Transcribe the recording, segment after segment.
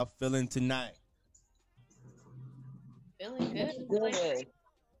I'm feeling tonight. Feeling good. Good.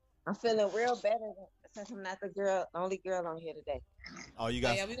 I'm feeling real better since I'm not the only girl on here today. Oh, you Oh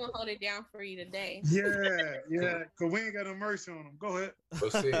got yeah, we're gonna hold it down for you today. Yeah. Cause we ain't got no mercy on them. Go ahead.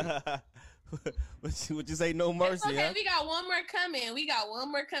 We'll see. what you say? No mercy, Okay, huh? we got one more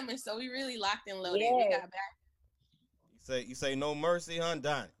coming. So we really locked and loaded. Yeah. We got back. You say no mercy, huh,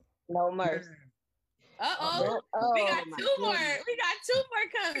 Donnie? No mercy. Uh-oh. Oh, We got my two more. goodness. We got two more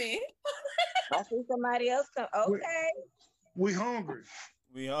coming. I see somebody else come. Okay. We hungry.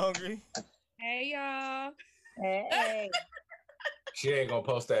 We hungry? Hey y'all. Hey. She ain't gonna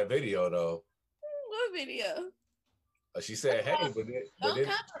post that video though. What video? She said, "Hey," but Don't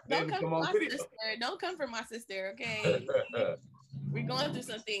then come come for on my video. sister. Don't come for my sister, okay? We're going through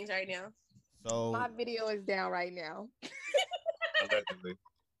some things right now. So My video is down right now. Allegedly.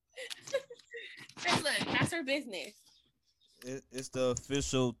 Hey, look, that's her business. it's the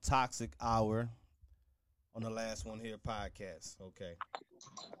official Toxic Hour on the Last One Here podcast. Okay.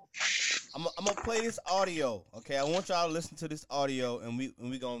 I'm gonna play this audio. Okay, I want y'all to listen to this audio, and we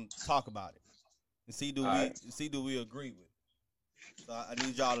gonna talk about it and do we agree with it. So I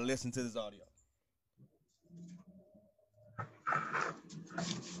need y'all to listen to this audio.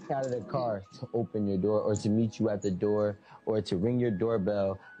 Out of the car to open your door or to meet you at the door or to ring your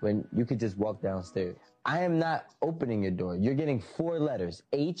doorbell when you could just walk downstairs. I am not opening your door. You're getting 4 letters,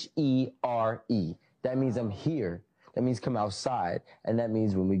 H-E-R-E. That means I'm here. That means come outside. And that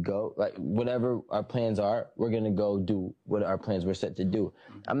means when we go, like whatever our plans are, we're going to go do what our plans were set to do.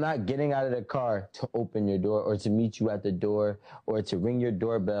 I'm not getting out of the car to open your door or to meet you at the door or to ring your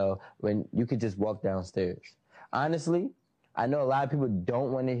doorbell when you could just walk downstairs. Honestly, I know a lot of people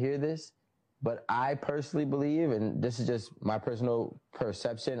don't want to hear this, but I personally believe, and this is just my personal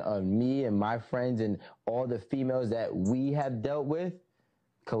perception on me and my friends and all the females that we have dealt with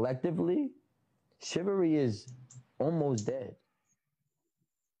collectively, chivalry is almost dead.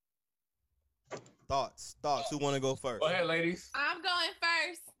 Thoughts. Who want to go first? Go ahead, ladies. I'm going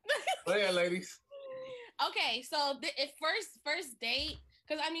first. Go ahead, ladies. Okay, so if first date,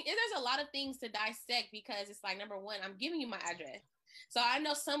 because I mean, there's a lot of things to dissect because it's like, number one, I'm giving you my address. So I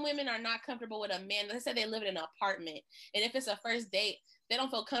know some women are not comfortable with a man. Let's say they live in an apartment, and if it's a first date, they don't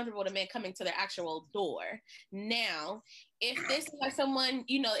feel comfortable with a man coming to their actual door. Now, if this is like someone,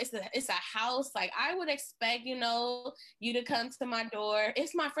 it's a house, like I would expect, you to come to my door.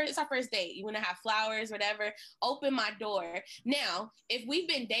 It's our first date. You want to have flowers, whatever. Open my door. Now, if we've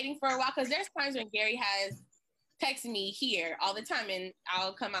been dating for a while, because there's times when Gary has text me here all the time and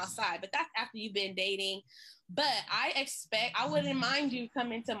I'll come outside, but that's after you've been dating. But I wouldn't mind you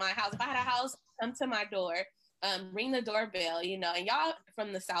coming to my house. If I had a house, come to my door, ring the doorbell, and y'all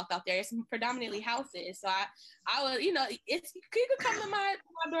from the South out there, it's predominantly houses. So I would, you could come to my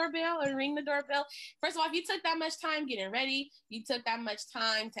doorbell and ring the doorbell. First of all, if you took that much time getting ready, you took that much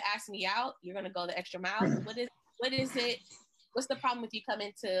time to ask me out, you're going to go the extra mile. What is it? What's the problem with you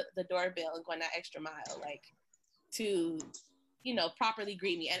coming to the doorbell and going that extra mile? Like, to, properly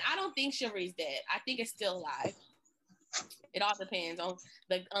greet me. And I don't think chivalry's dead. I think it's still alive. It all depends on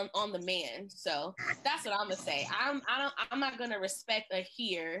the man. So that's what I'm gonna say. I'm not gonna respect a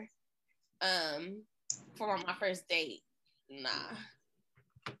here for my first date. Nah.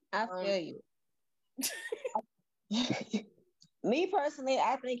 I feel you. Me personally,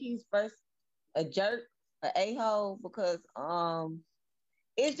 I think he's first a jerk, an a-hole, because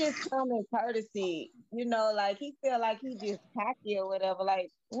it's just common courtesy, like he feel like he just cocky or whatever. Like,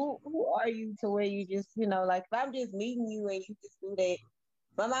 who are you to where you just, like if I'm just meeting you and you just do that.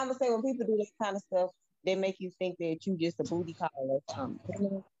 My mama say when people do this kind of stuff, they make you think that you just a booty call or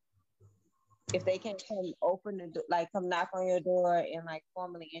something. If they can't come open the door, like come knock on your door and like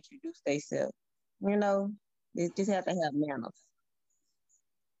formally introduce themselves, they just have to have manners.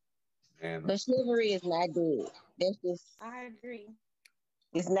 But chivalry is not dead. That's just, I agree.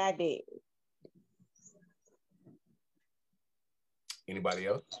 It's not dead. Anybody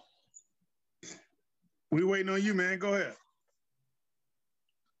else? We waiting on you, man. Go ahead.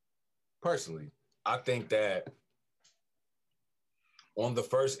 Personally, I think that on the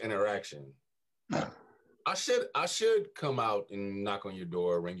first interaction, I should come out and knock on your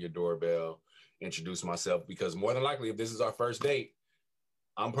door, ring your doorbell, introduce myself, because more than likely, if this is our first date,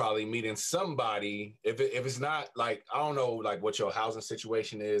 I'm probably meeting somebody. If it's not like, I don't know, like what your housing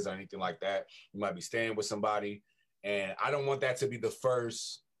situation is or anything like that, you might be staying with somebody. And I don't want that to be the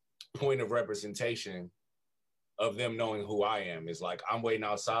first point of representation of them knowing who I am. It's like, I'm waiting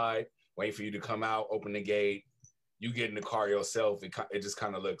outside, waiting for you to come out, open the gate. You get in the car yourself. It just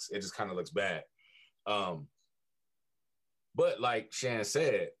kind of looks bad. But like Shan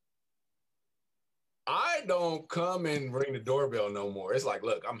said, I don't come and ring the doorbell no more. It's like,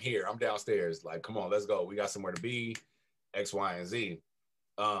 look, I'm here. I'm downstairs. Like, come on, let's go. We got somewhere to be, X, Y, and Z.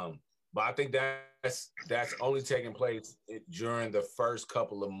 But I think that's only taking place during the first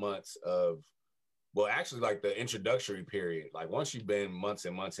couple of months of, well, actually like the introductory period. Like once you've been months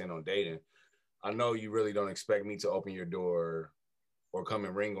and months in on dating, I know you really don't expect me to open your door or come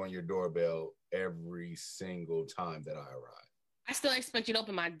and ring on your doorbell every single time that I arrive. I still expect you to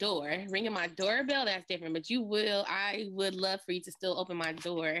open my door. Ringing my doorbell, that's different. But I would love for you to still open my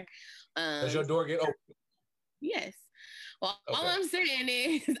door. Does your door get open? Yes. Well, Okay. all I'm saying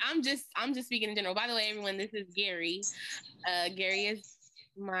is I'm just speaking in general. By the way, everyone, this is Gary. Gary is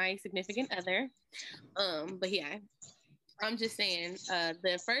my significant other. But yeah, I'm just saying,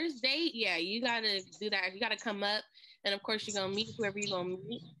 the first date, yeah, you gotta do that. You gotta come up, and of course you're gonna meet whoever you're gonna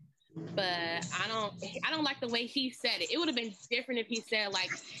meet. But I don't like the way he said it. It would have been different if he said, like,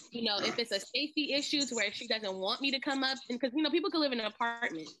 you know, if it's a safety issue to where she doesn't want me to come up, and because, you know, people could live in an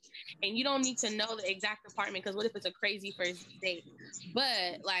apartment and you don't need to know the exact apartment, because what if it's a crazy first date?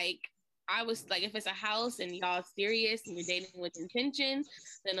 But like, I was like, if it's a house and y'all serious and you're dating with intention,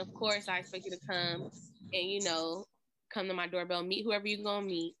 then of course I expect you to come and, you know, come to my doorbell, meet whoever you're gonna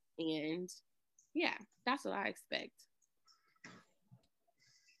meet, and yeah, that's what I expect.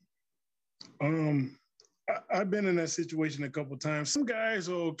 I've been in that situation a couple of times. Some guys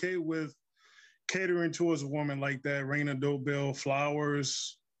are okay with catering towards a woman like that, ringing a doorbell,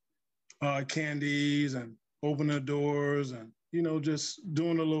 flowers, candies, and opening the doors, and, you know, just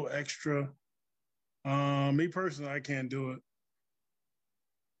doing a little extra. Me personally, I can't do it.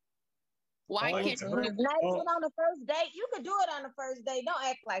 Why All can't the you? time. Not even on the first date. You could do it on the first date. Don't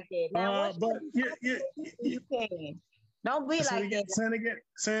act like that. Now, But you can. Don't be say it like again, that.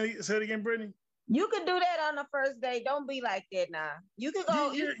 say it again, Brittany. You can do that on the first date. Don't be like that now. You can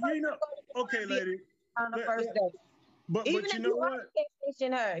go. You know, okay, lady. On the But- first date. But Even you if know you what? want to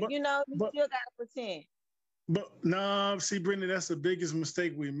mention her, But- you know, you but- still gotta pretend. But no, see, Brittany, that's the biggest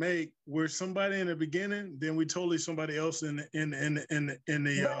mistake we make. We're somebody in the beginning, then we totally somebody else in the. But I'm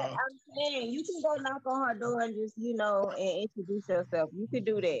saying you can go knock on her door and just, you know, and introduce yourself. You could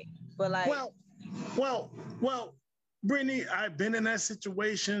do that. But like, Well, Brittany, I've been in that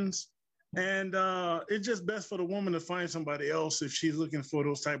situations, and it's just best for the woman to find somebody else if she's looking for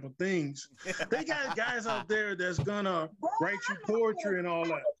those type of things. They got guys out there that's gonna write you poetry and all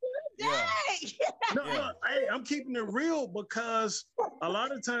that. Yeah. No, Yeah. hey, I'm keeping it real because a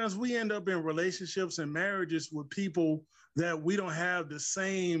lot of times we end up in relationships and marriages with people that we don't have the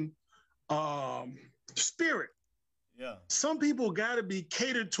same spirit. Yeah. Some people got to be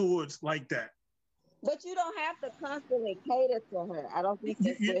catered towards like that. but you don't have to constantly cater to her. I don't think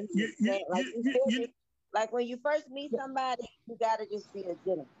that's You- what you- he's saying. Like, you- you you- still you- just- like when you first meet somebody, you gotta just be a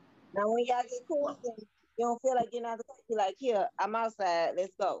gentleman. Now when y'all get cool, then you don't feel like getting out of the car. You're like, here, I'm outside.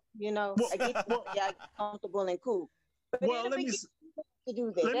 Let's go. You know, Well, I get y'all get comfortable and cool. But Well, in the let me beginning, you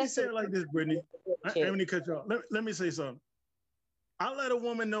do that. let me That's say the- it like this, Brittany. I shit. let me cut you off. Let me say something. I let a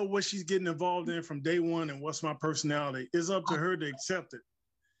woman know what she's getting involved in from day one and what's my personality. It's up to her to accept it.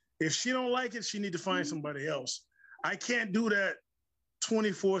 If she don't like it, she need to find somebody else. I can't do that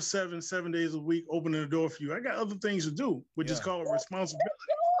 24/7, 7 days a week, opening the door for you. I got other things to do, which is Yeah. called responsibility.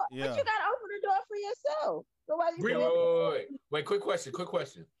 Yeah. But you gotta open the door for yourself. So why you Brittany- feel- Wait, quick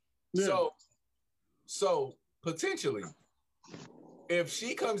question. Yeah. So potentially, if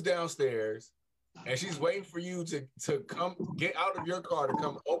she comes downstairs and she's waiting for you to come get out of your car to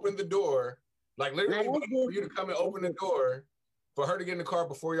come open the door, like literally Now, waiting for you to come and open the door for her to get in the car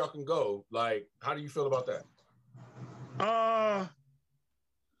before y'all can go, like, how do you feel about that?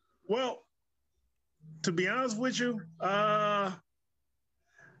 Well, to be honest with you, hey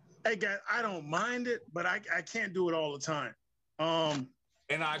guys, I don't mind it, but I can't do it all the time. And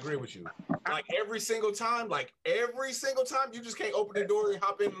I agree with you. Like every single time, you just can't open the door and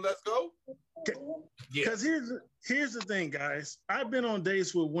hop in and let's go. Yeah. Because here's the thing, guys. I've been on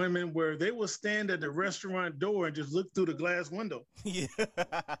dates with women where they will stand at the restaurant door and just look through the glass window, Yeah.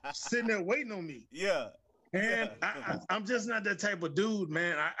 sitting there waiting on me. Yeah. And I'm just not that type of dude,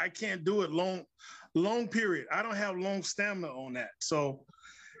 man. I can't do it long period. I don't have long stamina on that. So,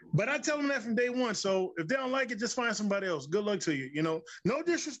 but I tell them that from day one. So if they don't like it, just find somebody else. Good luck to you. You know, no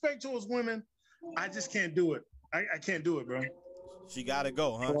disrespect towards women. I just can't do it. I can't do it, bro. She gotta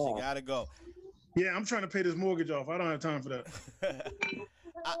go, huh? She gotta go. Yeah, I'm trying to pay this mortgage off. I don't have time for that.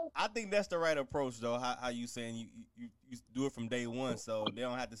 I think that's the right approach, though. How you saying you do it from day one, so they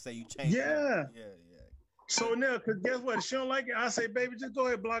don't have to say you changed. Yeah. Yeah. So now, because guess what? If she don't like it, I say, baby, just go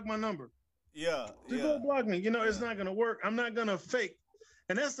ahead and block my number. Yeah, Just yeah. go block me. It's not gonna work. I'm not gonna fake.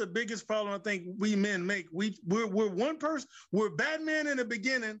 And that's the biggest problem I think we men make. We're one person. We're Batman in the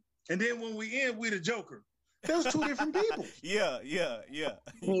beginning, and then when we end, we're the Joker. Those two different people. Yeah. Yeah.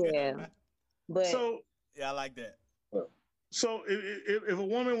 But So Yeah, I like that. So if a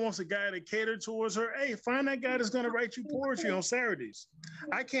woman wants a guy to cater towards her, hey, find that guy that's gonna write you poetry on Saturdays.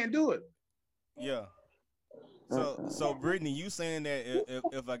 I can't do it. Yeah. So Brittany, you saying that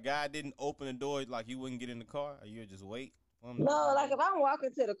if a guy didn't open the door, like you wouldn't get in the car, or you would just wait? no, like if I'm walking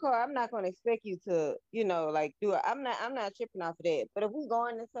to the car, I'm not gonna expect you to, like do it. I'm not tripping off of that. But if we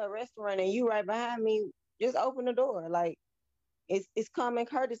going into a restaurant and you right behind me, just open the door. Like it's common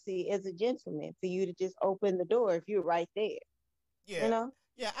courtesy as a gentleman for you to just open the door if you're right there. Yeah.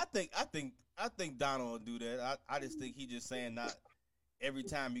 Yeah, I think Donald will do that. I just think he just saying not every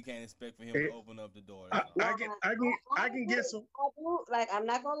time you can't expect for him to open up the door. I can get some. I do, like, I'm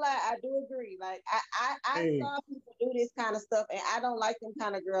not gonna lie, I do agree. Like I Hey. saw people do this kind of stuff, and I don't like them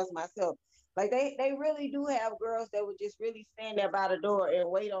kind of girls myself. Like they really do have girls that would just really stand there by the door and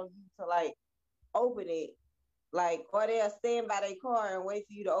wait on you to like open it, like, or they'll stand by their car and wait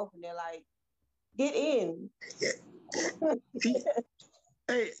for you to open it. Like, get in.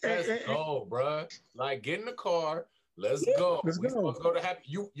 Let's go, bruh. Like, get in the car. Let's go. Let's We go. supposed to go to happy.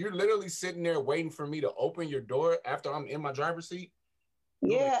 You're literally sitting there waiting for me to open your door after I'm in my driver's seat.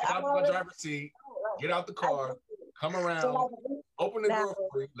 Yeah, Get out my driver's seat. Get out the car. Come around. Open the door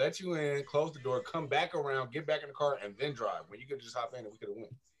for you. Let you in. Close the door. Come back around. Get back in the car and then drive. When you could just hop in and we could have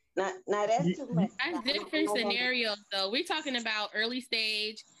went. Now that's too much. That's different scenarios, though. We're talking about early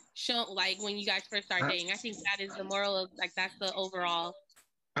stage, like when you guys first start dating. I think that is the moral of, like, that's the overall.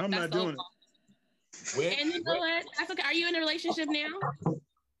 I'm not doing it. And you know what? That's okay. Are you in a relationship now?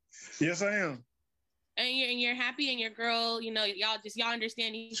 Yes, I am. And you're happy, and your girl, y'all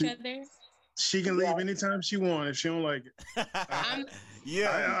understand each other. She can leave anytime she wants if she don't like it.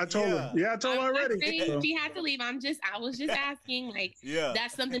 I told her. Yeah, I told her already. Saying she had to leave. I was just asking, like,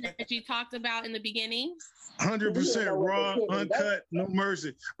 that's something that you talked about in the beginning. 100% raw, uncut, no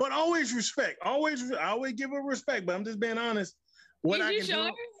mercy. But always respect. I always give her respect. But I'm just being honest. What Is I you can sure?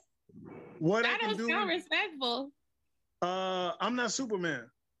 do. What that I can don't do. sound respectful. I'm not Superman.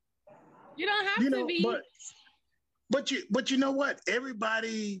 You don't have to be. But you know what?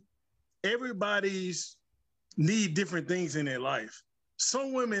 Everybody's need different things in their life.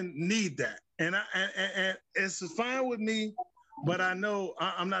 Some women need that, and it's fine with me. But I know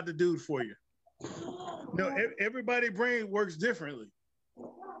I'm not the dude for you. Everybody's brain works differently.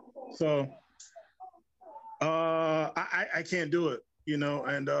 So I can't do it,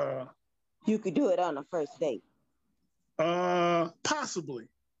 and you could do it on the first date. Possibly.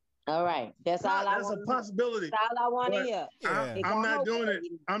 All right. That's all I want. That's a possibility. That's all I want to hear. I'm not doing it.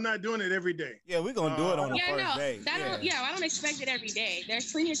 I'm not doing it every day. Yeah, we're gonna do it on the first day. I don't expect it every day.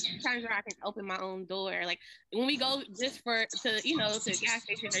 There's plenty of times where I can open my own door. Like when we go just to the gas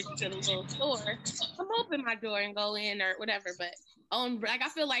station or to the little store, I'm open my door and go in or whatever. But I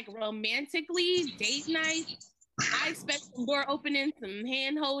feel like romantically, date night, I expect some door opening, some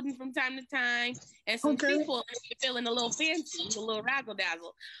hand holding from time to time, and some people feeling a little fancy, a little razzle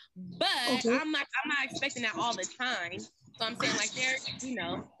dazzle. But I'm not expecting that all the time. So I'm saying, like,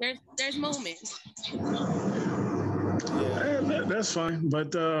 there's moments. Yeah, that's fine.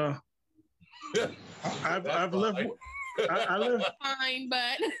 But I've left. I left. Fine,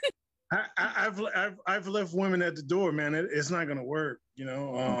 but I've left women at the door, man. It's not gonna work. I'm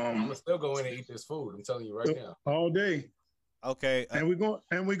gonna still go in and eat this food. I'm telling you right now. All day. Okay. And we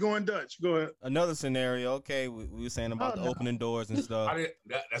going Dutch. Go ahead. Another scenario. Okay, we were saying about the opening doors and stuff.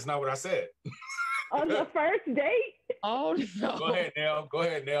 That's not what I said. On the first date? Oh no. Go ahead,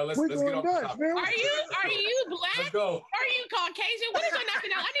 Nell. Let's get off the topic. Are you black? Let's go. Are you Caucasian? What is your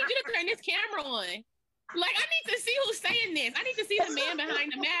nationality? I need you to turn this camera on. Like, I need to see who's saying this. I need to see the man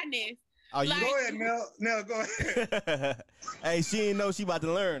behind the madness. Oh, go ahead, Nell. Nell, go ahead. Hey, she ain't know she about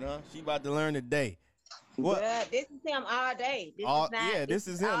to learn, huh? She about to learn today. What? Yeah, this is him all day. This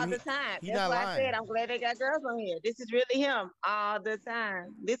is him all the time. That's why lying. I said I'm glad they got girls on here. This is really him all the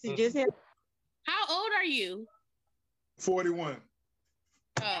time. This is just him. How old are you? 41.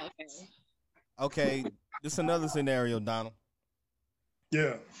 Oh, okay. Okay, this is another scenario, Donald.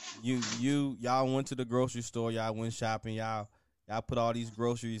 Yeah. Y'all went to the grocery store. Y'all went shopping. Y'all put all these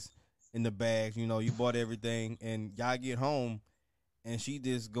groceries in the bags. You bought everything, and y'all get home, and she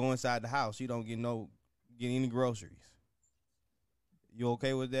just go inside the house. She don't get any groceries. You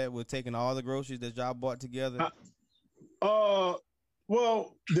okay with that? With taking all the groceries that y'all bought together?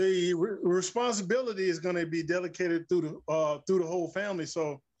 Well, the responsibility is going to be delegated through the whole family.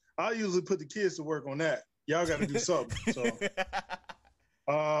 So I usually put the kids to work on that. Y'all got to do something. So,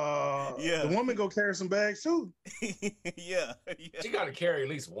 Yeah. the woman go carry some bags too. Yeah. She got to carry at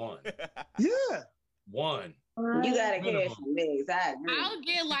least one. Yeah. One. You gotta carry some eggs. I agree. I'll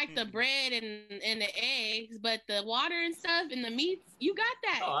get like the bread and the eggs, but the water and stuff and the meats, you got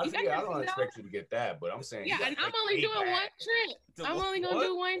that. Oh, You got I that, don't you know? expect you to get that, but I'm saying. Yeah, you and gotta I'm take only a doing bag. one trip. The I'm only gonna what?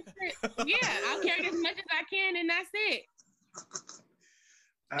 do one trip. Yeah, I'll carry as much as I can, and that's it.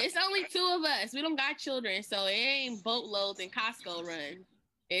 It's only 2 of us. We don't got children, so it ain't boatloads and Costco run.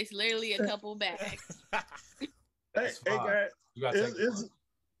 It's literally a couple bags. Hey, That's hey, fine. guys. You got to take It's, one.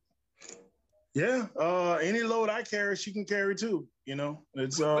 yeah. Any load I carry, she can carry too. You know,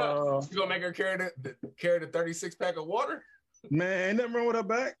 it's You gonna make her carry the 36 pack of water? man, ain't nothing wrong with her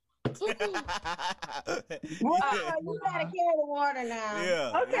back. Wow, you gotta carry the water now.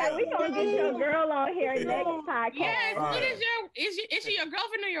 Yeah. Okay, yeah. we gonna get your girl on here next podcast. Yes. Right. What is she your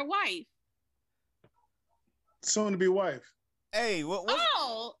girlfriend or your wife? Soon to be wife. Hey,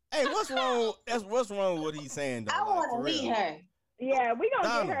 Oh, what's wrong? What's wrong with what he's saying though? I like, want for to meet real. her. Yeah, we gonna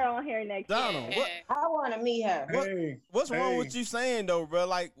Donald. get her on here next Donald, year. what? I want to meet her. What- Hey, What's wrong Hey. with you saying though, bro?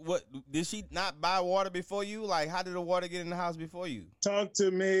 Like, what did she not buy water before you? Like, how did the water get in the house before you? talk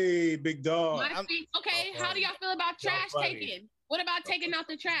to me, big dog. Okay, how do y'all feel about Y'all trash funny. taking? What about taking out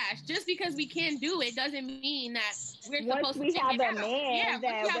the trash? Just because we can do it doesn't mean that we're Once supposed to we take have it a out. man Yeah, once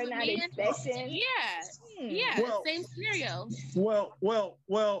that you have we're a not man- expecting. Yeah, Well- same scenario.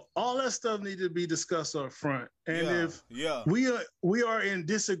 Well, all that stuff needed to be discussed up front. And yeah, if yeah, we are in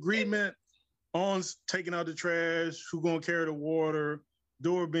disagreement on taking out the trash, who gonna carry the water,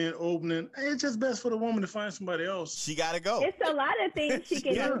 door being opening, it's just best for the woman to find somebody else. she gotta go. It's a lot of things she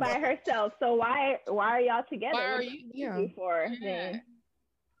can Yeah. do by herself. So why are y'all together? Why are What you? do Yeah. do for Yeah. then?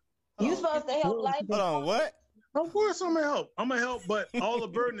 You supposed to help life. Hold on, what? Of course, I'm gonna help. I'm gonna help, but all the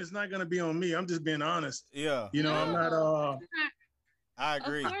burden is not gonna be on me. I'm just being honest. Yeah, You know, I'm not. I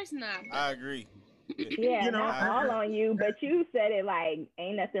agree. Of course not. I agree. Yeah, You know, not all on you, but you said it like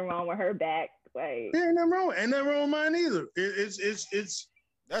ain't nothing wrong with her back. Like There ain't nothing wrong. Ain't nothing wrong with mine either. It's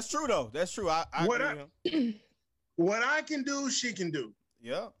That's true though. That's true. I What agree. I- with him. what I can do, she can do.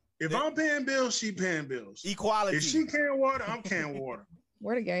 Yeah. If I'm paying bills, she paying bills. Equality. If she can't water, I'm can't water.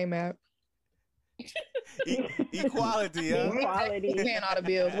 Where the game at? Equality, yeah. quality. Paying all the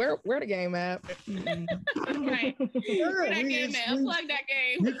bills. Where the game at? Mm-mm. Right. Yeah, Where that we- game it's- at? we- Unplug that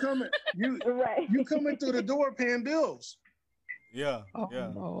game. Right. you coming through the door paying bills. Yeah. Oh,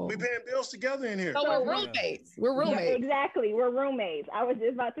 Yeah. no. We paying bills together in here. So we're roommates. We're Yeah, roommates. exactly. We're roommates. I was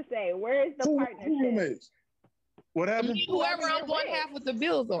just about to say, where is the Who partnership? roommates? What happened? Whoever I'm You're one right. half with the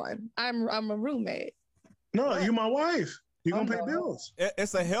bills on. I'm a roommate. No, you my wife. You gonna Oh, pay no. bills.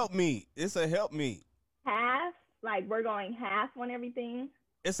 It's a help me. It's a help me. Half? Like we're going half on everything?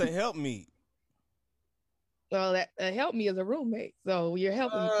 It's a help me. Well, that helped me as a roommate. So you're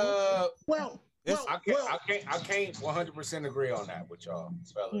helping me. Well, It's- I can't 100% agree on that with y'all,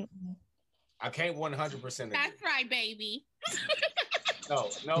 fellas. Mm-mm. I can't 100% agree. That's right, baby.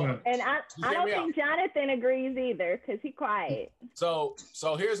 No. And I Hear don't me think Jonathan agrees either because he quiet. So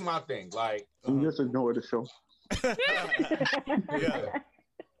here's my thing. Like, Just ignore the show. Yeah.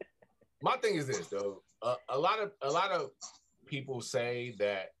 my thing is this though. A lot of people say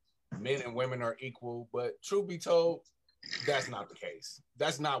that men and women are equal, but truth be told, that's not the case.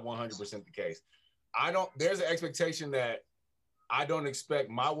 That's not 100% the case. There's an expectation that I don't expect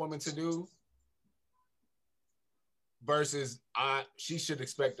my woman to do versus she should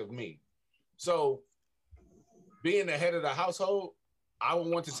expect of me. So being the head of the household, I would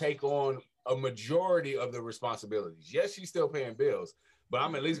want to take on a majority of the responsibilities. Yes, she's still paying bills, but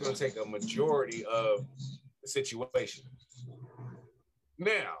I'm at least going to take a majority of the situation.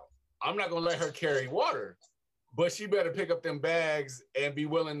 Now, I'm not going to let her carry water, but she better pick up them bags and be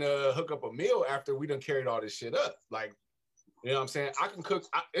willing to hook up a meal after we done carried all this shit up. Like, you know what I'm saying? I can cook.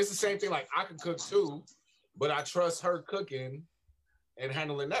 It's the same thing. Like, I can cook too, but I trust her cooking and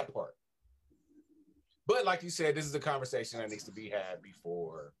handling that part. But like you said, this is a conversation that needs to be had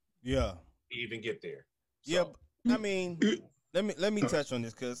before Yeah. we even get there. Yeah. I mean, let me touch on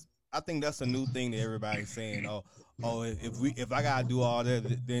this because I think that's a new thing that everybody's saying. Oh, if I gotta do all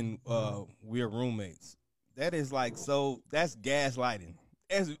that, then we're roommates. That is like that's gaslighting.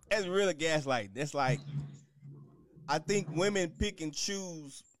 That's really gaslighting. That's like I think women pick and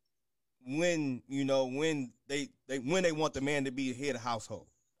choose when they want the man to be the head of household.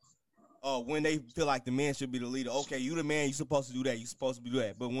 When they feel like the man should be the leader. Okay, you the man, you supposed to do that. You supposed to do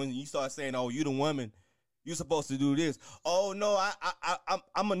that. But when you start saying, "Oh, you the woman, you supposed to do this." Oh no,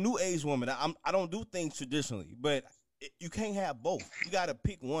 I'm a new age woman. I don't do things traditionally. But you can't have both. You got to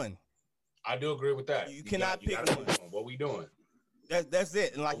pick one. I do agree with that. You cannot pick one. What we doing? That's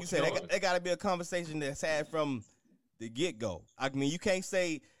it. And like you said, there got to be a conversation that's had from the get-go. I mean, you can't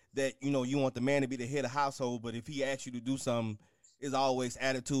say that, you know, you want the man to be the head of household, but if he asks you to do something, it's always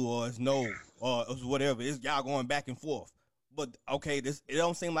attitude or it's no or it's whatever. It's y'all going back and forth. But okay, it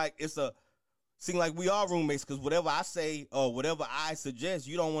don't seem like seem like we are roommates, because whatever I say or whatever I suggest,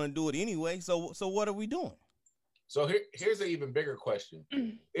 you don't want to do it anyway. So what are we doing? So here's an even bigger question.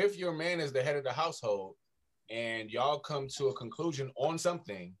 If your man is the head of the household and y'all come to a conclusion on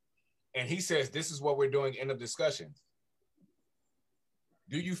something and he says, this is what we're doing, end of discussion,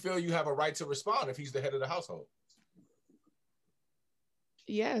 do you feel you have a right to respond if he's the head of the household?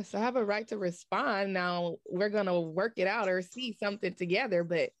 Yes, I have a right to respond. Now we're going to work it out or see something together,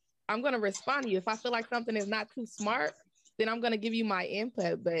 but I'm going to respond to you. If I feel like something is not too smart, then I'm going to give you my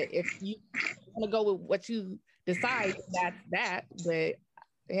input. But if you want to go with what you decide, that's that. But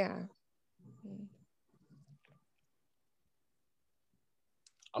yeah.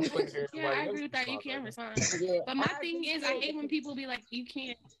 Yeah, I agree with that. You can respond. But my thing is, I hate when people be like, you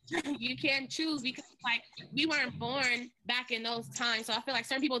can't choose, because like we weren't born back in those times. So I feel like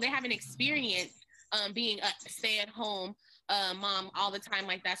certain people, they haven't experienced being a stay-at-home mom all the time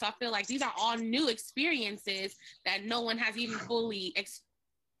like that. So I feel like these are all new experiences that no one has even fully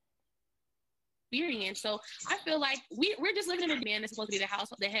experienced. So I feel like we're just living in a man that's supposed to be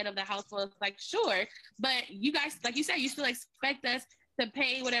the head of the household. Like, sure, but you guys, like you said, you still expect us to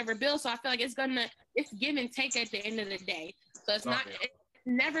pay whatever bill. So I feel like it's give and take at the end of the day. So it's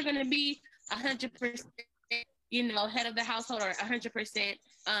never gonna be 100%, you know, head of the household, or 100%,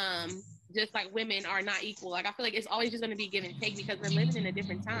 just like women are not equal. Like I feel like it's always just gonna be give and take, because we're living in a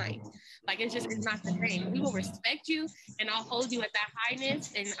different time. Like it's not the same. We will respect you and I'll hold you at that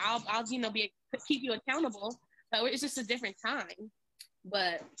highness, and I'll you know keep you accountable. So it's just a different time.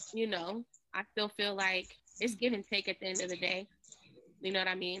 But you know, I still feel like it's give and take at the end of the day. You know what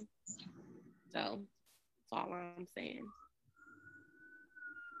I mean? So that's all I'm saying.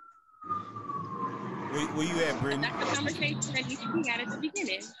 Where you at, Brittany? That's the conversation that you had at the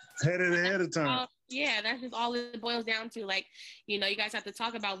beginning. Had it ahead of time. Yeah, that's just all it boils down to. Like, you know, you guys have to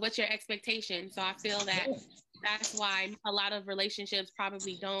talk about what's your expectation. So I feel that that's why a lot of relationships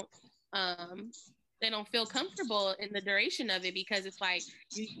probably don't they don't feel comfortable in the duration of it, because it's like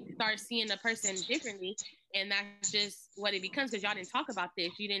you start seeing the person differently, and that's just what it becomes, because y'all didn't talk about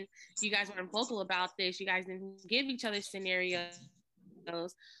this. You guys weren't vocal about this. You guys didn't give each other scenarios.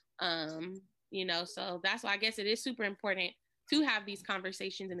 You know, so that's why I guess it is super important to have these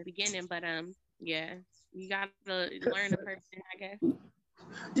conversations in the beginning. But yeah, you gotta learn the person, I guess.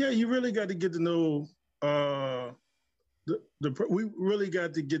 Yeah, you really got to get to know we really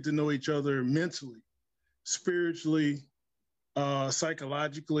got to get to know each other mentally, spiritually,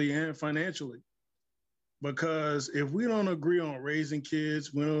 psychologically, and financially. Because if we don't agree on raising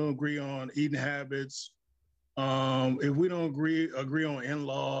kids, we don't agree on eating habits, if we don't agree on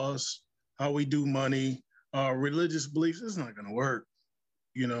in-laws, how we do money, religious beliefs, it's not going to work,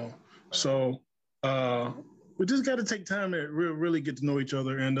 you know. So we just got to take time to really get to know each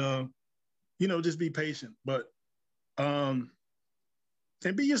other, and you know, just be patient, but and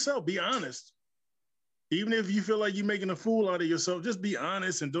be yourself, be honest. Even if you feel like you're making a fool out of yourself, just be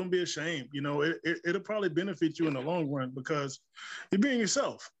honest and don't be ashamed. You know, it'll probably benefit you in the long run, because you're being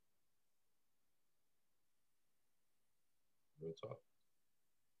yourself. Real talk.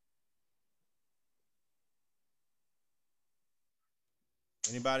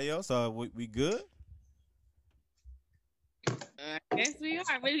 Anybody else? We good? I guess we are.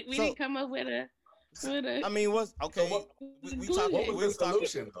 We didn't come up with a. I mean, what's okay? So we talking. What was the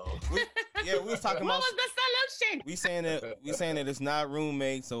solution, though? We was talking What about. was the solution? We saying that it's not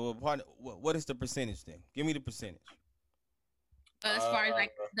roommates. So what is the percentage then? Give me the percentage. As far as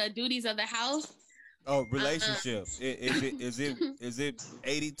like the duties of the house. Oh, relationship. Is it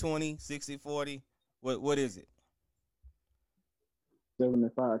 80-20, 60-40? What is it?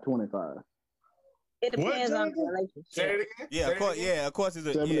 75-25. It depends on the relationship. Say it again. Yeah, of course. Yeah, of course. It's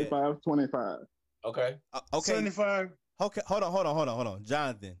a 75-25. Okay. Okay. 75. Okay. Hold on,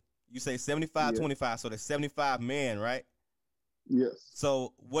 Jonathan. You say 75-25, so that's 75 men, right? Yes.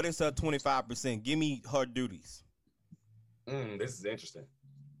 So what is her 25%? Give me her duties. This is interesting.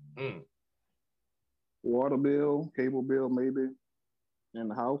 Water bill, cable bill, maybe, in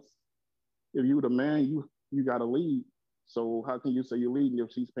the house. If you the man, you got to lead. So how can you say you're leading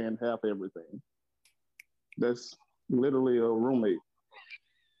if she's paying half everything? That's literally a roommate.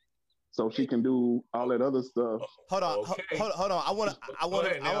 So she can do all that other stuff. Hold on, Okay. hold on. I want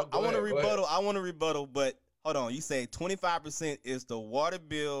to rebuttal. I want to rebuttal, but Hold on. You say 25% is the water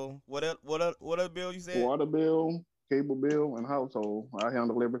bill. What other bill you said? Water bill, cable bill, and household. I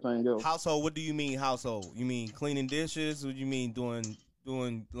handle everything else. Household. What do you mean household? You mean cleaning dishes? What do you mean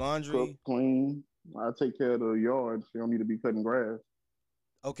doing laundry? Cook, clean. I take care of the yard. She don't need to be cutting grass.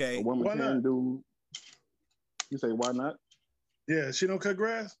 Okay. A woman Why can not? do. You say why not? Yeah, she don't cut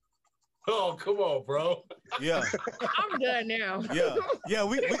grass. Oh, come on, bro. Yeah. I'm done now. Yeah.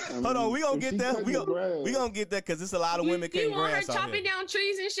 We hold on. We gonna If get she that. cutting We the grass, gonna get that because it's a lot of women You cutting want her grass out chopping here. down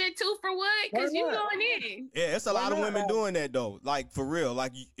trees and shit too for what? Because Why you not? going in. Yeah, it's a Why lot of not? women doing that though. Like for real.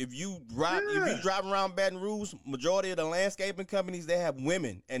 Like if you driving around Baton Rouge, majority of the landscaping companies they have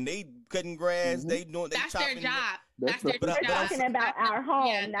women and they cutting grass. They That's chopping. their job. That's That's their the- job. We're talking about our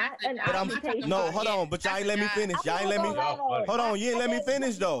home, not an But I'm occupation. no, hold on, but y'all ain't let me finish. Y'all ain't let me. Hold on, you ain't let me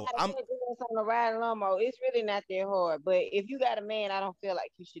finish though. I'm on the riding lawnmower. It's really not that hard. But if you got a man, I don't feel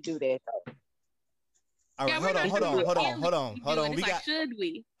like you should do that. Though. all right. Hold on. We got. Should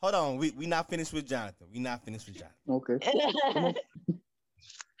we? Hold on. We not finished with Jonathan. Okay.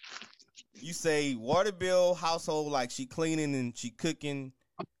 You say water bill, household, like she cleaning and she cooking.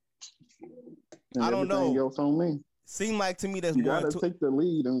 And I don't know. everything else on me. Seem like to me that's You more. gotta take the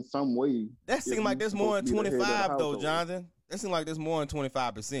lead in some way. That seem if like you there's more than supposed to be the head of 25 the though, household. Jonathan. That seem like there's more than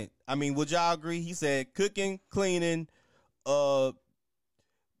 25%. I mean, would y'all agree? He said cooking, cleaning, the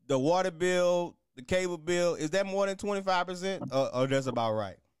water bill, the cable bill. Is that more than 25%? Or that's about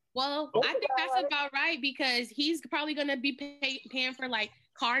right? Well, I think that's about right because he's probably gonna be paying for like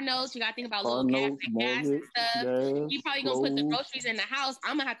car notes. You gotta think about Car little notes, gas and mortgage, stuff. gas, He probably gonna put the clothes. groceries in the house.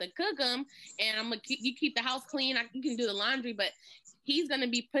 I'm gonna have to cook them, and I'm gonna keep the house clean. You can do the laundry, but he's gonna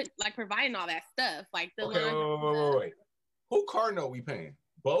be providing all that stuff, like the Okay, laundry. wait. Who car note we paying?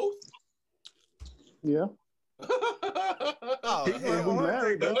 Both? Yeah. Oh, If we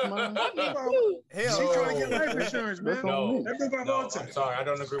married, that's mine. Hell She no. trying to get life insurance, man. That's on me. That goes by No, Voltaire. I'm sorry, I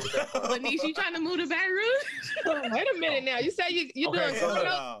don't agree with that. But Niche, you trying to move to Baton Rouge? Wait a minute now. You say you Okay, doing so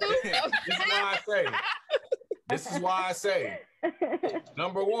car look. notes too? This is why I say,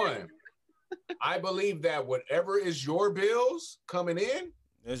 number one, I believe that whatever is your bills coming in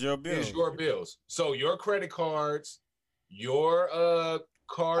That's your bill. is your bills. So your credit cards, your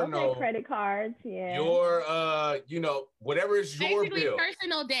car Okay, note, credit cards, yeah. your whatever is your Basically, bill.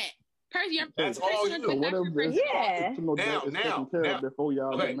 personal debt. Your That's all personal you. debt, So that's whatever your this personal Yeah. debt. personal debt is taken care of before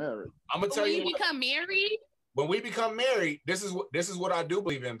y'all Okay. get married. I'm gonna tell When you you what, become married, when we become married, this is what I do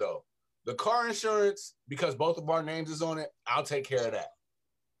believe in though. The car insurance, because both of our names is on it, I'll take care of that.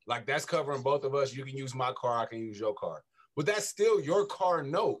 Like that's covering both of us. You can use my car, I can use your car. But that's still your car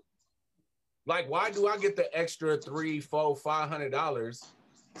note. Like, why do I get the extra $300, $400, $500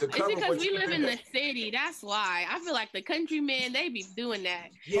 to it's cover because what we you live can in do? the city. That's why. I feel like the countrymen, they be doing that.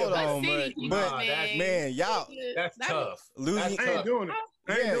 Yeah, Hold but on, city people, but man. man, y'all, that's tough. Louisiana, I ain't doing it.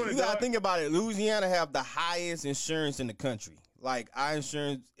 I ain't yeah, doing you it. gotta dog. think about it. Louisiana have the highest insurance in the country. Like our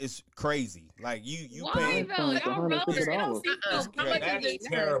insurance is crazy. Like you Why paying. though? Y'all rollers, it don't seem so How much crazy. is That's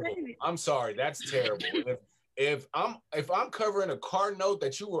terrible. I'm sorry, that's terrible. If I'm covering a car note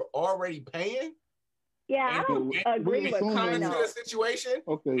that you were already paying, Yeah, I don't agree with assume car come into the notes. situation, and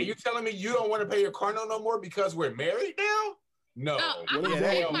Okay. you telling me you don't want to pay your car note no more because we're married now? No. I'm Yeah,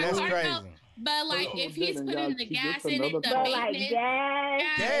 paying that, my that's car crazy. note, but like Oh, if he's then putting y'all the keep gas this in it, another the But cost. like maintenance,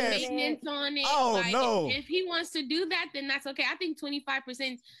 gas, maintenance on it. Oh, like, no. If he wants to do that, then that's okay. I think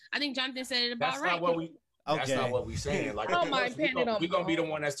 25%. I think Jonathan said it about That's right. not what we. That's Okay. not what we saying. Like, I don't mind paying it on we're gonna my be the own.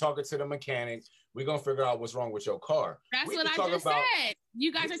 one that's talking to the mechanic. We're gonna figure out what's wrong with your car. That's We what can I talk just about- said.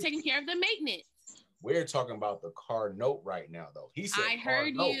 You guys are taking care of the maintenance. We're talking about the car note right now, though. He said, I car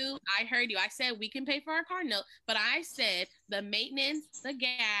heard note. you. I said we can pay for our car note, but I said the maintenance, the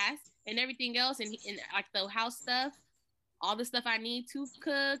gas, and everything else, and like the house stuff, all the stuff I need to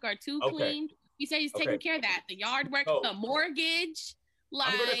cook or to Okay. clean. He said he's taking Okay. care of that. The yard work, So- the mortgage.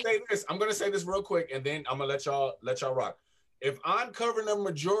 I'm gonna say this real quick, and then I'm gonna let y'all rock. If I'm covering the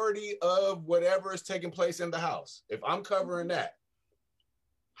majority of whatever is taking place in the house, if I'm covering that,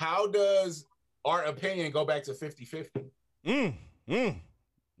 how does our opinion go back to 50-50?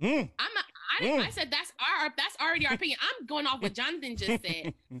 I said that's already our opinion. I'm going off what Jonathan just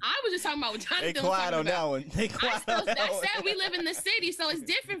said. I was just talking about what They Jonathan was quiet talking on that about. one. They quiet on that That one. said, we live in the city, so it's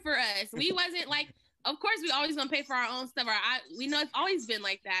different for us. We wasn't like, of course, we always gonna pay for our own stuff. We know it's always been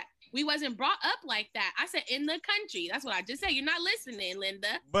like that. We wasn't brought up like that. I said in the country. That's what I just said. You're not listening,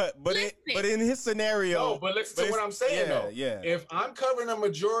 Linda. But in his scenario. No, but listen to what I'm saying though. Yeah. If I'm covering a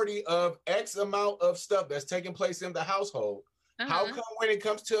majority of X amount of stuff that's taking place in the household, how come when it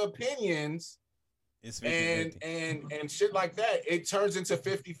comes to opinions It's and shit like that, it turns into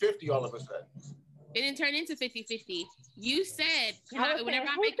 50-50 all of a sudden? It didn't turn into 50-50. You said, whenever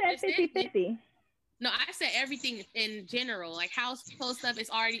I who make a said decision, 50-50? no, I said everything in general, like household stuff is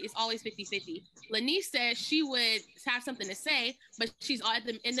always 50-50. Lanice said she would have something to say, but she's at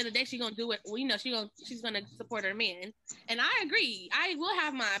the end of the day, she's gonna do it. Well, she's gonna support her man, and I agree. I will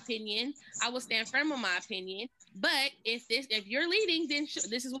have my opinion. I will stand firm on my opinion. But if you're leading, then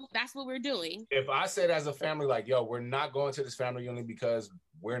that's what we're doing. If I said as a family, like, yo, we're not going to this family reunion because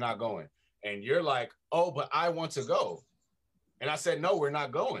we're not going, and you're like, oh, but I want to go, and I said, no, we're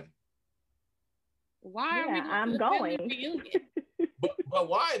not going. Why are we going I'm to the going. family reunion? But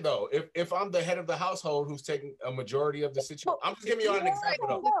why though? If I'm the head of the household who's taking a majority of the situation, I'm just giving you an example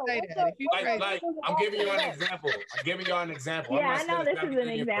though. Like I'm giving you an example. I'm giving you an example. Yeah, I know this is an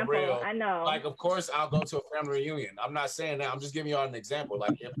example. I know. Like, of course, I'll go to a family reunion. I'm not saying that. I'm just giving you an example.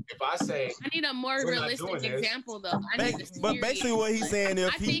 Like if I say, I need a more realistic example though. But basically, what he's saying,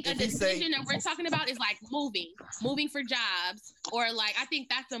 I think a decision that we're talking about is like moving for jobs, or like I think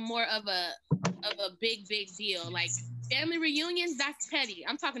that's a more of a big deal. Like family reunions, that's petty.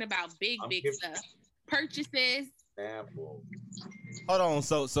 I'm talking about big stuff. Purchases. Example. Hold on.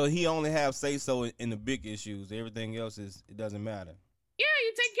 So he only have say so in the big issues. Everything else it doesn't matter. Yeah,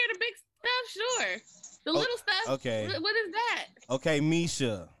 you take care of the big stuff, sure. The little stuff. Okay. What is that? Okay,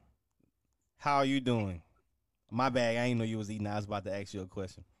 Misha. How are you doing? My bad. I didn't know you was eating. I was about to ask you a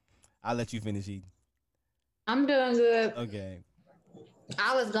question. I'll let you finish eating. I'm doing good. Okay.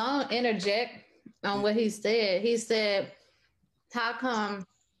 I was going to interject on what he said. He said, how come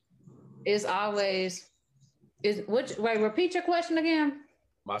it's always repeat your question again?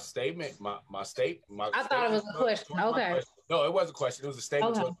 My statement, my I thought it was a question. Okay. No, it was a question. It was a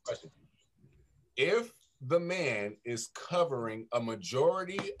statement to a question. If the man is covering a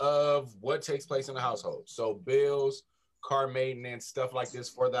majority of what takes place in the household, so bills, car maintenance, stuff like this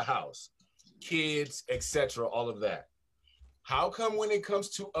for the house, kids, etc., all of that, how come when it comes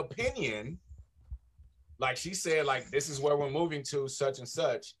to opinion, like she said, like this is where we're moving to, such and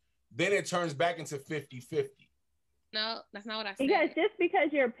such, then it turns back into 50-50? No, that's not what I said. Because just because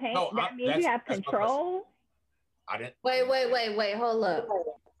you're paying, that means you have control. I didn't. Wait, hold up.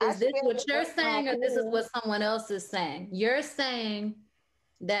 Is this what you're saying, or this is what someone else is saying? You're saying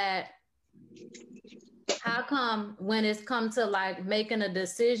that how come when it's come to like making a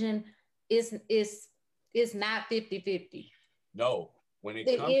decision, it's not 50-50? No, when it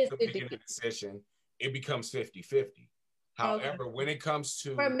comes to making a decision, it becomes 50-50. However, when it comes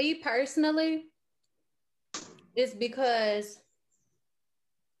to... For me personally, it's because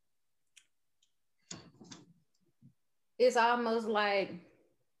it's almost like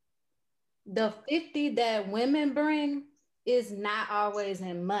the 50 that women bring is not always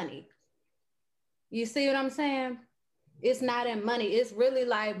in money. You see what I'm saying? It's not in money. It's really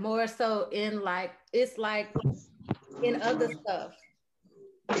like more so in like, it's like in other stuff.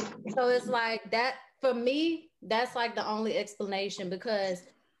 So it's like that, for me, that's like the only explanation, because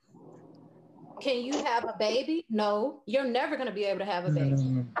can you have a baby? No, you're never going to be able to have a baby.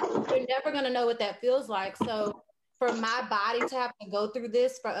 You're never going to know what that feels like. So for my body to have to go through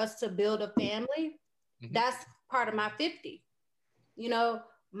this, for us to build a family, that's part of my 50. You know,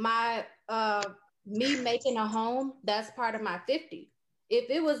 my, me making a home, that's part of my 50. If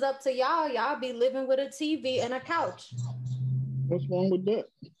it was up to y'all be living with a TV and a couch. What's wrong with that?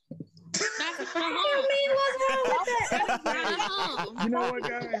 That's what you mean, what's wrong with that? You know what,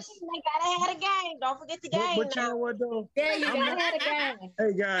 guys? They gotta have a game. Don't forget the game. But you know what, though? Yeah, you gotta have a game.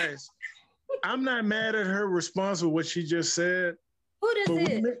 Hey, guys, I'm not mad at her response with what she just said. Who this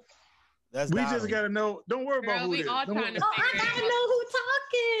is? We just gotta know. Don't worry about who it is. I gotta know who's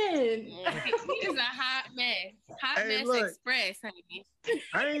talking. He's a hot mess. Hot mess look, express, honey.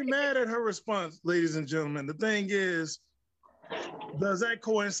 I ain't mad at her response, ladies and gentlemen. The thing is, does that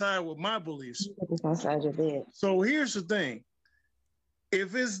coincide with my beliefs? So here's the thing.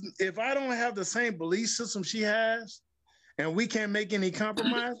 If I don't have the same belief system she has, and we can't make any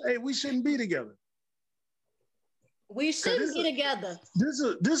compromise, hey, we shouldn't be together. We shouldn't be together. This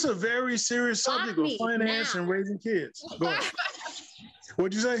is a very serious subject of finance and raising kids. Go ahead.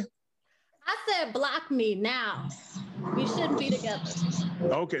 What'd you say? I said block me now. We shouldn't be together.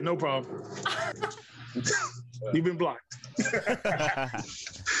 Okay, no problem. You've been blocked.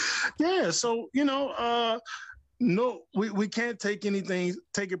 Yeah, so no, we can't take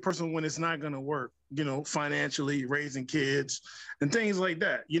it personal when it's not gonna work, financially, raising kids and things like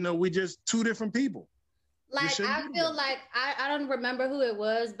that. We just two different people. Like, I feel like, I don't remember who it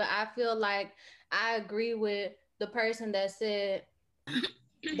was, but I feel like I agree with the person that said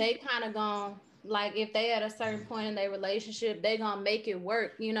they kind of gone like if they at a certain point in their relationship, they gonna make it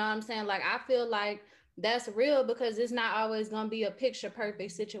work. You know what I'm saying? Like I feel like that's real because it's not always gonna be a picture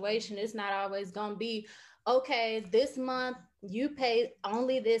perfect situation. It's not always gonna be, okay, this month you pay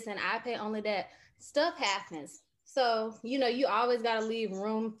only this and I pay only that. Stuff happens. So, you know, you always gotta leave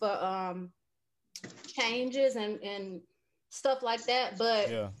room for changes and stuff like that.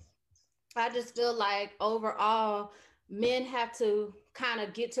 But Yeah. I just feel like overall, men have to kind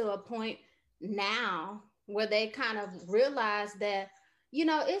of get to a point now where they kind of realize that, you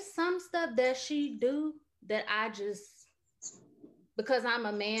know, it's some stuff that she do that I just, because I'm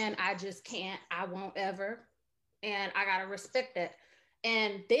a man, I just can't, I won't ever. And I gotta respect that.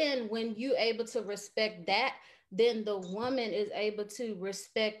 And then when you able to respect that, then the woman is able to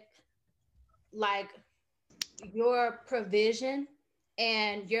respect like your provision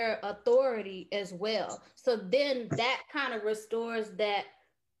and your authority as well. So then that kind of restores that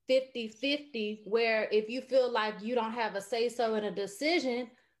 50-50 where if you feel like you don't have a say-so in a decision,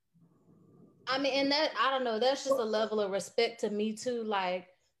 I mean, and that, I don't know, that's just a level of respect to me too. Like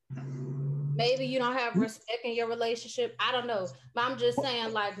maybe you don't have respect in your relationship. I don't know. But I'm just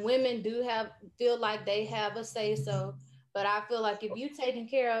saying like women do feel like they have a say-so. But I feel like if you taking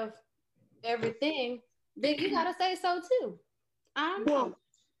care of everything, then you gotta say so too. I don't know.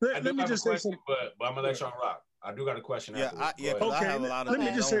 Let me just say something. But I'm gonna let y'all rock. I do got a question. Yeah, afterwards. Okay. Let me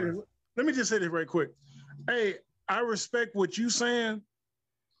just say this. Let me just say this right quick. Hey, I respect what you saying,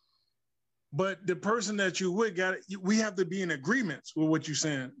 but the person that you with we have to be in agreement with what you're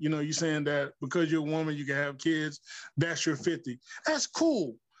saying. You know, you're saying that because you're a woman, you can have kids. That's your 50. That's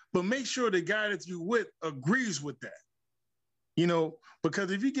cool, but make sure the guy that you with agrees with that. You know,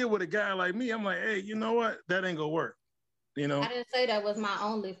 because if you get with a guy like me, I'm like, hey, you know what? That ain't gonna work. You know, I didn't say that was my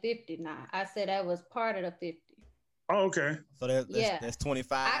only 50 now. I said that was part of the 50. Oh, okay. So that's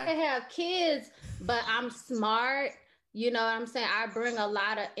 25. I could have kids, but I'm smart. You know what I'm saying? I bring a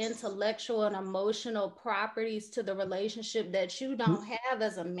lot of intellectual and emotional properties to the relationship that you don't have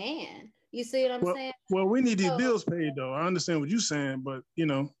as a man. You see what I'm saying? Well, we need these bills paid, though. I understand what you're saying, but, you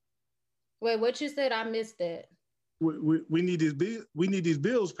know. Wait, what you said? I missed that. We need these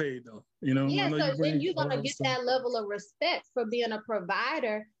bills paid, though. You know. Yeah, so then you're gonna get that level of respect for being a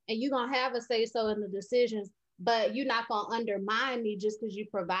provider, and you're gonna have a say so in the decisions. But you're not gonna undermine me just because you're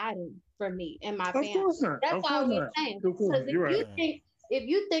providing for me and my family. Of course not. That's all we're saying. Because if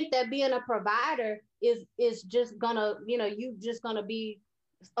you think that being a provider is just gonna, you know, you just gonna be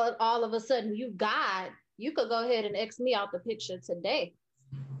all of a sudden you God, you could go ahead and X me out the picture today.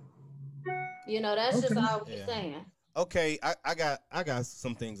 You know, that's just all we're saying. Okay, I got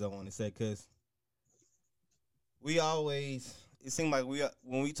some things I want to say because it seems like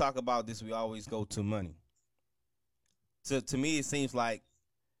when we talk about this, we always go to money. To me, it seems like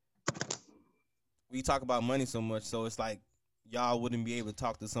we talk about money so much, so it's like y'all wouldn't be able to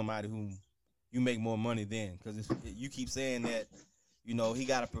talk to somebody who you make more money than, because you keep saying that, you know, he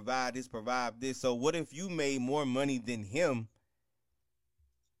got to provide this. So what if you made more money than him?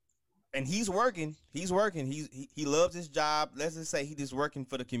 And he's working. He loves his job. Let's just say he's just working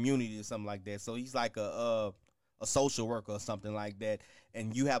for the community or something like that. So he's like a social worker or something like that.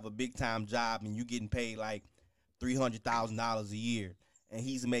 And you have a big time job and you getting paid like $300,000 a year, and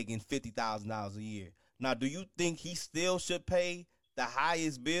he's making $50,000 a year. Now, do you think he still should pay the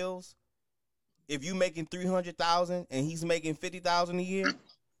highest bills if you making $300,000 and he's making $50,000 a year?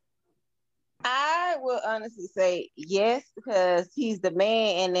 I will honestly say yes, because he's the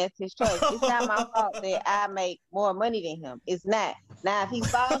man and that's his choice. It's not my fault that I make more money than him. It's not. Now, if he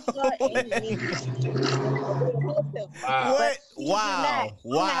falls short, and he needs what?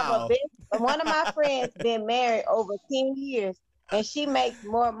 Wow. One of my friends been married over 10 years, and she makes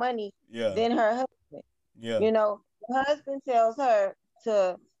more money than her husband. Yeah. You know, her husband tells her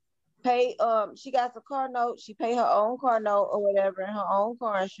to pay. She got a car note. She pay her own car note or whatever, and her own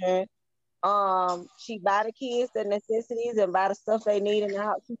car insurance. She buy the kids the necessities and buy the stuff they need in the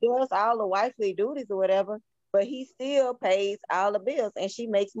house. She does all the wifely duties or whatever, but he still pays all the bills, and she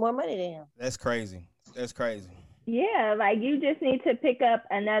makes more money than him. That's crazy. Yeah, like you just need to pick up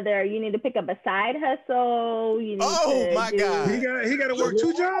a side hustle. My God. He got to work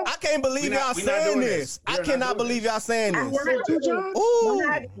 2 jobs? I can't believe y'all saying this. I cannot believe y'all saying this. Working 2 jobs? Ooh.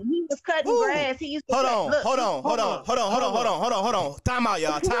 He was cutting grass. He used to hold on. Time out,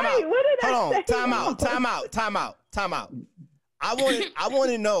 y'all. Time out. Hold on. Time out. I want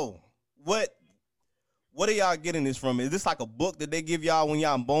to know What are y'all getting this from? Is this like a book that they give y'all when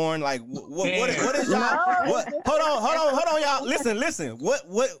y'all born? Like what is y'all? What? Hold on, y'all. Listen.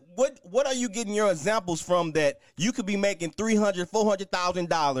 What are you getting your examples from that you could be making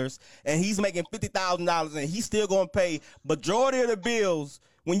 $300,000-$400,000 and he's making $50,000 and he's still gonna pay majority of the bills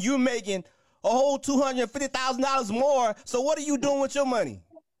when you're making a whole $250,000 more? So what are you doing with your money?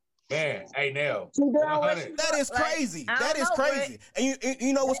 Man, hey, Nell. That is crazy. That is crazy. And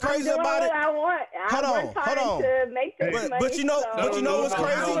you know what's crazy about it? Hold on. But you know what's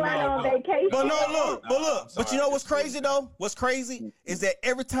crazy? But you know what's crazy though? What's crazy is that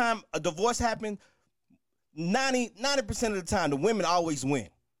every time a divorce happens, 90% of the time, the women always win.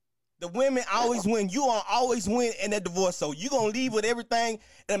 The women always win. You gonna always win in that divorce. So you gonna leave with everything,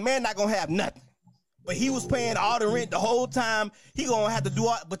 and the man not gonna have nothing. But he was paying all the rent the whole time. He gonna have to do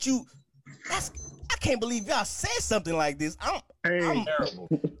all. But I can't believe y'all said something like this. Terrible.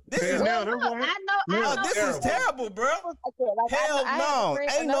 This is terrible, bro. Hell no,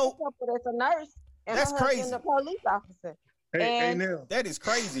 ain't no. That's a nurse. And that's crazy. A police officer. Hey, Nell. That is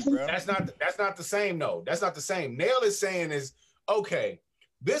crazy, bro. That's not the same. No, that's not the same. Nell is saying is okay.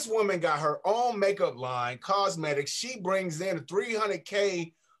 This woman got her own makeup line, cosmetics. She brings in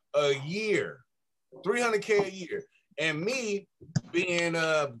 $300K a year. $300K a year. And me being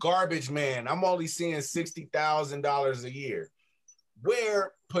a garbage man, I'm only seeing $60,000 a year.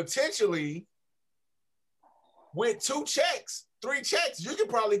 Where potentially with 2 checks, 3 checks, you could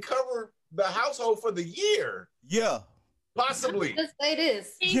probably cover the household for the year. Yeah. Possibly. Just say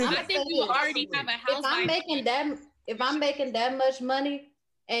this. I think you already have a house. If I'm making that much money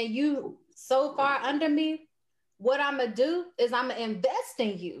and you so far under me, what I'm gonna do is I'm gonna invest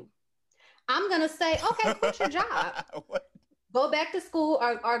in you. I'm gonna say, okay, quit your job. Go back to school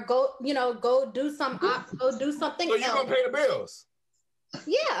or go do something So you're gonna pay the bills.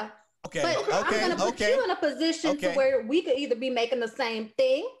 Yeah. Okay. But I'm gonna put you in a position to where we could either be making the same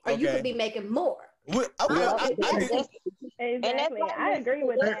thing or you could be making more. Exactly. I agree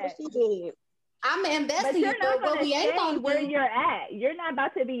with that. I'm investing in you, but we ain't gonna where do. You're at. You're not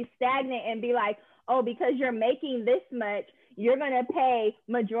about to be stagnant and be like, oh, because you're making this much, you're going to pay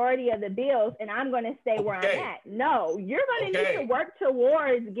majority of the bills and I'm going to stay where I'm at. No, you're going to need to work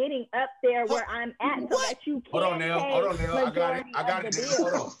towards getting up there where I'm at so that you can Hold on, Nell. I got it.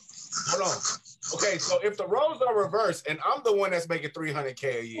 Hold on. Okay, so if the roles are reversed and I'm the one that's making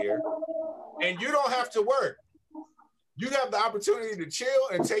 $300K a year and you don't have to work, you have the opportunity to chill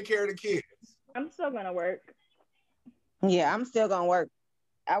and take care of the kids. I'm still going to work. Yeah, I'm still going to work.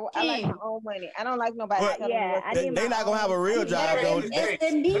 I like my own money. I don't like nobody. They're not gonna have a real job though. Let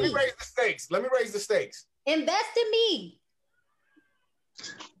me raise the stakes. Invest in me.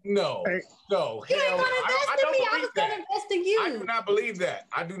 No. You ain't gonna invest in me. I was gonna invest in you. I do not believe that.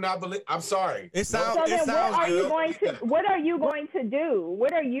 I'm sorry. What are you going to do?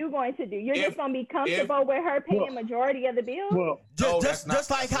 What are you going to do? You're just gonna be comfortable with her paying majority of the bills? Well, just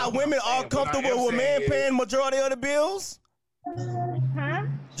like how women are comfortable with men paying majority of the bills? Huh?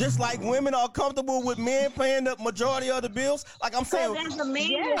 Just like women are comfortable with men paying the majority of the bills, like I'm saying. There's a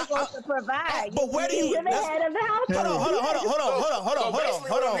man that's supposed to provide. But where do you? You're the head of the household. Hold on.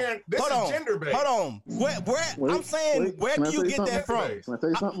 Where do you get that from?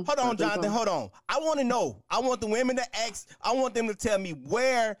 Hold on, Jonathan. Hold on. I want to know. I want the women to ask. I want them to tell me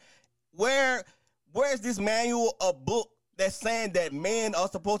where's this manual, a book that's saying that men are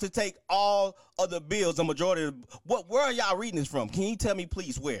supposed to take all of the bills, the majority of where are y'all reading this from? Can you tell me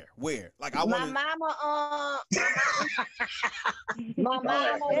please where? Like I want my mama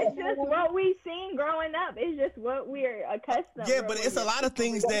it's just what we've seen growing up. It's just what we're accustomed. Yeah, but it's a lot of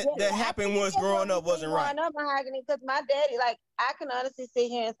things that happened when growing up wasn't right. Because my daddy, like I can honestly sit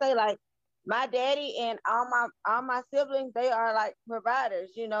here and say, like, my daddy and all my siblings, they are like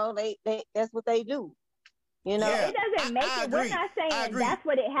providers, you know, they that's what they do. You know, it doesn't make it. We're not saying that's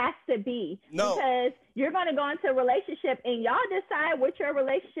what it has to be. No. Because you're going to go into a relationship and y'all decide what your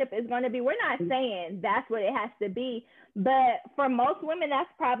relationship is going to be. We're not saying that's what it has to be. But for most women, that's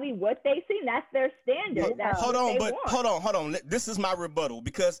probably what they see. That's their standard. Hold on. This is my rebuttal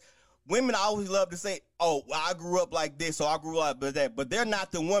because women always love to say, oh, well, I grew up like this, so I grew up like that. But they're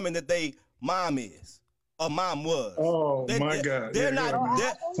not the woman that they mom is. Or mom was. Oh my God! They're not.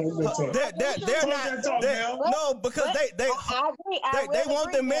 They're not. No, because they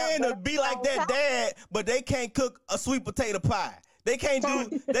want the man to be like their dad, but they can't cook a sweet potato pie. They can't do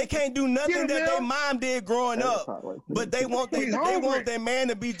nothing that their mom did growing up. But they want their man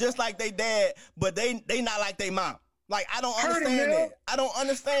to be just like their dad, but they not like their mom. Like I don't understand that. I don't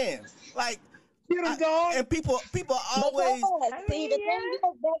understand. Like And people always see the thing is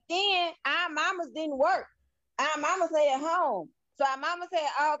back then our mamas didn't work. Our mamas stayed at home. So our mamas had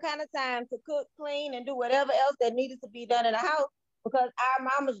all kind of time to cook, clean, and do whatever else that needed to be done in the house because our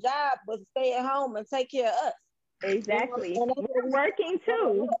mama's job was to stay at home and take care of us. Exactly. We're working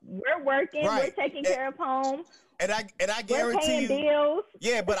too. We're working. Right. We're taking care of home. And I guarantee you. Bills.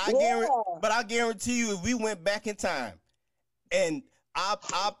 Yeah, but I guarantee you, if we went back in time, and our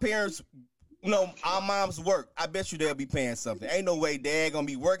parents, our moms work, I bet you they'll be paying something. Ain't no way dad gonna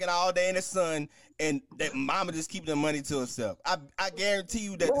be working all day in the sun and that mama just keeping the money to herself. I guarantee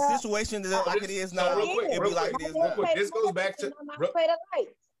you that the situation is like it is now, it'll be like this. This goes back to real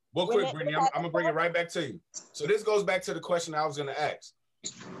quick, Brittany. I'm gonna bring it right back to you. So this goes back to the question I was gonna ask.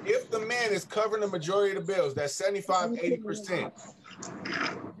 If the man is covering the majority of the bills, that's 75, 80%,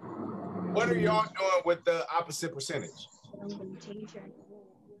 what are y'all doing with the opposite percentage?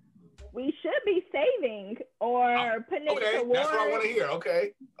 We should be saving or putting it towards. That's what I want to hear.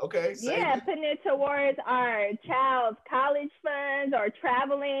 Okay. Yeah, putting it towards our child's college funds or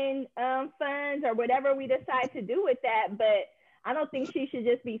traveling funds or whatever we decide to do with that. But I don't think she should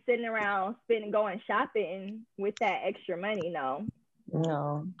just be sitting around going shopping with that extra money. No.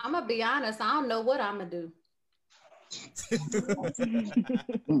 I'm gonna be honest. I don't know what I'm gonna do.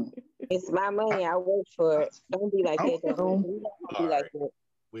 It's my money. I work for it. Don't be like that. Don't be like that.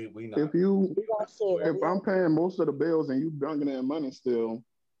 We know. If I'm paying most of the bills and you bringing in money still,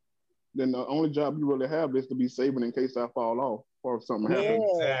 then the only job you really have is to be saving in case I fall off or if something happens.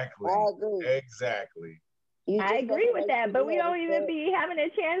 Exactly. I agree. Exactly. I agree with that, but we don't even be having a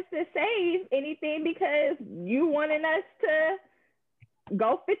chance to save anything because you wanting us to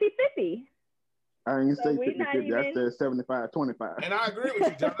go 50-50. I ain't say 50-50. I said 75-25. And I agree with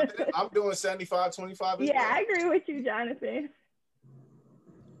you, Jonathan. I'm doing 75-25. Yeah, I agree with you, Jonathan.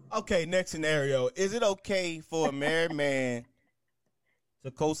 Okay, next scenario. Is it okay for a married man to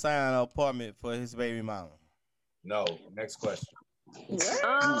co-sign an apartment for his baby mama? No. Next question.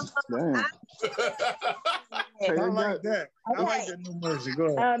 I like that. I like that new mercy. Go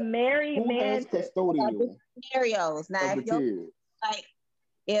ahead. A married man. Custodial scenarios. Now,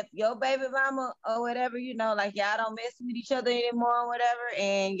 if your baby mama or whatever, like y'all don't mess with each other anymore or whatever,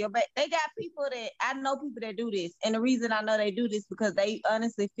 and they got people that I know people that do this, and the reason I know they do this because they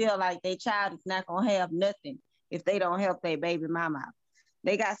honestly feel like their child is not gonna have nothing if they don't help their baby mama out.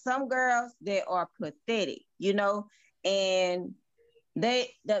 They got some girls that are pathetic, and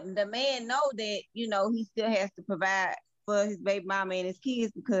the man know that he still has to provide for his baby mama and his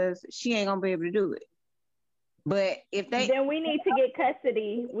kids because she ain't gonna be able to do it. But then we need to get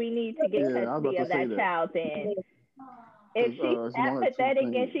custody. We need to get custody of that child. Then, if she's apathetic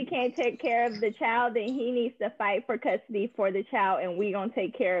and she can't take care of the child, then he needs to fight for custody for the child, and we gonna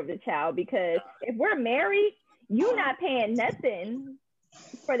take care of the child. Because if we're married, you not paying nothing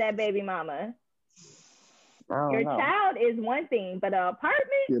for that baby mama. Your child is one thing, but an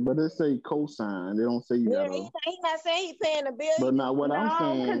apartment. Yeah, but they say co-sign. They don't say you gotta. He's not saying he's paying the bill. But not what I'm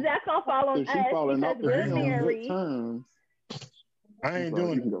saying. Because that's gonna fall on us. Because we're married. I ain't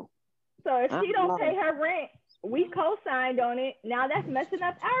doing it. So if she don't pay her rent, we co-signed on it. Now that's messing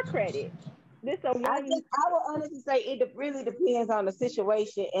up our credit. I would honestly say it really depends on the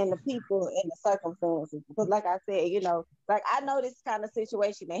situation and the people and the circumstances. Because, like I said, like I know this kind of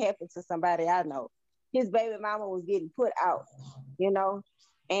situation that happened to somebody I know. His baby mama was getting put out,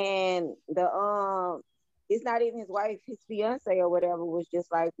 and it's not even his wife, his fiance or whatever was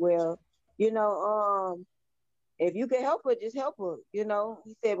just like, well, if you can help her, just help her, He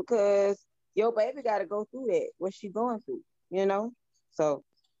said, because your baby got to go through that, what she going through, So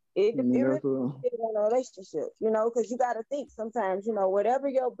it depends on the relationship, because you got to think sometimes, whatever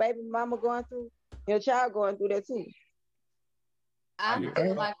your baby mama going through, your child going through that too. I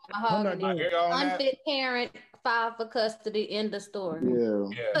feel like unfit parent file for custody in the story.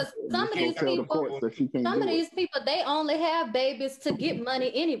 Yeah. Some of these people, they only have babies to get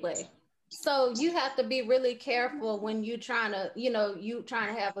money anyway. So you have to be really careful when you trying to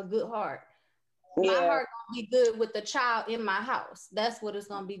have a good heart. My heart gonna be good with the child in my house. That's what it's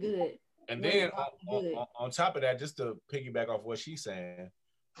gonna be good. And then on top of that, just to piggyback off what she's saying,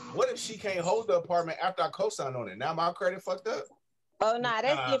 what if she can't hold the apartment after I co-sign on it? Now my credit fucked up. Oh no,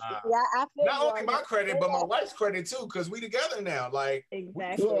 that's different. I feel not only my credit, but my wife's credit too, because we together now. Like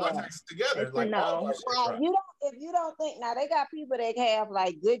exactly, we together. Like if you don't think now, they got people that have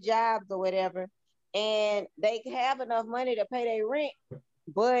like good jobs or whatever, and they have enough money to pay their rent,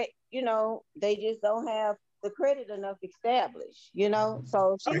 but they just don't have the credit enough established.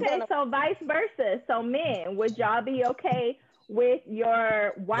 So so vice versa. So men, would y'all be okay with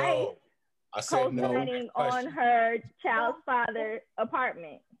your wife co-signing on her child's father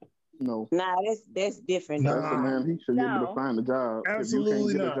apartment? No. Nah, that's different. That's a man. He should be able to find a job.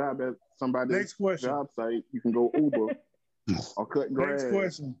 Absolutely if you can't not. get a job at somebody's job site, you can go Uber or cut grass. Next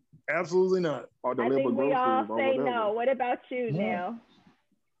question. Absolutely not. Or I deliver think we all groceries or say whatever. no. What about you now?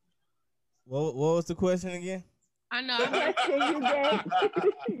 What was the question again? I know. The question you gave.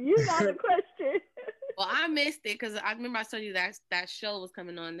 You know the question. Well, I missed it because I remember I told you that show was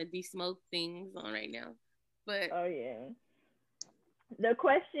coming on, the D-Smoke thing's on right now. But oh yeah. The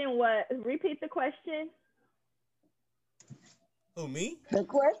question was, repeat the question. Who, me? The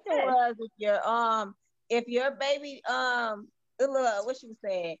question was if your baby what she was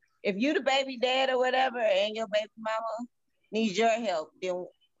saying, if you the baby dad or whatever and your baby mama needs your help, then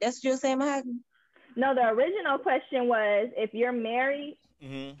that's what you're saying, Mahogany? No, the original question was if you're married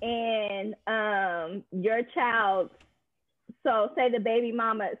and your child, so say the baby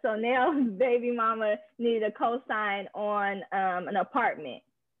mama, so now baby mama needed a co-sign on an apartment.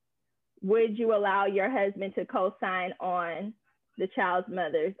 Would you allow your husband to co-sign on the child's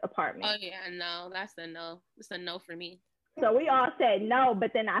mother's apartment? oh yeah, no, that's a no. It's a no for me. So we all said no,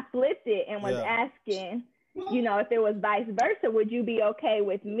 but then I flipped it and was asking, if it was vice versa, would you be okay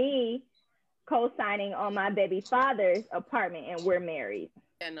with me co-signing on my baby father's apartment and we're married?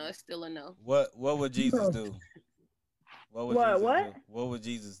 Yeah, no, it's still a no. What would Jesus do? What would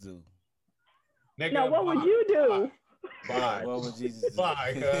Jesus do? No, what would you do? Bye. What would Jesus do?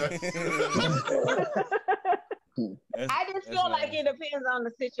 Bye. I just feel like it depends on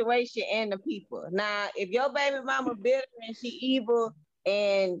the situation and the people. Now, if your baby mama bitter and she evil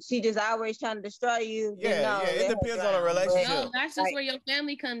and she just always trying to destroy you, it depends on the relationship. No, that's just where your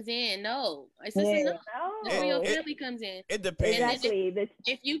family comes in. No, it's just a no. That's where your family comes in. It depends. Exactly.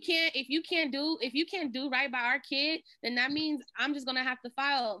 If you can't do right by our kid, then that means I'm just gonna have to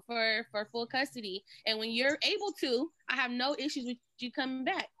file for full custody. And when you're able to, I have no issues with you coming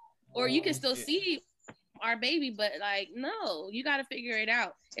back, or you can still see our baby, but like, no, you got to figure it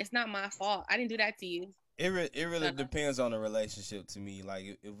out. It's not my fault. I didn't do that to you. It really depends on the relationship to me.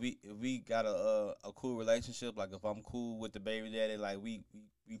 Like if we got a cool relationship, like if I'm cool with the baby daddy, like we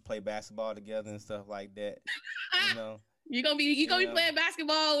play basketball together and stuff like that, You're gonna be playing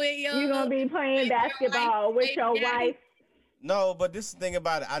basketball with your. You're gonna be playing basketball with your wife. No, but this is the thing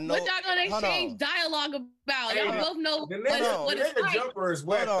about it. I know. What y'all gonna exchange dialogue about? Y'all both know what it's like. The jumper is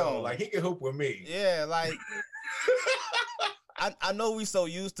wet though. Like he can hoop with me. Yeah, like I know we so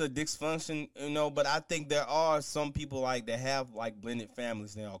used to dysfunction, but I think there are some people like that have like blended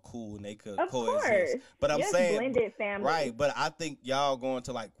families that are cool and they could coexist. Course. But I'm saying blended families. Right, but I think y'all going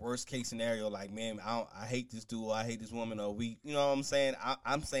to like worst case scenario, like, man, I hate this dude, or I hate this woman, or we, you know what I'm saying?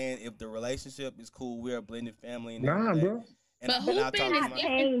 I'm saying if the relationship is cool, we're a blended family. And bro. But hooping is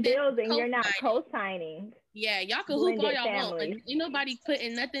paying bills and you're not co-signing. Yeah, y'all can hoop all y'all want. Like, ain't nobody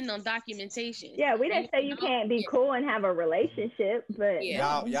putting nothing on documentation. Yeah, we didn't say you can't be cool and have a relationship, but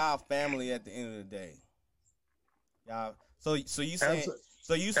y'all family at the end of the day. Y'all. So you saying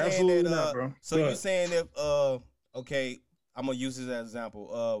that you saying if okay, I'm gonna use this as an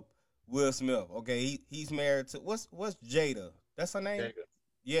example. Will Smith. Okay, he's married to what's Jada? That's her name. Jada.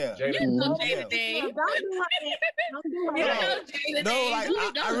 Yeah. You know Jada Day.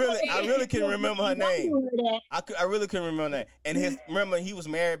 I really can remember her name. I really couldn't remember her name. And remember he was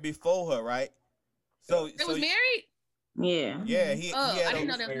married before her, right? So they was married? Yeah. Yeah. I didn't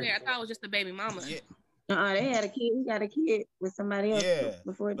know they was married. I thought it was just a baby mama. Yeah. They had a kid. He got a kid with somebody else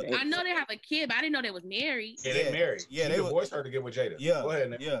before that. I know they have a kid, but I didn't know they was married. Yeah, they married. Yeah, they divorced her to get with Jada. Yeah. Go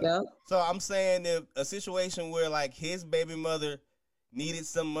ahead. Yeah. So I'm saying if a situation where like his baby mother needed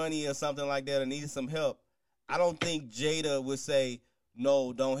some money or something like that, or needed some help, I don't think Jada would say,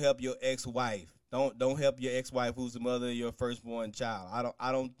 no, don't help your ex-wife. Don't help your ex-wife who's the mother of your firstborn child.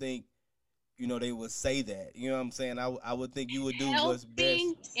 I don't think, they would say that. You know what I'm saying? I would think you would do what's best.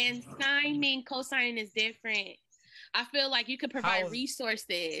 Helping and co-signing is different. I feel like you could provide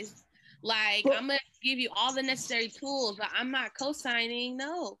resources. Like, I'm going to give you all the necessary tools, but I'm not co-signing,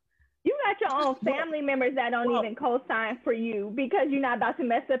 no. You got your own family members that don't even co-sign for you because you're not about to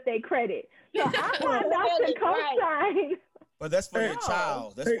mess up their credit. So I'm not about to co-sign. But that's for your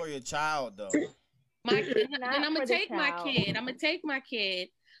child. That's for your child, though. My kid, and I'm gonna take my kid. I'm gonna take my kid,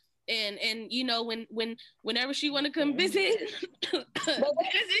 and whenever she want to come visit,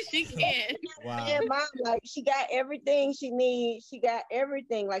 she can. Wow. Yeah, mom, like she got everything she needs. She got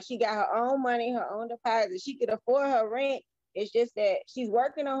everything. Like she got her own money, her own deposit. She could afford her rent. It's just that she's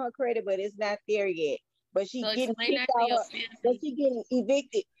working on her credit, but it's not there yet. But she's getting kicked out. But she's getting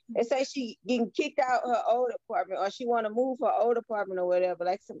evicted. and say she getting kicked out her old apartment, or she want to move her old apartment or whatever,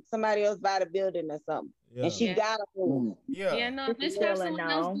 like somebody else buy the building or something, and she gotta move. Yeah, no, just have someone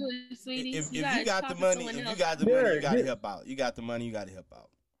else do it, sweetie. If you got the money, you gotta help out. You got the money, you gotta help out.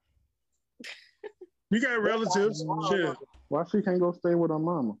 You got relatives. Shit. Why she can't go stay with her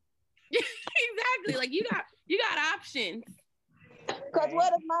mama? Exactly. Like you got options. Cause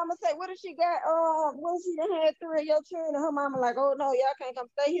what if mama say, what if she got what if she done had 3 of your children and her mama like, oh no, y'all can't come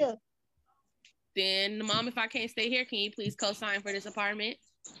stay here. Then the mom, if I can't stay here, can you please co-sign for this apartment?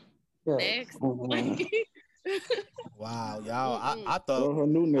 Yeah. Next. Wow, y'all. I thought her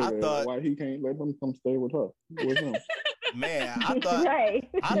new nigga, why he can't let him come stay with her? With him. Man, I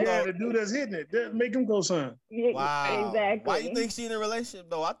thought the dude that's hitting it, that make him go sign. Wow, exactly. Why you think she in a relationship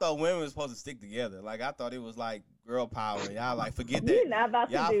though? I thought women were supposed to stick together. Like I thought it was like girl power. Y'all like forget that. You're not about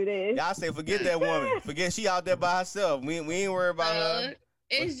to do this. Y'all say forget that woman. Forget she out there by herself. We ain't worried about her.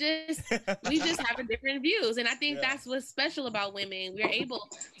 It's just we just have different views, and I think that's what's special about women. We're able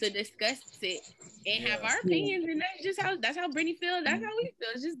to discuss it and have our opinions, and that's how Brittany feels. That's how we feel.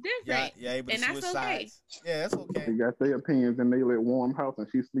 It's just different, and that's okay. Yeah, that's okay. They got their opinions, and they live warm house, and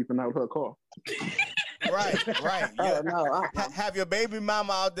she's sleeping out her car. Right. Oh, no. Have your baby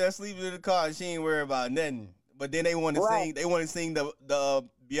mama out there sleeping in the car, and she ain't worried about nothing. But then they want to sing. They want to sing the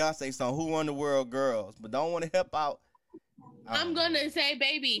Beyonce song, "Who Run the World, Girls," but don't want to help out. I'm gonna say,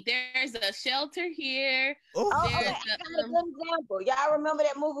 baby, there's a shelter here. Good example. Y'all remember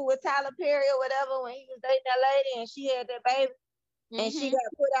that movie with Tyler Perry or whatever when he was dating that lady and she had that baby and she got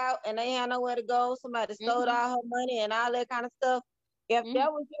put out and they had nowhere to go. Somebody stole all her money and all that kind of stuff. If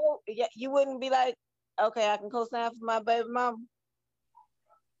that was you wouldn't be like, okay, I can co-sign for my baby mama.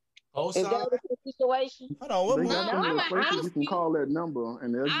 Is that the situation? Hold on, what you can call that number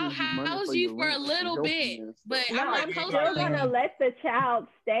and they'll I'll give you money house for you your for a rent little and bit, your but No, I'm still gonna let the child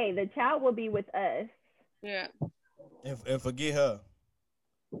stay. The child will be with us. Yeah. And forget her.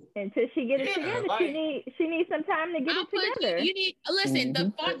 Until she get it together. She needs some time to get it together. You need listen,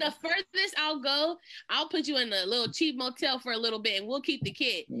 the furthest I'll go, I'll put you in a little cheap motel for a little bit and we'll keep the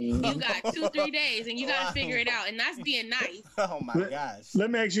kid. You got 2-3 days and you gotta figure it out. And that's being nice. Oh my gosh.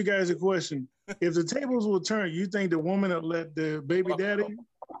 Let me ask you guys a question. If the tables will turn, you think the woman will let the baby daddy?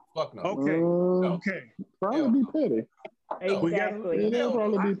 Fuck no. Okay. Okay. Probably be petty. Exactly. It'll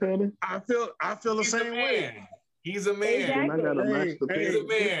probably be petty. I feel the same way. He's a man. Exactly. He's a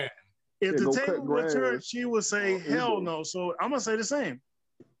man. If the table would turn, she would say, hell no. So I'm going to say the same.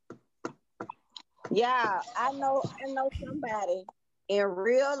 Yeah, I know somebody in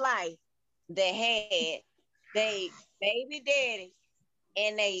real life that had they baby daddy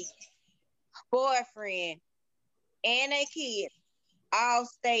and they boyfriend and their kids all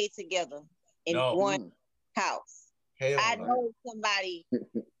stayed together in one house. I know somebody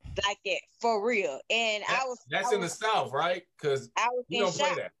like that for real, and that's in the South, right? Because we don't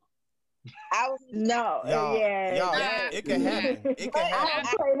play that. It can happen. It can happen. I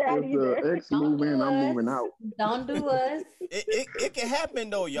don't play that either. If the ex move in, I'm moving out. Don't do us. It can happen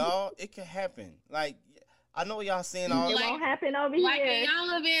though, y'all. It can happen. Like I know y'all saying all. It won't happen over like here. Like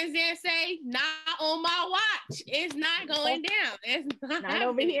Iyanla Vanzant say, "Not on my watch. It's not going down. It's not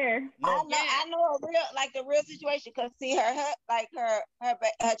over here." I know a real situation because see her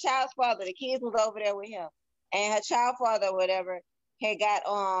child's father, the kids was over there with him, and her child father or whatever had got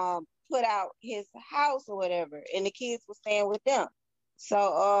put out his house or whatever, and the kids were staying with them.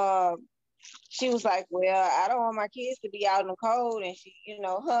 So she was like, well, I don't want my kids to be out in the cold. And she,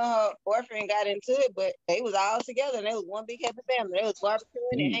 her boyfriend got into it, but they was all together and they was one big happy family. They was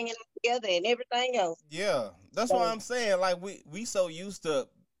barbecuing and hanging out together and everything else. Yeah, that's what I'm saying. Like we so used to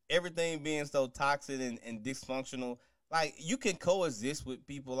everything being so toxic and dysfunctional. Like you can coexist with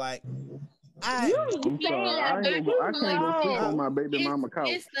people like I can't go sleep on my baby mama couch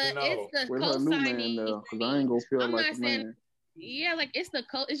it's the with her new man there because I ain't gonna feel like a man. Yeah, like it's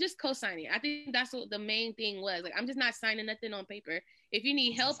just co-signing. I think that's what the main thing was. Like I'm just not signing nothing on paper. If you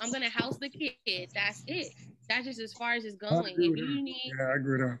need help, I'm gonna house the kid. That's it. That's just as far as it's going. If you need, I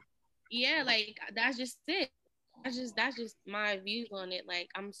agree with that. Yeah, like that's just it. That's just my views on it. Like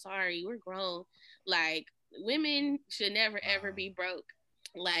I'm sorry, we're grown. Like women should never ever be broke.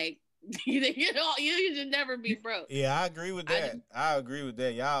 Like you should never be broke. Yeah, I agree with that. I agree with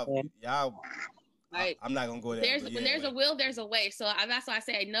that. Y'all. Like, I'm not gonna go there. When there's a will, there's a way. So that's why I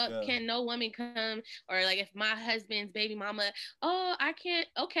say can no woman come or like if my husband's baby mama, I can't.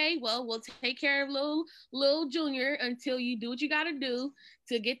 Okay, well we'll take care of little Junior until you do what you gotta do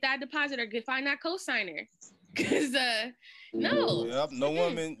to get that deposit or find that co-signer. Because No. Yep. No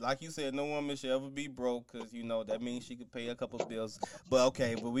woman, like you said, no woman should ever be broke because you know that means she could pay a couple of bills. But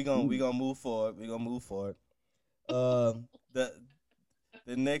okay, but we gonna move forward. We gonna move forward.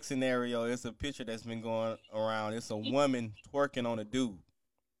 The next scenario is a picture that's been going around. It's a woman twerking on a dude.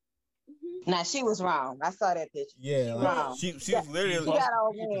 Now she was wrong. I saw that picture. Yeah, like, she was literally.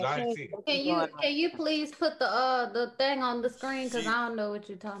 Can you please put the thing on the screen because I don't know what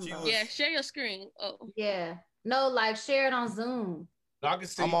you're talking about. Yeah, share your screen. Oh yeah, no, like share it on Zoom. No, I can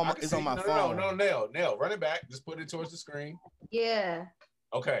see. It's on my phone. No, Nell, run it back. Just put it towards the screen. Yeah.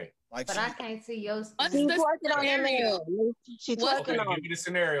 Okay. But I can't see your screen. She's twerking on that man. She's twerking on. Give me the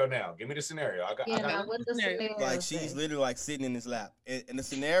scenario now. Give me the scenario. I got what the scenario like she's literally like sitting in his lap, and the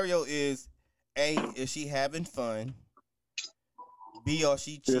scenario is: A, is she having fun? B, are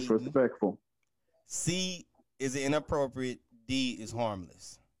she cheating? Disrespectful. C, is it inappropriate? D, is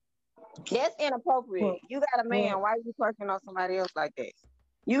harmless. That's inappropriate. You got a man. Why are you twerking on somebody else like that?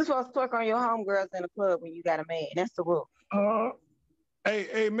 You supposed to twerk on your homegirls in the club when you got a man. That's the rule.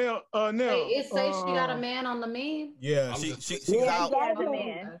 Hey, Mel, Nell. It say she got a man on the meme. Yeah, she's out.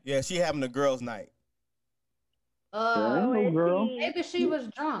 Yeah, she having a girls' night. Girl. Maybe she was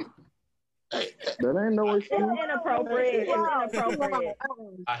drunk. That ain't no excuse. Inappropriate.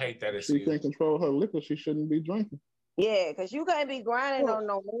 I hate that excuse. She can't control her liquor. She shouldn't be drinking. Yeah, because you can't be grinding on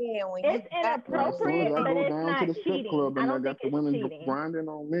no man when it's inappropriate, but it's down not to the strip cheating. club and I got the women cheating. grinding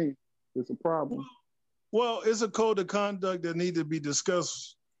on me. It's a problem. Well, it's a code of conduct that need to be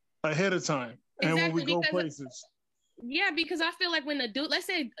discussed ahead of time, and when we go places. Yeah, because I feel like when the dude, let's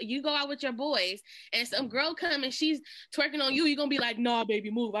say you go out with your boys and some girl come and she's twerking on you, you're gonna be like, "Nah,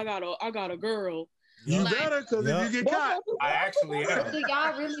 baby, move. I got a girl." You better, because if you get caught, I actually am. Do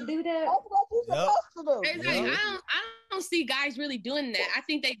y'all really do that? That's what you're supposed to do. It's like, I don't see guys really doing that. I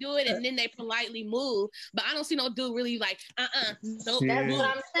think they do it and then they politely move, but I don't see no dude really like, nope. That's what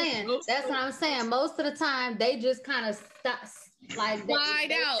I'm saying. That's what I'm saying. Most of the time, they just kind of stop. Like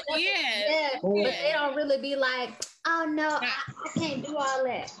slide out, yeah. But they don't really be like, oh no, I can't do all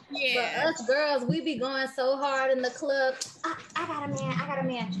that. Yeah. But us girls, we be going so hard in the club. I got a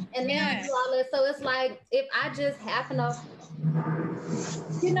man, and then do all that. So it's like if I just happen to,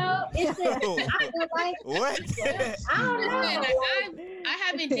 it's just, I feel like what? I don't know. I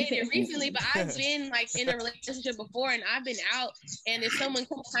haven't dated recently, but I've been like in a relationship before, and I've been out, and if someone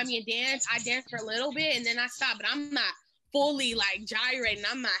comes behind me and dance, I dance for a little bit, and then I stop, but I'm not fully like gyrating.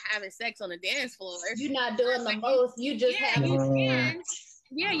 I'm not having sex on the dance floor. You're not doing the most. You just you dance.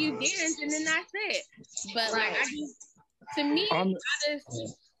 Yeah, you dance and then that's it. But like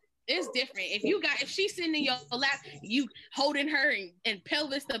it's different. If she's sitting in your lap, you holding her and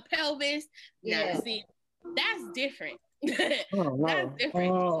pelvis to pelvis. Yeah. Now, see, that's different. That's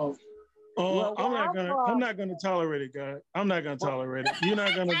different. I'm not gonna tolerate it, guys. I'm not gonna tolerate it. You're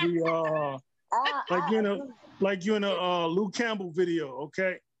not gonna be like you in a Luke Campbell video,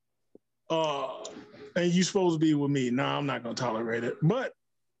 okay? And you supposed to be with me. No, I'm not gonna tolerate it. But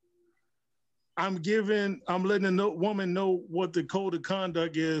I'm letting the woman know what the code of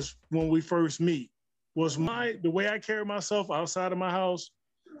conduct is when we first meet. The way I carry myself outside of my house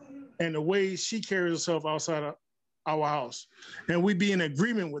and the way she carries herself outside of our house. And we be in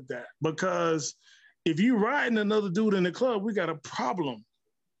agreement with that. Because if you riding another dude in the club, we got a problem.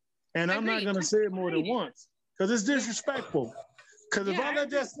 And I'm not gonna say it more than once. Because it's disrespectful. Because if I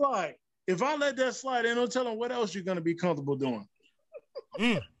let that slide, ain't no telling what else you're gonna be comfortable doing.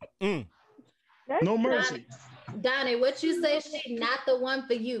 No mercy. Donnie, what you say, she not the one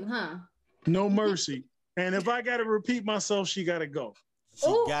for you, huh? No mercy. And if I gotta repeat myself, she gotta go. She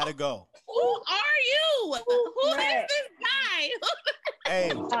gotta go. Who are you? Who is this guy?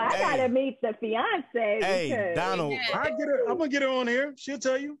 Hey, I gotta meet the fiance. Hey, Donald. I'm gonna get her on here. She'll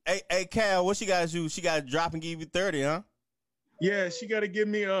tell you. Hey, Cal, what she gotta do? She gotta drop and give you 30, huh? Yeah, she gotta give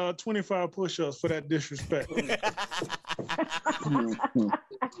me 25 push-ups for that disrespect. What the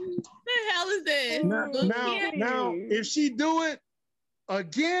hell is this? Now, if she do it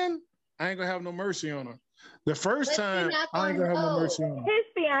again, I ain't gonna have no mercy on her. The first time, I ain't gonna have no mercy on her. His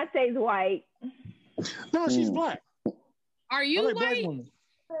fiance's white. No, she's black. Are you white? Black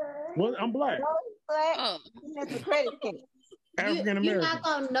Well, I'm black. Oh. That's a credit card. African American. You're not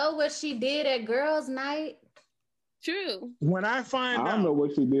gonna know what she did at girls' night. True. When I find out, I don't know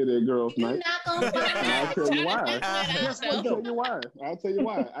what she did at girls' night. You're not gonna find out. I'll tell you why. I'll tell you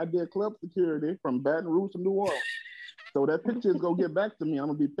why. I did club security from Baton Rouge to New Orleans. So that picture is gonna get back to me. I'm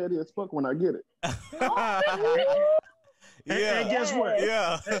gonna be petty as fuck when I get it. And guess what?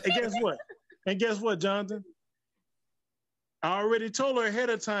 Yeah. And guess what, Jonathan? I already told her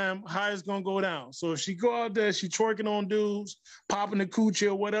ahead of time how it's gonna go down. So if she go out there, she twerking on dudes, popping the coochie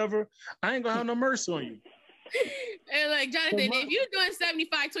or whatever, I ain't gonna have no mercy on you. And like Jonathan, if you're doing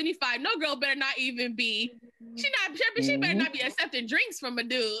 75-25, no girl better not even be. She better not be accepting drinks from a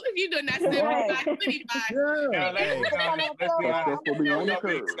dude. If you're doing that 75-25, let's be honest. We don't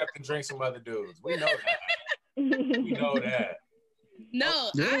be accepting drinks from other dudes. We know that. We know that. No,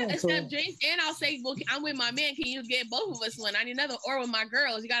 I accept drinks and I'll say, well, I'm with my man. Can you get both of us one? I need another. Or with my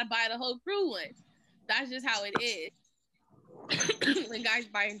girls, you got to buy the whole crew one. That's just how it is. When guys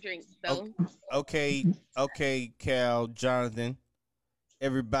buying drinks, though. Okay, Cal, Jonathan,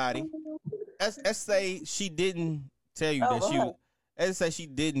 everybody. Let's say she didn't tell you that she was. Let's say she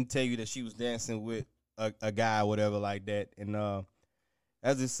didn't tell you that she was dancing with a guy or whatever like that. And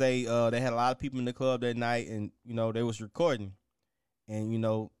let's just say they had a lot of people in the club that night, and they was recording.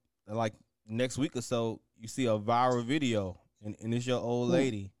 And like next week or so, you see a viral video, and it's your old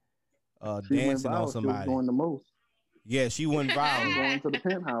lady dancing on somebody. She was doing the most. Yeah, she went viral. Going to the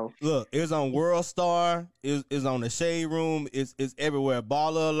penthouse. Look, it was on World Star. It's on the Shade Room. It's everywhere.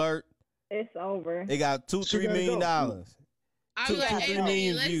 Baller Alert. It's over. They got $2-3 million. I'm like,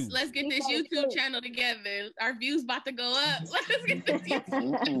 hey, let's get this YouTube channel together. Our views about to go up. Let's get this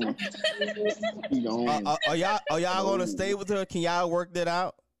YouTube. Are y'all gonna stay with her? Can y'all work that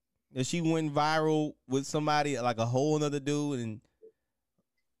out? That she went viral with somebody like a whole other dude, and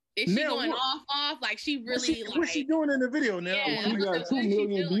is she going off? Like she really what's she doing in the video now? Yeah, she got 2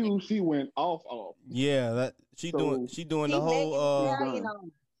 million views. She went off. Yeah, she doing the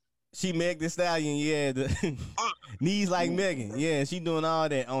whole. She Meg Thee Stallion, yeah. The knees like Megan, yeah. She doing all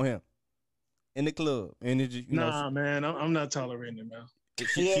that on him in the club, and it just, man, I'm not tolerating it, man.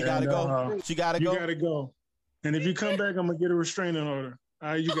 She gotta go. She gotta go. You gotta go. And if you come back, I'm gonna get a restraining order.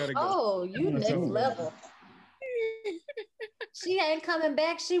 You gotta go. Oh, you next level. She ain't coming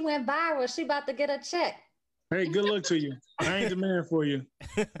back. She went viral. She about to get a check. Hey, good luck to you. I ain't the man for you.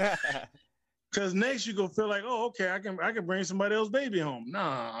 Cause next you gonna feel like, oh, okay, I can bring somebody else's baby home.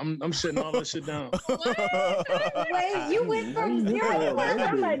 Nah, I'm shutting all that shit down. Wait, you went from a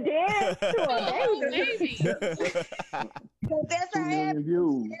dance to a baby. That's how happens.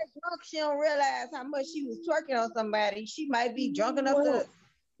 Drunk, she don't realize how much she was twerking on somebody. She might be drunk enough to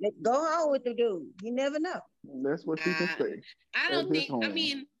go home with the dude. You never know. That's what she can say. I don't think. I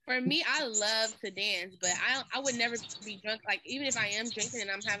mean, for me, I love to dance, but I would never be drunk. Like even if I am drinking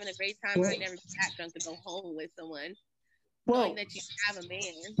and I'm having a great time, I would never be that drunk to go home with someone. Knowing that you have a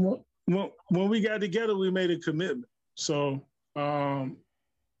man. Well, when we got together, we made a commitment. So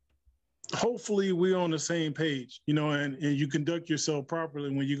hopefully we're on the same page, and you conduct yourself properly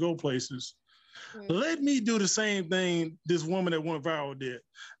when you go places. Mm-hmm. Let me do the same thing this woman that went viral did.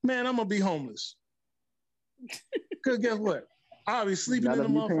 Man, I'm gonna be homeless. Cause guess what? I'll be sleeping in the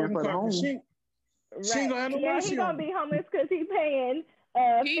motherfucking car. She ain't gonna have no mercy. He gonna be homeless because he paying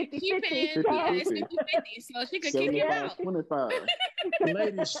 50-50. So she could kick him out. 25.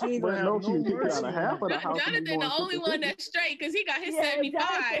 Ladies, she ain't gonna have no mercy. Half of the house. Jonathan, the only one that's straight because he got his 75.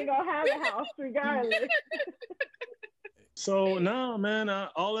 Jonathan gonna have a house regardless. So no, man,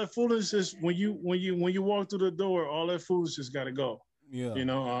 all that foolishness when you walk through the door, all that foolishness got to go. Yeah,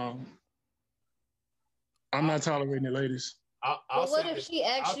 I'm not tolerating it, ladies. What if she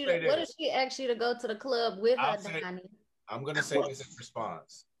asks you to go to the club with her, Donnie? I'm gonna say this in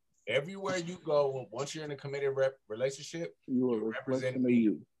response. Everywhere you go, once you're in a committed relationship, you represent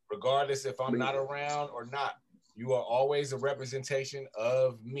me, regardless if I'm not around or not. You are always a representation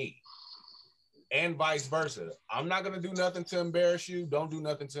of me, and vice versa. I'm not gonna do nothing to embarrass you. Don't do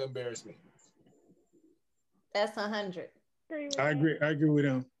nothing to embarrass me. That's 100. I agree with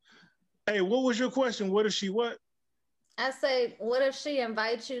him. Hey, what was your question? What if she what? I say, what if she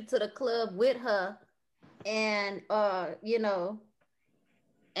invites you to the club with her and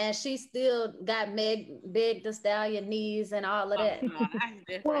and she still got Meg Thee Stallion knees and all of that. No, that's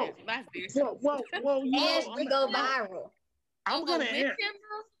different. That's different. Well, and she go viral. I'm gonna with him,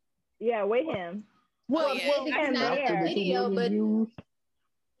 yeah, with him. Well, that's not a video, but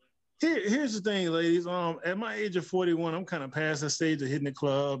here's the thing, ladies. At my age of 41, I'm kind of past the stage of hitting the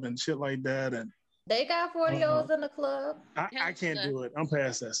club and shit like that, and they got 40-olds in the club. I can't do it. I'm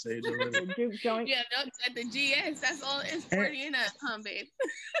past that stage already. Yeah, at the GS, that's all. It's 40 and up, babe.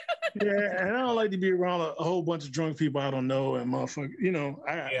 Yeah, and I don't like to be around a whole bunch of drunk people I don't know and motherfucker. I'm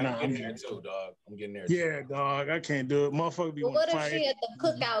getting there too, dog. I'm getting there. Yeah, dog. I can't do it. Motherfucker be. Well, what if she at the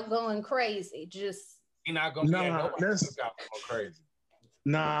cookout going crazy? Just you're not gonna get nobody cookout going crazy.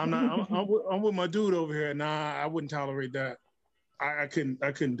 Nah, I'm not. I'm with my dude over here. Nah, I wouldn't tolerate that. I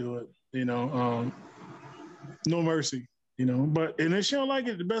couldn't do it. No mercy. You know, and if she don't like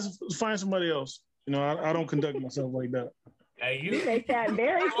it, the best is find somebody else. You know, I don't conduct myself like that. Hey, he makes that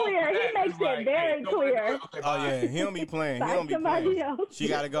very clear. He makes it very clear. Oh yeah, he don't be playing. He don't be playing. Else. She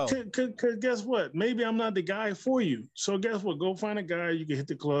gotta go. Cause guess what? Maybe I'm not the guy for you. So guess what? Go find a guy you can hit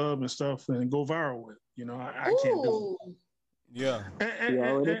the club and stuff and go viral with. You know, I can't do it. Yeah. She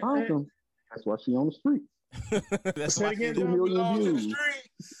already found him. That's why she on the street. That's why she 2 million views.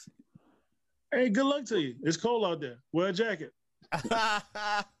 Hey, good luck to you. It's cold out there. Wear a jacket.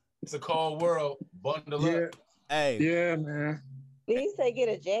 It's a cold world. Bundle up. Hey. Yeah, man. Did he say get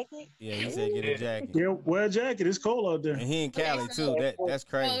a jacket? Yeah, he said get a jacket. Yeah, wear a jacket. It's cold out there. And he in Cali too. That's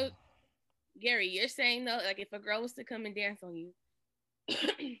crazy. So, Gary, you're saying though, like if a girl was to come and dance on you.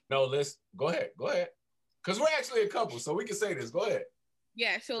 No, let's go ahead. Because we're actually a couple, so we can say this. Go ahead.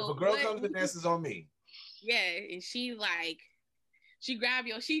 Yeah, so if a girl comes and dances on me. Yeah, and she grab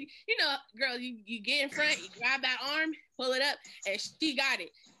you know, girl, you get in front, you grab that arm, pull it up, and she got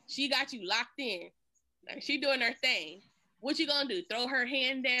it. She got you locked in. Like she doing her thing. What you gonna do? Throw her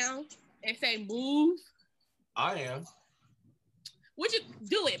hand down and say move? I am. Would you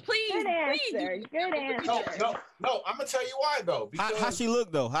do it, please? Good answer. Good answer. No. I'm gonna tell you why though. Because how she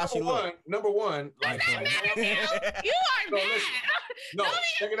look though? How she look? Number one, like, you are mad. No,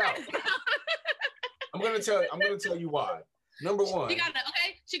 check it out. I'm gonna tell you why. Number one,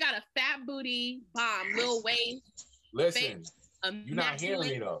 she got a fat booty, bomb, little waist. Listen, you're not hearing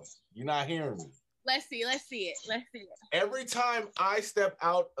me though. You're not hearing me. Let's see it. Every time I step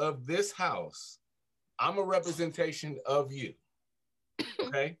out of this house, I'm a representation of you.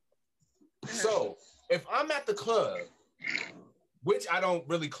 Okay? So if I'm at the club, which I don't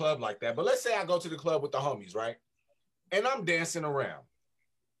really club like that, but let's say I go to the club with the homies, right? And I'm dancing around.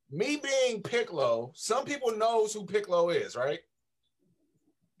 Me being Piccolo, some people knows who Piccolo is, right?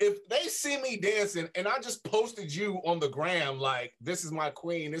 If they see me dancing and I just posted you on the gram, like, this is my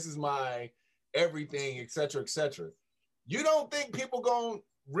queen, this is my everything, etc., etc., you don't think people gonna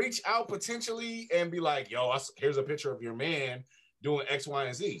reach out potentially and be like, yo, here's a picture of your man doing X, Y,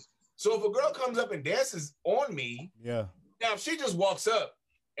 and Z. So if a girl comes up and dances on me, yeah. Now if she just walks up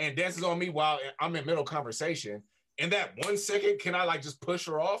and dances on me while I'm in middle conversation, in that 1 second, can I like just push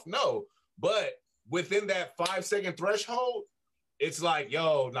her off? No. But within that 5-second threshold, it's like,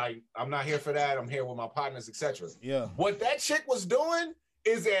 yo, like, I'm not here for that. I'm here with my partners, etc. Yeah. What that chick was doing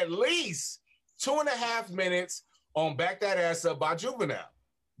is at least 2.5 minutes on Back That Ass Up by Juvenile.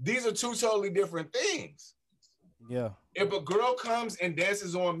 These are two totally different things. Yeah. If a girl comes and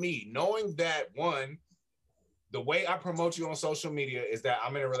dances on me, knowing that, one, the way I promote you on social media is that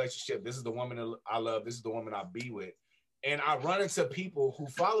I'm in a relationship. This is the woman I love. This is the woman I be with. And I run into people who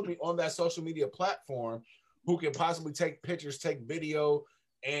follow me on that social media platform who can possibly take pictures, take video,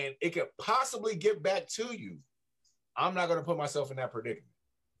 and it could possibly get back to you. I'm not going to put myself in that predicament.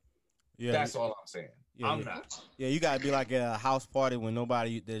 Yeah, that's all I'm saying. Yeah, I'm not. Yeah, you gotta be like at a house party when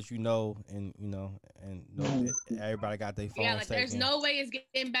nobody that you know and everybody got their phone. Yeah, like there's no way it's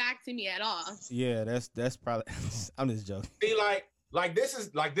getting back to me at all. Yeah, that's probably. I'm just joking. See, like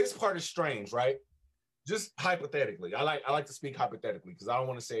this part is strange, right? Just hypothetically, I like to speak hypothetically because I don't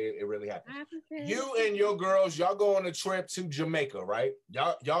want to say it really happened. You and your girls, y'all go on a trip to Jamaica, right?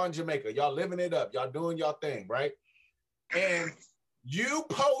 Y'all in Jamaica, y'all living it up, y'all doing y'all thing, right? And you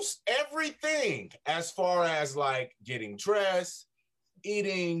post everything as far as like getting dressed,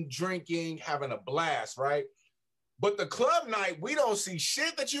 eating, drinking, having a blast, right? But the club night, we don't see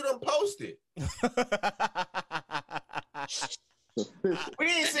shit that you done posted. We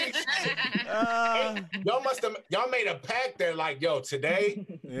ain't seen shit. Y'all made a pact that like, yo, today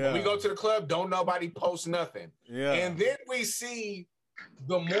when we go to the club, don't nobody post nothing. Yeah. And then we see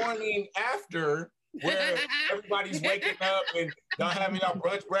the morning after where everybody's waking up and y'all having y'all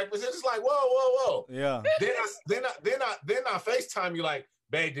brunch breakfast. It's just like, whoa. Yeah. Then I FaceTime you like,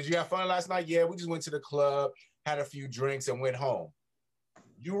 babe, did you have fun last night? Yeah, we just went to the club, had a few drinks, and went home.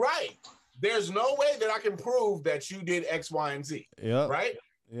 You're right. There's no way that I can prove that you did X, Y, and Z. Yeah. Right?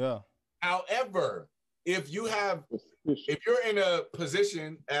 Yeah. However, if you're in a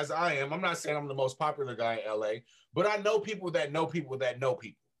position as I am, I'm not saying I'm the most popular guy in LA, but I know people that know people that know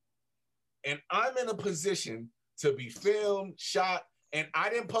people. And I'm in a position to be filmed, shot, and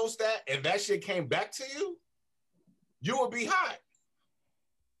I didn't post that, and that shit came back to you, you would be hot.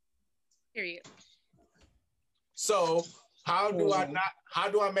 Period. So how do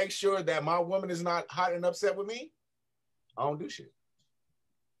I make sure that my woman is not hot and upset with me? I don't do shit.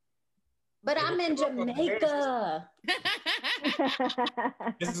 But I'm in Jamaica.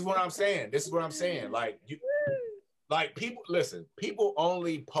 This is what I'm saying. Like people, listen, people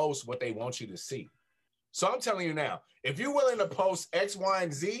only post what they want you to see. So I'm telling you now, if you're willing to post X, Y,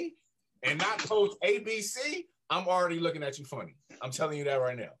 and Z and not post A, B, C, I'm already looking at you funny. I'm telling you that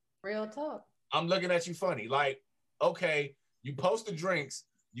right now. Real talk. I'm looking at you funny. Like, okay, you post the drinks,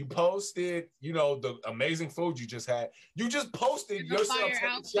 you posted, you know, the amazing food you just had. You just posted the yourself fire taking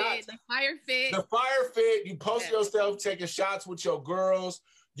outfit, shots. the fire fit. The fire fit. You posted yourself taking shots with your girls.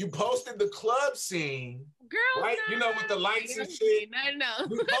 You posted the club scene. Girls, right? You know, with the lights and shit. No.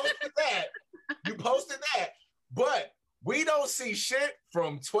 You posted that. You posted that. But we don't see shit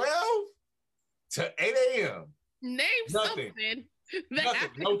from 12 to 8 a.m. Name Nothing. something. Nothing.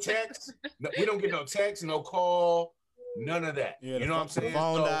 No text. No, we don't get no text, no call, none of that. Yeah, you know what I'm saying?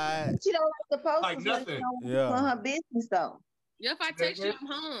 Phone died. She don't like the post. Like nothing. On her business though. If I text you, I'm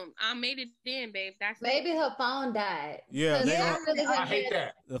home. I made it in, babe. That's maybe her phone died. Yeah, I hate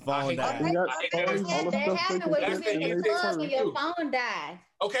that. The phone died. That happened when you went to the club and your phone died.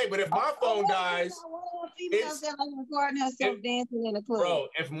 Okay, but if my phone dies, females that like recording herself dancing in the club. Bro,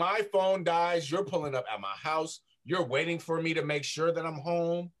 if my phone dies, you're pulling up at my house. You're waiting for me to make sure that I'm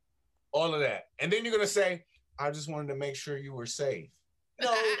home. All of that, and then you're gonna say, "I just wanted to make sure you were safe."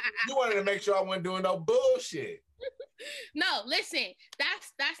 No, you wanted to make sure I wasn't doing no bullshit. No, listen,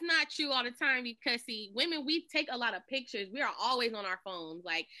 that's not true all the time because see, women, we take a lot of pictures. We are always on our phones.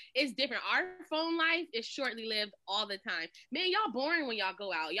 Like, it's different. Our phone life is shortly lived all the time. Man, y'all boring when y'all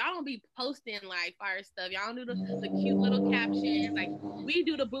go out. Y'all don't be posting like fire stuff. Y'all don't do the cute little captions. Like, we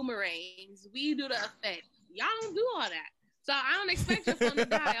do the boomerangs. We do the effects. Y'all don't do all that. So I don't expect your phone to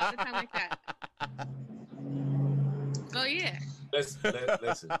die all the time like that. So yeah.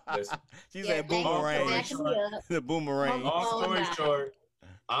 Listen. She said boomerang. The boomerang. Long story short,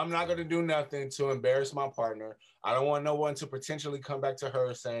 I'm not going to do nothing to embarrass my partner. I don't want no one to potentially come back to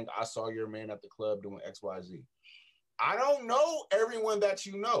her saying, I saw your man at the club doing X, Y, Z. I don't know everyone that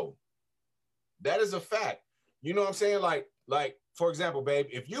you know. That is a fact. You know what I'm saying? Like for example, babe,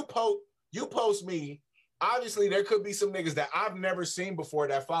 if you post me, obviously there could be some niggas that I've never seen before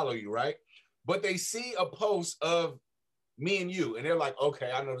that follow you, right? But they see a post of me and you, and they're like,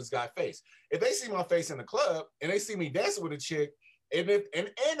 okay, I know this guy's face. If they see my face in the club and they see me dancing with a chick, and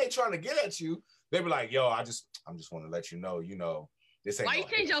they trying to get at you, they be like, yo, I'm just want to let you know, this ain't. Why you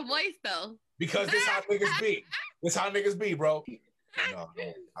change your voice though? Because this how niggas be. This how niggas be, bro. I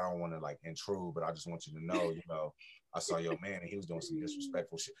don't want to like intrude, but I just want you to know, I saw your man and he was doing some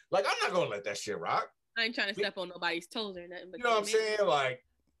disrespectful shit. Like, I'm not gonna let that shit rock. I ain't trying to step on nobody's toes or nothing. But you know what I'm saying? Like,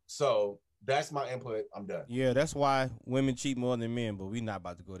 so that's my input. I'm done. Yeah, that's why women cheat more than men, but we not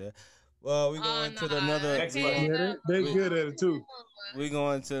about to go there. Well, we going to another. Yeah, they good at it too. We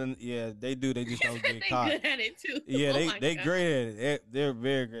going to they do. They just don't get caught. They good at it too. Yeah, they great at it. They're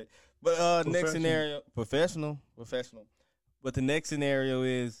very great. But next scenario, professional. But the next scenario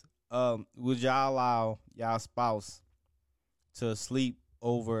is, would y'all allow y'all spouse to sleep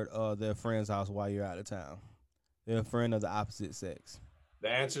over at their friend's house while you're out of town? They're a friend of the opposite sex. The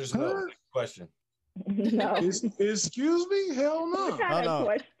answer is no. Next question. No. Excuse me? Hell no. What kind of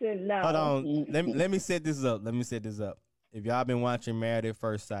question? No. Hold on. Let me set this up. If y'all been watching Married at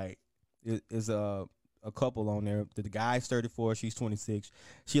First Sight, it's a couple on there. The guy's 34, she's 26.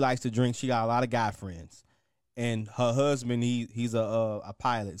 She likes to drink. She got a lot of guy friends. And her husband, he's a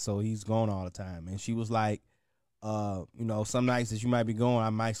pilot, so he's gone all the time. And she was like, some nights that you might be going,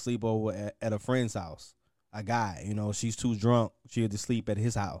 I might sleep over at a friend's house. A guy, she's too drunk. She had to sleep at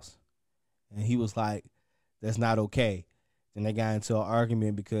his house. And he was like, that's not okay. Then they got into an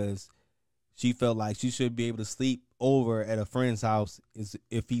argument because she felt like she should be able to sleep over at a friend's house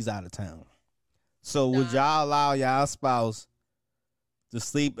if he's out of town. So would y'all allow y'all spouse to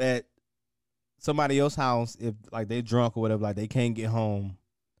sleep at somebody else's house if like they drunk or whatever, like they can't get home?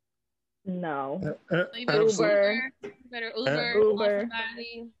 No. Uber.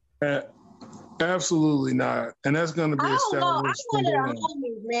 Absolutely not, and that's going to be established. I wanted a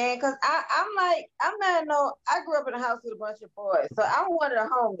homie, man, because I grew up in a house with a bunch of boys, so I wanted a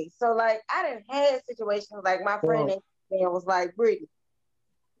homie. So like, I didn't have situations like my friend was like, Brittany,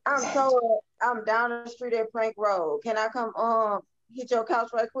 I'm down the street at Plank Road. Can I come hit your couch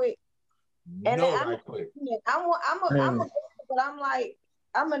right quick? And right quick.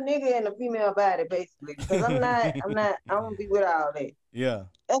 I'm a nigga in a female body, basically, because I don't be with all that. Yeah.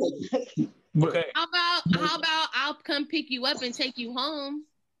 Okay. How about I'll come pick you up and take you home?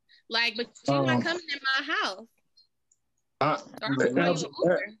 Like, but you're not coming in my house.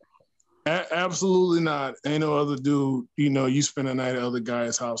 Absolutely not. Ain't no other dude, you spend a night at other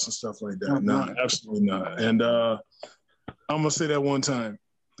guy's house and stuff like that. Mm-hmm. No, absolutely not. And I'm going to say that one time.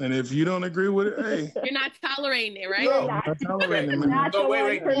 And if you don't agree with it, hey. You're not tolerating it, right? No, not tolerating it. Not the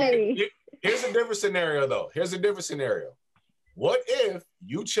one for me. Here's a different scenario, though. What if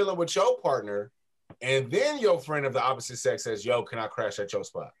you chilling with your partner, and then your friend of the opposite sex says, "Yo, can I crash at your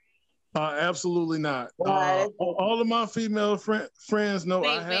spot?" Absolutely not. All of my female friends know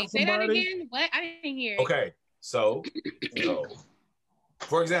I have somebody. Say that again. What? I didn't hear. Okay, so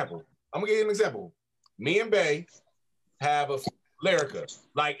for example, I'm gonna give you an example. Me and Bae have a Lyrica.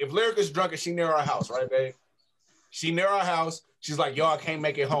 Like, if Lyrica's drunk and she near our house, right, babe? She near our house. She's like, "Yo, I can't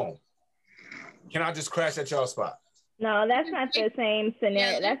make it home. Can I just crash at y'all spot?" No, that's not the same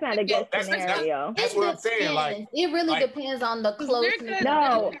scenario. That's not a good scenario. That's what I'm saying. Like, it really depends on the closeness.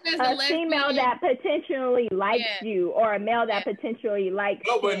 No, a female that potentially likes you, or a male that potentially likes.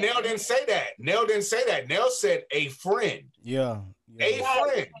 No, but Nell didn't say that. Nell said a friend. Yeah. A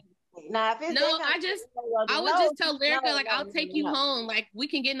friend. Now, I would just tell Lyrica, like, I'll take you home. Like, we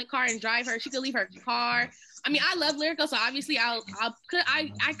can get in the car and drive her. She could leave her car. I mean, I love Lyrica, so obviously I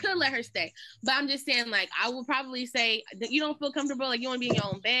could let her stay. But I'm just saying, like, I would probably say that you don't feel comfortable, like you want to be in your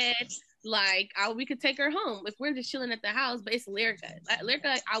own bed. Like, we could take her home if we're just chilling at the house. But it's Lyrica.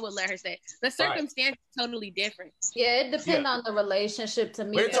 Lyrica, I would let her stay. The circumstance is totally different. Yeah, it depends on the relationship to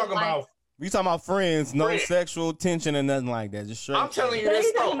me. We're talking about friends, no sexual tension and nothing like that. Just straight. I'm telling you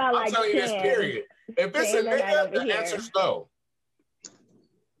this, though. I'm telling you this, period. If it's a nigga, the answer's no.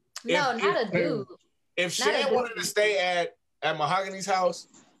 No, not a dude. If Shan wanted to stay at Mahogany's house,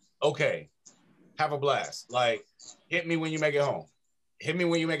 okay, have a blast. Like, hit me when you make it home. Hit me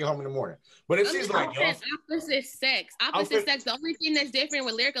when you make it home in the morning. But if she's like, yo, opposite sex. The only thing that's different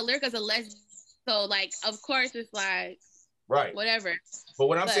with Lyrica's a lesbian. So, like, of course, it's like, right, whatever. But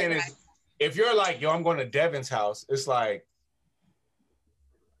what I'm saying is, if you're like, yo, I'm going to Devin's house, it's like,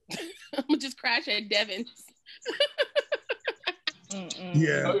 I'm gonna just crash at Devin's.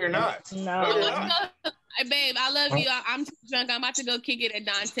 Yeah. No, you're not. No, you're not. Hey, babe, I love you. I'm too drunk. I'm about to go kick it at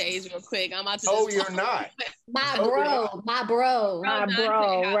Dante's real quick. I'm about to. No, you're not. My bro.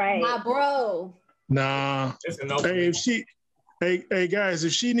 Nah. Hey guys,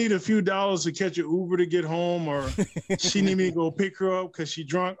 if she need a few dollars to catch an Uber to get home, or she need me to go pick her up because she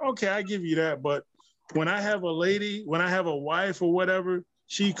drunk, okay, I give you that. But when I have a wife or whatever,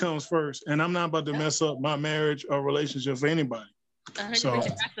 she comes first, and I'm not about to mess up my marriage or relationship for anybody. 100%. So,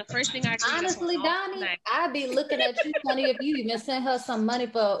 that's the first thing I do. Honestly, Donnie, I'd be looking at you funny if you even sent her some money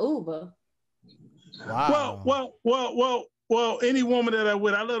for an Uber. Wow. Well, any woman that I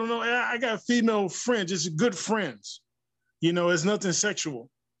let her know, I got female friends, just good friends. You know, it's nothing sexual.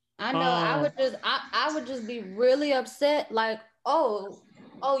 I know. I would just be really upset. Like, oh,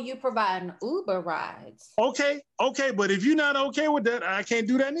 you providing Uber rides. Okay. But if you're not okay with that, I can't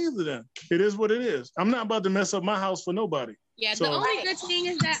do that neither then. It is what it is. I'm not about to mess up my house for nobody. Yeah, the only good thing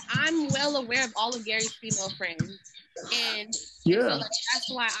is that I'm well aware of all of Gary's female friends. And so, like, that's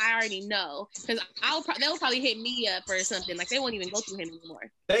why I already know. Because they'll probably hit me up or something. Like, they won't even go through him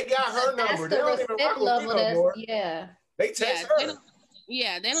anymore. They got her number. They don't even rock with me no more. Yeah. They text her.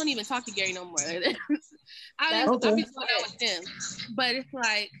 They don't even talk to Gary no more. I be going out with them. But it's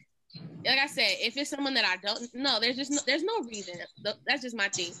like I said, if it's someone that I don't know, there's no reason. That's just my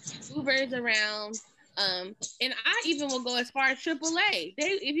thing. Uber is around. And I even will go as far as AAA.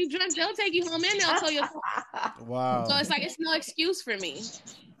 If you drunk, they'll take you home and they'll tell you. Wow. So it's like, it's no excuse for me.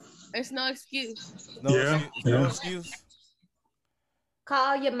 It's no excuse. No excuse.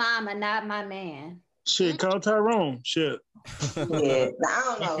 Call your mama, not my man. Shit, call Tyrone. Shit. Yeah, I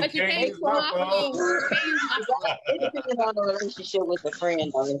don't know. But you can't it depends on the relationship with the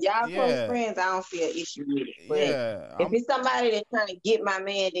friend, though. If y'all close friends, I don't see an issue with it. But if it's somebody that's trying to get my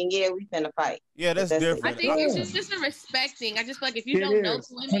man, then we finna fight. Yeah, that's different. I think it's just a respect thing. I just feel like if you don't know the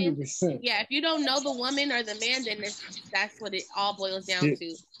woman, 100%. if you don't know the woman or the man, then that's what it all boils down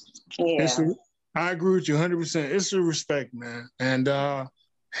to. Yeah, I agree with you 100%. It's a respect, man, and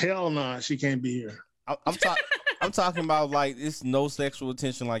hell nah, she can't be here. I'm talking about, like, it's no sexual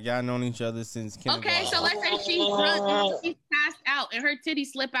attention. Like, y'all known each other since kindergarten. Okay, so let's say she's drunk and she's passed out and her titties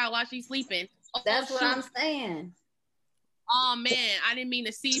slip out while she's sleeping. That's what I'm saying. Oh man, I didn't mean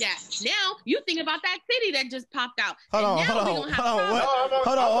to see that. Now you think about that titty that just popped out. Hold on.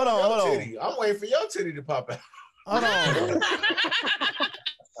 I'm waiting for your titty to pop out. Hold on.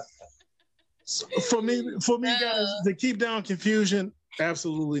 For me, guys, to keep down confusion,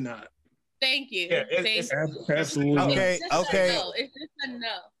 absolutely not. Thank you. Yeah, absolutely. Okay. It's just a no.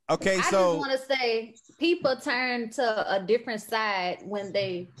 Okay, I so just want to say people turn to a different side when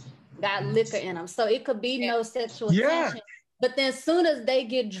they got liquor in them. So it could be no sexual tension. But then as soon as they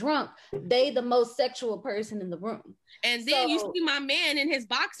get drunk, they the most sexual person in the room. And then you see my man in his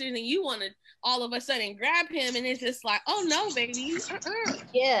boxers and you want to all of a sudden grab him and it's just like, oh no, baby.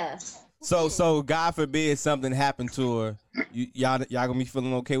 Yeah. So God forbid something happened to her. Y'all gonna be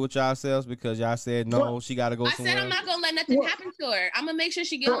feeling okay with yourselves because y'all said no, she got to go somewhere. I said I'm not gonna let nothing happen to her. I'm gonna make sure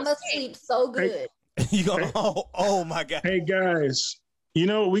she gets I'm gonna sleep so good. You gonna? Oh my God. Hey guys, you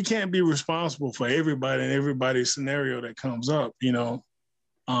know we can't be responsible for everybody and everybody's scenario that comes up. You know,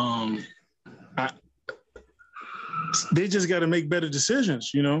 they just got to make better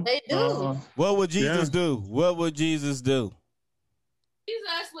decisions. You know, they do. What would Jesus do? What would Jesus do?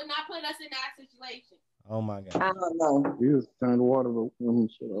 Jesus would not put us in that situation. Oh my God. I don't know. Jesus turned the water to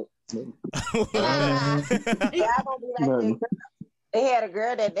shut up. Yeah, I don't be like that. They had a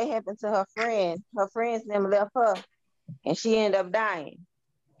girl that they happened to her friend. Her friends them left her, and she ended up dying.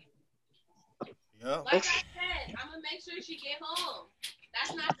 Yeah. Like I said, I'm gonna make sure she get home.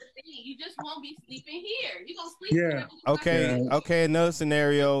 That's not the thing. You just won't be sleeping here. You gonna sleep. Yeah. Okay. Okay. Another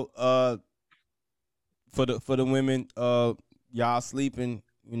scenario. For the women. Y'all sleeping.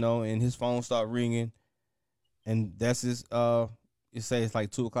 You know, and his phone start ringing, and that's his. It says it's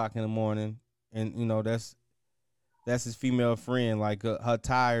like 2:00 in the morning, and you know that's his female friend. Like her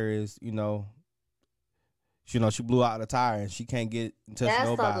tire is, you know, she blew out the tire and she can't get in touch with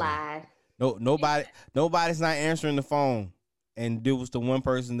nobody. That's a lie. Nobody's not answering the phone, and there was the one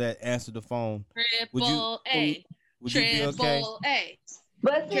person that answered the phone. Triple A. Would you be okay? A.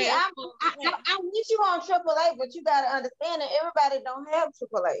 But see, I'm with you on AAA, but you gotta understand that everybody don't have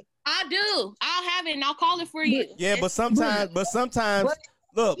AAA. I do. I'll have it and I'll call it for you. Yeah, but sometimes, look,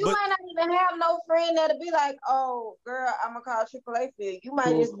 you might not even have no friend that'll be like, "Oh, girl, I'm gonna call AAA for you." You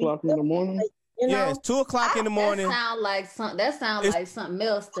might just be 2:00 in the morning. You know? Yeah, it's 2:00 in the morning. That sounds like something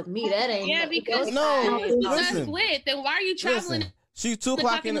else to me. That ain't. Yeah, because listen. Then why are you traveling? Listen. She's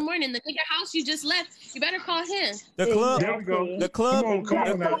 2:00 in the morning. The nigga house you just left. You better call him. The club.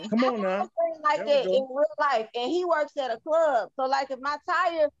 Come on now. Like that in real life, and he works at a club. So, like, if my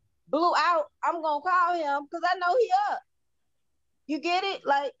tire blew out, I'm gonna call him because I know he up. You get it?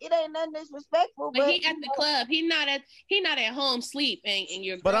 Like, it ain't nothing disrespectful. But he at the club. He not at home sleep, and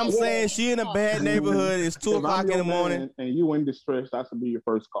you're. But I'm saying she in a bad neighborhood. It's 2:00 in the morning, and you in distress. That should be your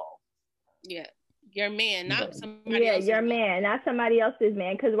first call. Yeah. Your man, not somebody else's. Your man, not somebody else's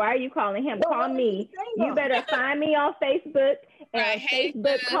man. Because why are you calling him? Call me. You better find me on Facebook and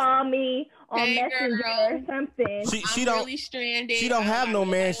Facebook call me on Messenger or something. She I'm really stranded. She don't have no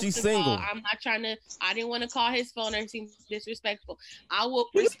man. She's single. I'm not trying to. I didn't want to call his phone or seem disrespectful. I will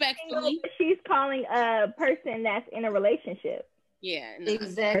respectfully. She's calling a person that's in a relationship. Yeah,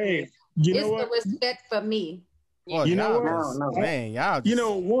 exactly. Hey, you know what? It's the respect for me. Well, you know what, man, y'all. You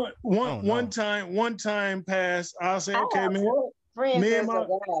know, one time passed. I'll say, okay, man. Friends as a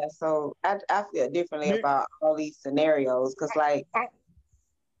guy, so I feel differently about all these scenarios because, like,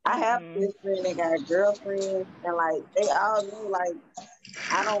 I have this friend that got a girlfriend, and like they all know, like,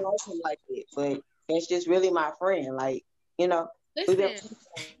 I don't like him like it, but it's just really my friend, like, you know. Listen,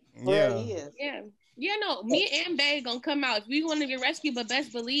 Yeah, no, me and Bae gonna come out. If we want to get rescued, but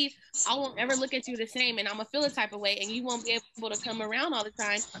best believe I won't ever look at you the same, and I'm gonna feel a type of way, and you won't be able to come around all the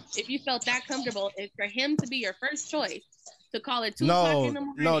time. If you felt that comfortable, it's for him to be your first choice to call it 2:00 in the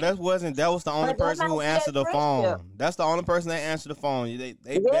morning. No, that wasn't. That was the only person who answered the phone. That's the only person that answered the phone.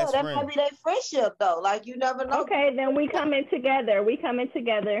 They best that friend. might be their friendship though. Like, you never know. Okay, then we coming together. Okay, we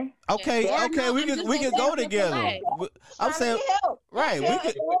can go together. I'm saying, right?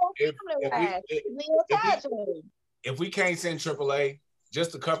 If we can't send AAA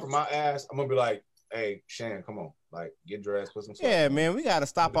just to cover my ass, I'm gonna be like, hey, Shan, come on. Like, get dressed, put some stuff on. Man, we gotta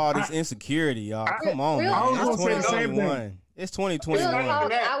stop all this insecurity, y'all. Come on, man. It's 2021. It's 2021.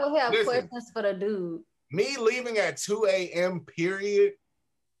 I would have questions for the dude. Me leaving at 2 a.m. period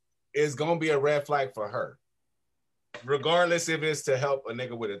is gonna be a red flag for her. Regardless if it's to help a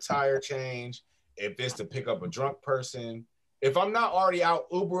nigga with a tire change, if it's to pick up a drunk person. If I'm not already out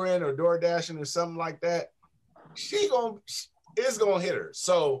Ubering or DoorDashing or something like that, it's gonna hit her.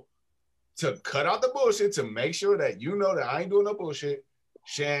 So to cut out the bullshit, to make sure that you know that I ain't doing no bullshit,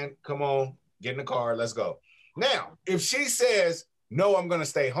 Shan, come on, get in the car, let's go. Now, if she says, no, I'm gonna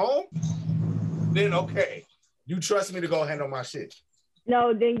stay home, then okay, you trust me to go handle my shit.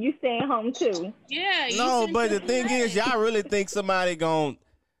 No, then you staying home too. Yeah. No, but the thing is, y'all really think somebody gonna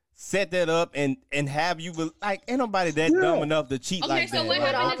set that up and have you like? Ain't nobody that dumb enough to cheat like so that. what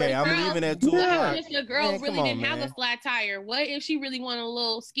Like, okay, I'm leaving at 2 o'clock. What if the girl really didn't have a flat tire? What if she really wanted a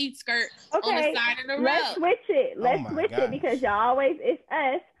little skeet skirt on the side of the road? Let's switch it. Let's switch it because y'all always it's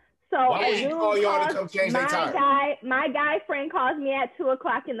us. So why would you call y'all to come change their tire? My guy friend calls me at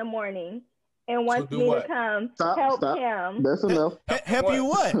 2:00 in the morning. and wants me to come help him. That's enough. Help you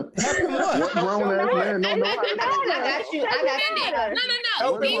what? Help him what? What grown ass man don't know how to I got you.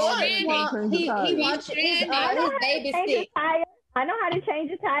 No. He wants his baby stick. I know how to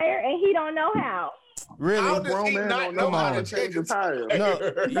change a tire, and he don't know how. Really? How does he not know how to change a tire? No,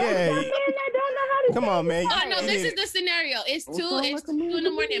 yeah. Come on, man. Oh no, this is the scenario. It's 2 in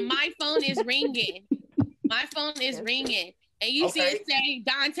the morning. My phone is ringing. And you see it say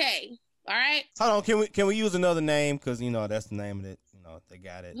Dante. All right. Hold on. Can we use another name? Because that's the name of it. They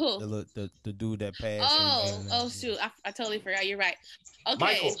got it. Who? The dude that passed. Oh shoot! I totally forgot. You're right.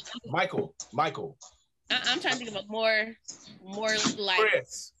 Okay. Michael. I'm trying to think of a more like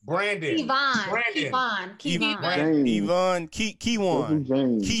Chris, Brandon, Kevon,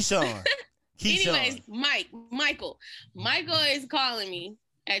 Keyshawn. Anyways, Michael is calling me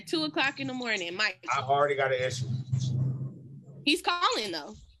at 2:00 in the morning. Mike, I've already got an issue. He's calling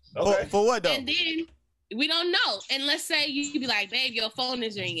though. Okay. For what though? And then we don't know. And let's say you be like, babe, your phone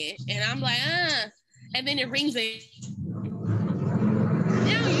is ringing, and I'm like, and then it rings it.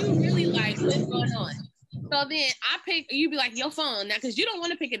 Now you really like, what's going on? So then you be like, your phone now, because you don't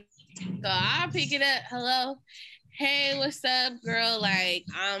want to pick it. So I'll pick it up. Hello. Hey, what's up, girl? Like,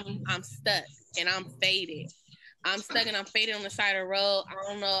 I'm stuck and I'm faded. I'm stuck and I'm faded on the side of the road. I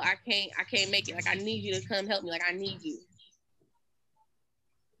don't know. I can't make it. Like, I need you to come help me. Like, I need you.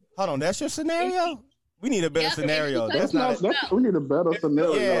 Hold on, that's your scenario? We need a better scenario. That's not. We need a better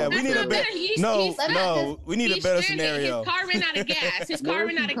scenario. Yeah, we need a better. No, we need a better scenario. His car ran out of gas. His car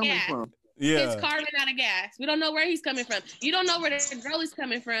ran out of gas. Yeah. His car ran out of gas. We don't know where he's coming from. You don't know where the girl is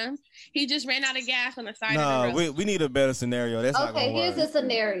coming from. He just ran out of gas on the side of the road. No, we need a better scenario. That's not gonna work. Here's a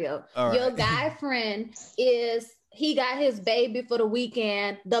scenario. Right. Your guy friend he got his baby for the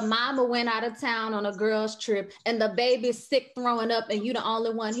weekend. The mama went out of town on a girl's trip, and the baby's sick, throwing up, and you the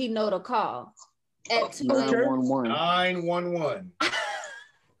only one he know to call. At 911. 911.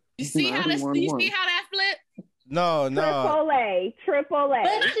 You see how that flip? No. Triple A. 911, Triple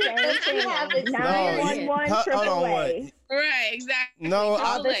A. Right, exactly. No,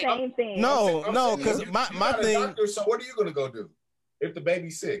 all the same thing. No, because my thing. Doctor, so what are you gonna go do if the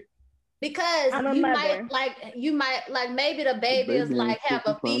baby's sick? Because you might maybe the baby is like have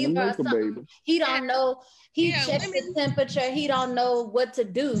a fever or something. He don't know. He checks his temperature. He don't know what to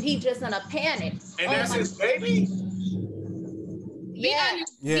do. He just in a panic. And that's his baby? Be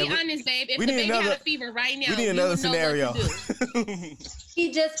honest, babe. If the baby had a fever right now, we need another scenario.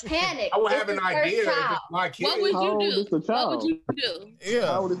 He just panicked. I would have an idea if it's my kid. What would you do? What would you do? Yeah.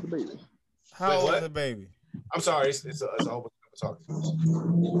 How old is the baby? How old is the baby? I'm sorry. It's a whole talking.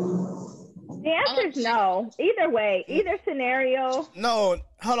 The answer is no. Either way, either scenario. No,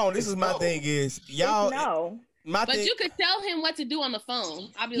 hold on. This is my thing is y'all. No. But you could tell him what to do on the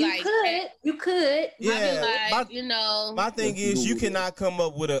phone. I'll be like, you could. Yeah. I'll be like, My thing is you cannot come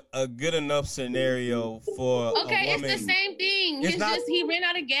up with a good enough scenario for a woman. It's the same thing. He ran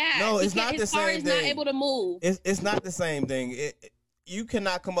out of gas. No, it's not the same thing. His car is not able to move. It's not the same thing. You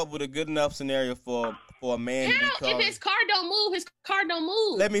cannot come up with a good enough scenario for a man. If his car don't move, his car don't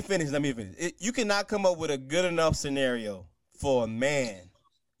move. Let me finish. You cannot come up with a good enough scenario for a man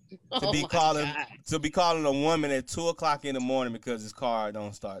to be calling a woman at 2:00 in the morning because his car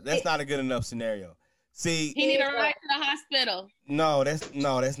don't start. That's not a good enough scenario. See, he need a ride to the hospital. No, that's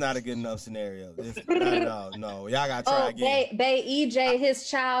not a good enough scenario. No, y'all gotta try again. EJ, his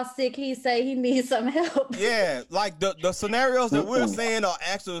child sick. He say he needs some help. Yeah, like the scenarios that we're saying are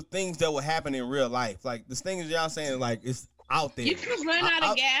actual things that will happen in real life. Like the things y'all saying, like it's out there. You can run out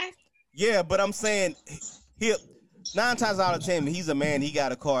of gas. Yeah, but I'm saying 9 times out of 10, he's a man. He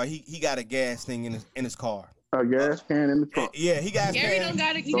got a car. He got a gas thing in his car. A gas can in the trunk. Yeah, he got. Gary don't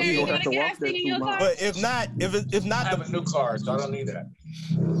got a gas thing in your car. But if not, I have a new car, so I don't need that.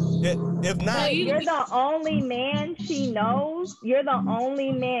 If not, you're the only man she knows.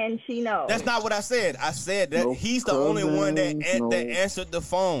 That's not what I said. I said that he's the only one that answered the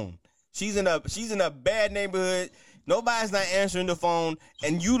phone. She's in a bad neighborhood. Nobody's not answering the phone,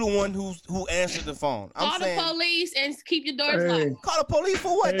 and you the one who answered the phone. Call the police and keep your doors locked. Call the police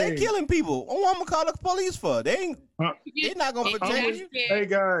for what? They killing people. What I'm gonna call the police for? They're not gonna protect you. Hey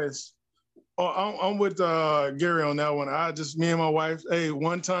guys, I'm with Gary on that one. Me and my wife. Hey,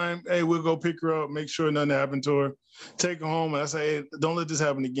 one time, we'll go pick her up, make sure nothing happened to her, take her home, and I say, hey, don't let this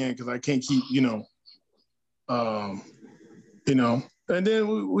happen again because I can't keep, and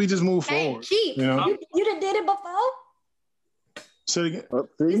then we just move forward. Chief, you done did it before? Say it again.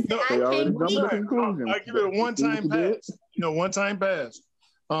 They already jumped to the conclusion. I give it a one-time pass. One-time pass.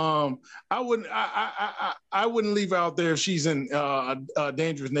 I wouldn't leave her out there if she's in a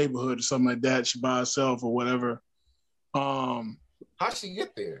dangerous neighborhood or something like that. She by herself or whatever. How'd she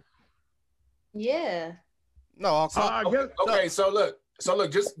get there? Yeah. No, okay. So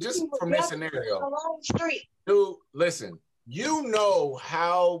look, just from this scenario, dude, listen. You know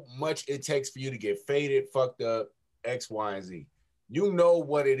how much it takes for you to get faded, fucked up, X, Y, and Z. You know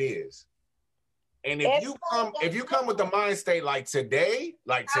what it is. And if you come with the mind state like today,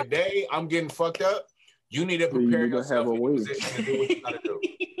 I'm getting fucked up, you need to prepare yourself in a position to do what you gotta do.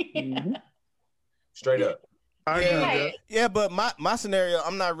 Mm-hmm. Straight up. Yeah, but my scenario,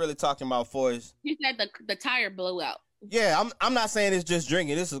 I'm not really talking about for is. You said the tire blew out. Yeah, I'm not saying it's just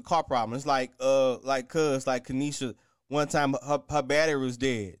drinking. This is a car problem. It's like Kanisha, one time her battery was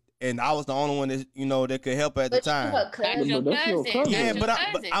dead. And I was the only one that could help at the time. That's your cousin. Yeah, but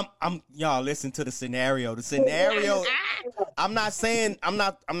I'm y'all listen to the scenario. The scenario. I'm not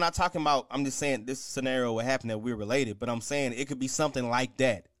talking about. I'm just saying this scenario would happen that we're related. But I'm saying it could be something like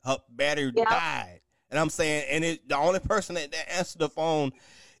that. Her battery died, and I'm saying, and the only person that answered the phone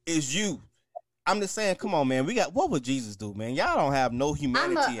is you. I'm just saying, come on, man. What would Jesus do, man? Y'all don't have no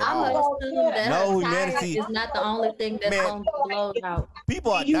humanity at all. No humanity is not the only thing that's on the blow out.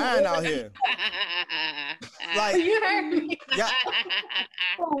 People are dying out here. Like you heard me. Yeah.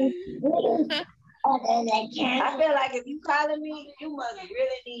 I feel like if you calling me, you must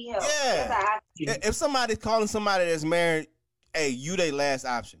really need help. Yeah. If somebody's calling somebody that's married, hey, you their last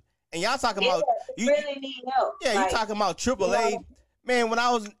option. And y'all talking about you really need help. Yeah, you talking about AAA. Man, when I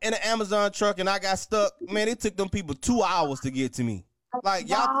was in an Amazon truck and I got stuck, man, it took them people 2 hours to get to me. Like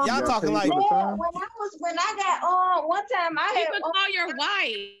y'all talking like. When I got on one time, I had to call your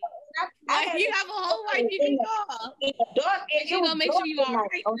wife. Like you have a whole wife you can call. You gonna make sure you all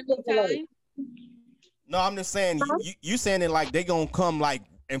right. No, I'm just saying you saying it like they gonna come like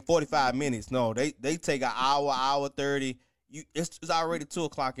in 45 minutes. No, they take an hour 30. It's already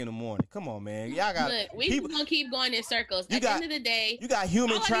 2:00 in the morning. Come on, man. Y'all got. Look, we gonna keep going in circles. At the end of the day, you got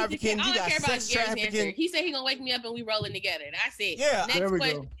human trafficking. You got sex trafficking. He said he gonna wake me up and we rolling together. That's it. Yeah, next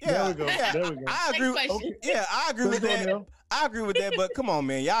question. There we go. I agree. Yeah, I agree with that. I agree with that, but come on,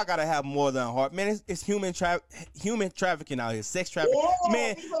 man. Y'all gotta have more than a heart, man. It's human trafficking out here, sex trafficking,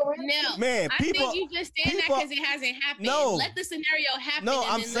 man. Man, I think you just saying that because it hasn't happened. No, let the scenario happen. No,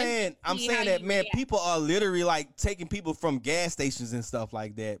 I'm saying that, man. People are literally like taking people from gas stations and stuff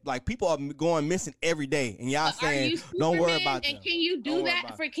like that. Like people are going missing every day, and y'all saying don't worry about them. And can you do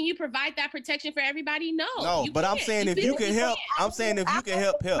that can you provide that protection for everybody? No, but I'm saying if you can help, I'm saying if you can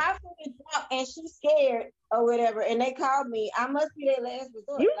help. My friend jumped and she's scared or whatever, and they called me. I must be their last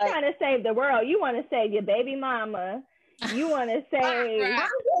resort. You trying to save the world. You want to save your baby mama. You want to save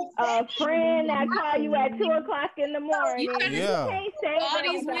a friend that call you at 2:00 in the morning. You can't save all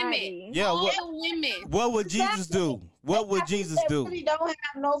these women. Yeah, women. What would Jesus do? What would Jesus do? They really don't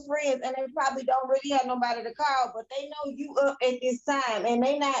have no friends, and they probably don't really have nobody to call, but they know you up at this time, and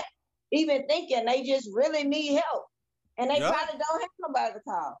they not even thinking. They just really need help. And they probably don't have nobody to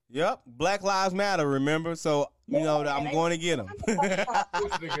call. Yep. Black Lives Matter, remember? So, I'm going to get them. I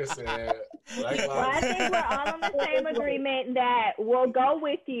think we're all on the same agreement that we'll go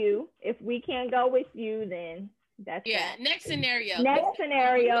with you. If we can't go with you, then that's that. Next scenario. When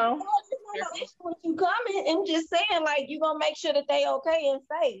you coming and just saying, like, you're going to make sure that they okay and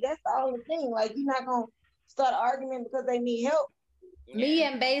safe. That's the only thing. Like, you're not going to start arguing because they need help. Me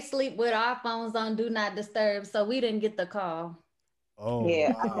and Bae sleep with our phones on Do Not Disturb, so we didn't get the call. Oh,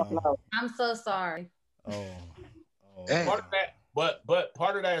 yeah. Wow. I'm so sorry. Oh. Part of that, but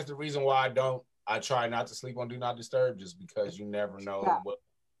part of that is the reason why I try not to sleep on Do Not Disturb, just because you never know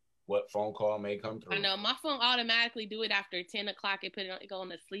what phone call may come through. I know my phone automatically do it after 10:00. It go on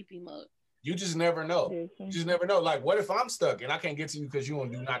the sleepy mode. You just never know. You just never know. Like, what if I'm stuck and I can't get to you because you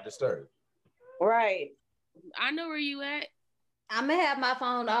on Do Not Disturb? Right. I know where you at. I'm gonna have my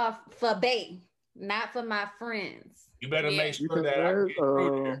phone off for Bae, not for my friends. You better make sure that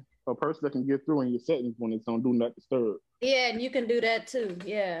there's a person that can get through in your settings when it's on Do Not Disturb. Yeah, and you can do that too.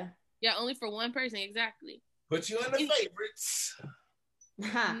 Yeah. Yeah, only for one person, exactly. Put you in the favorites.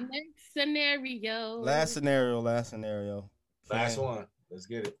 Next scenario. Last scenario. Last one. Let's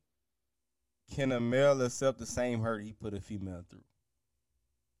get it. Can a male accept the same hurt he put a female through?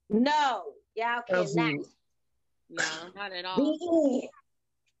 No, y'all cannot. No, not at all.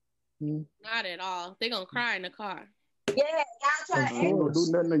 Not at all. They're gonna cry in the car. Yeah, y'all try to don't do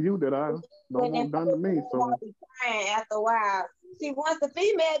nothing to you that I don't want done to me. So crying after a while. See, once the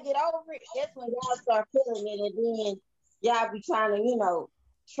female get over it, that's when y'all start feeling it, and then y'all be trying to,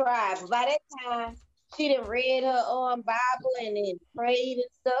 try. But by that time, She done read her Bible and then prayed and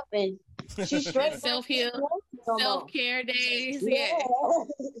stuff, and she straight self-care days. Yeah.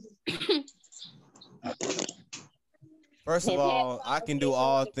 First of all, I can do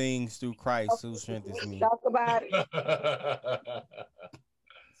all things through Christ who strengthens me. Talk about it.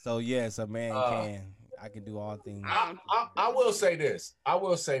 So yes, a man can. I can do all things. I will say this.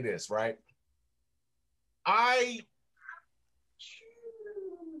 Right? I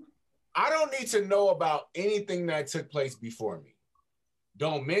don't need to know about anything that took place before me.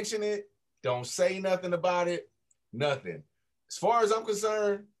 Don't mention it. Don't say nothing about it. Nothing. As far as I'm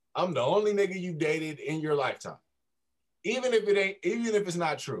concerned, I'm the only nigga you dated in your lifetime. Even if it's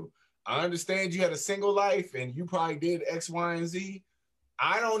not true. I understand you had a single life and you probably did X, Y, and Z.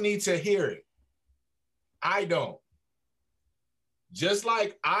 I don't need to hear it. I don't. Just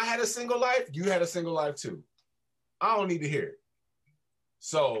like I had a single life, you had a single life too. I don't need to hear it.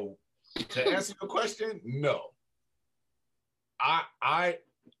 So to answer your question, no.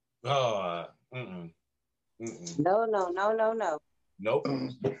 No. Nope.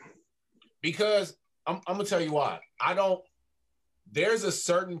 Because I'm gonna tell you why. There's a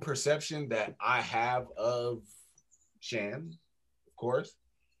certain perception that I have of Shan, of course.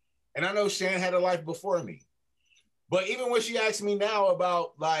 And I know Shan had a life before me. But even when she asks me now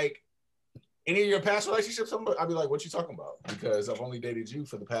about like any of your past relationships, I'll be like, what you talking about? Because I've only dated you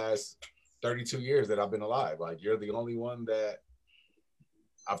for the past 32 years that I've been alive. Like, you're the only one that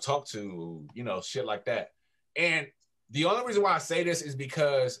I've talked to, shit like that. And the only reason why I say this is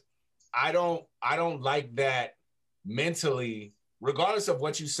because I don't like that mentally, regardless of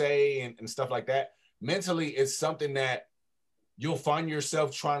what you say and stuff like that. Mentally, it's something that you'll find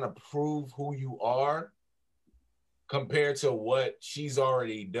yourself trying to prove who you are compared to what she's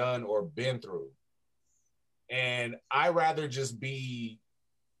already done or been through. And I rather just be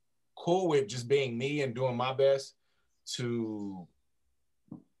cool with just being me and doing my best to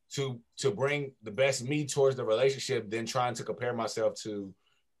bring the best me towards the relationship than trying to compare myself to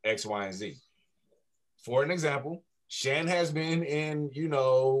X, Y, and Z. For an example, Shan has been in,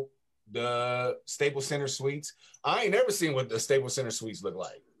 the Staples Center suites. I ain't never seen what the Staples Center suites look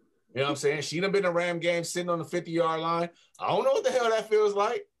like. You know what I'm saying? She done been to Ram game sitting on the 50-yard line. I don't know what the hell that feels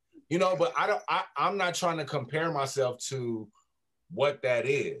like, but I'm not trying to compare myself to what that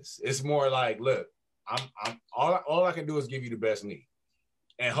is. It's more like, look, I'm all I can do is give you the best me.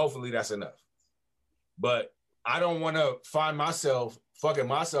 And hopefully that's enough. But I don't want to find myself fucking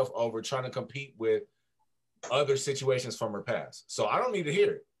myself over trying to compete with other situations from her past. So I don't need to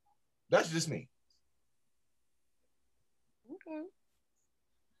hear it. That's just me. Okay.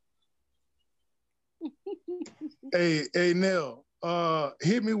 Hey, Nell,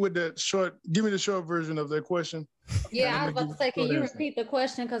 hit me with that give me the short version of that question. Yeah, I was about to say, can you repeat the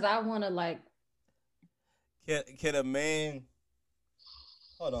question? Because I want to Can a man...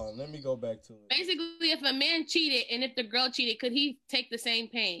 Hold on, let me go back to it. Basically, if a man cheated and if the girl cheated, could he take the same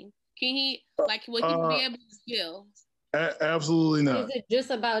pain? Can he, would he be able to feel? Absolutely not. Is it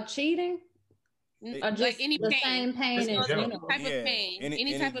just about cheating? Or just any the pain, same pain any as type of pain,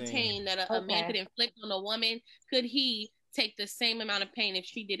 any type of pain that a man could inflict on a woman, could he take the same amount of pain if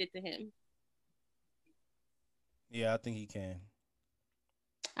she did it to him? Yeah, I think he can.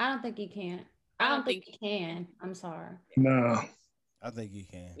 I don't think he can. I don't think he can. I'm sorry. No. I think he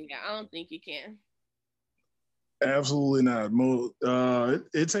can. Yeah, I don't think he can. Absolutely not.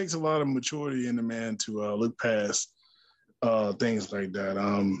 It takes a lot of maturity in the man to look past things like that.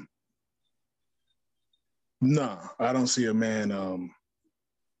 No, I don't see a man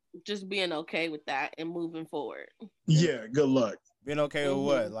just being okay with that and moving forward. Yeah, good luck. Being okay with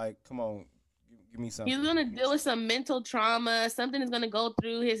what? Like, come on, give me something. He's gonna deal with some mental trauma. Something is gonna go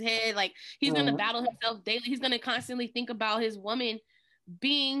through his head. Like, he's gonna battle himself daily. He's gonna constantly think about his woman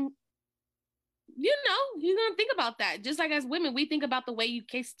being, he's gonna think about that. Just like as women, we think about the way you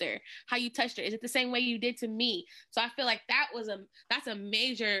kissed her, how you touched her. Is it the same way you did to me? So I feel like that's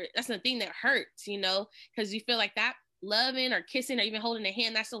the thing that hurts, because you feel like that loving or kissing or even holding a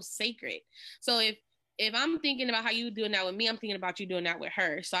hand, that's so sacred. So if I'm thinking about how you doing that with me, I'm thinking about you doing that with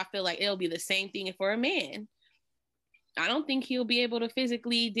her. So I feel like it'll be the same thing for a man. I don't think he'll be able to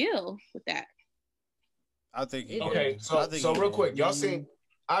physically deal with that. I think he okay. So real quick, y'all seen?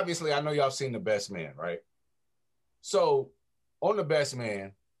 Obviously, I know y'all seen The Best Man, right? So on The Best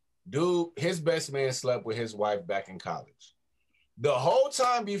Man, his best man slept with his wife back in college. The whole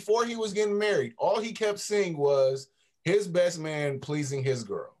time before he was getting married, all he kept seeing was his best man pleasing his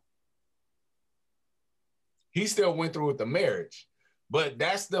girl. He still went through with the marriage, but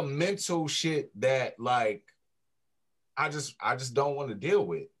that's the mental shit that, like, I just don't want to deal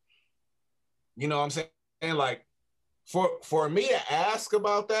with. You know what I'm saying? Like, for me to ask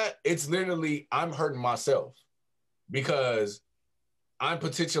about that, it's literally I'm hurting myself because I'm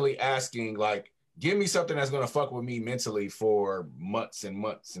potentially asking, like, give me something that's gonna fuck with me mentally for months and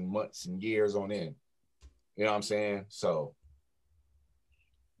months and months and years on end. You know what I'm saying? So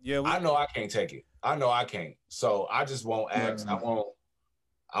yeah, I know I can't take it. I know I can't. So I just won't ask.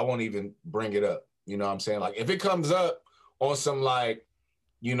 I won't even bring it up. You know what I'm saying? Like if it comes up on some like,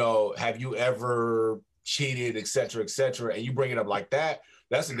 you know, have you ever cheated, et cetera, and you bring it up like that,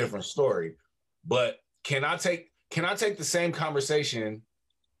 that's a different story. But can I take the same conversation?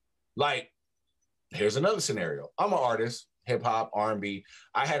 Like, here's another scenario. I'm an artist, hip hop, R&B.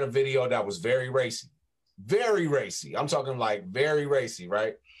 I had a video that was very racy. Very racy. I'm talking like very racy,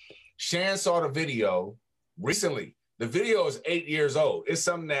 right? Shan saw the video recently. The video is 8 years old. It's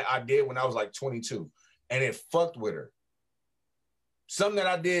something that I did when I was like 22, and it fucked with her. Something that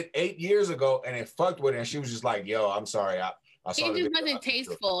I did 8 years ago, and it fucked with her, and she was just like, yo, I'm sorry. I saw it just wasn't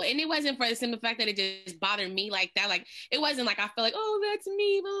tasteful, and it wasn't for the simple fact that it just bothered me like that. Like it wasn't like I felt like, oh, that's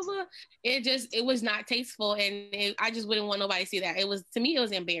me, blah blah. It was not tasteful, and I just wouldn't want nobody to see that. It was, to me, it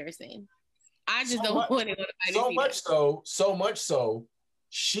was embarrassing. I just don't want anybody to see that. So much so,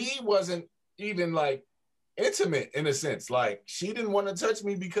 she wasn't even like intimate in a sense. Like she didn't want to touch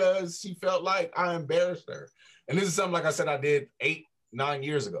me because she felt like I embarrassed her. And this is something, like I said, I did 8-9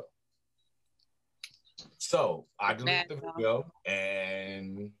 years ago. So I deleted the video,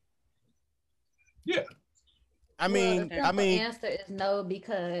 and yeah. The answer is no,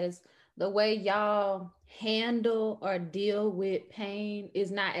 because the way y'all handle or deal with pain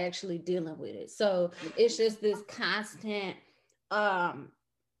is not actually dealing with it. So it's just this constant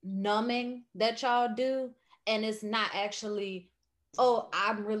numbing that y'all do, and it's not actually, oh,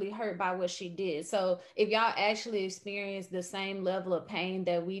 I'm really hurt by what she did. So if y'all actually experience the same level of pain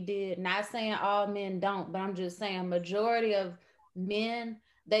that we did, not saying all men don't, but I'm just saying majority of men,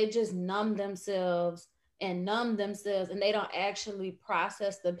 they just numb themselves, and they don't actually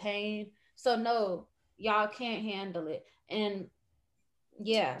process the pain. So no, y'all can't handle it. And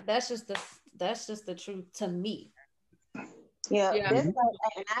yeah, that's just the truth to me. Yeah. And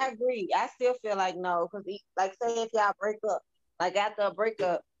I agree. I still feel like no, because like say if y'all break up, like after a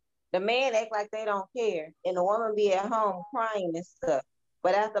breakup, the man act like they don't care, and the woman be at home crying and stuff.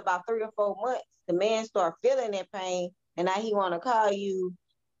 But after about 3 or 4 months, the man start feeling that pain, and now he want to call you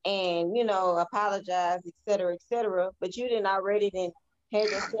and, you know, apologize, et cetera. But you didn't already had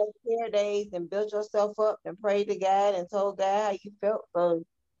your self-care days and built yourself up and prayed to God and told God how you felt. So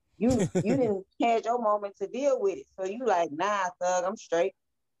you didn't had your moment to deal with it. So you like, nah, thug, I'm straight.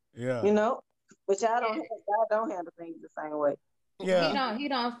 Yeah. You know? But y'all don't handle things the same way. Yeah. He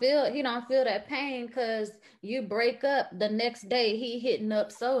don't feel that pain because you break up the next day, he hitting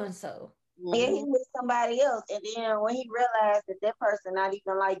up so-and-so. Yeah, he with somebody else. And then when he realized that person not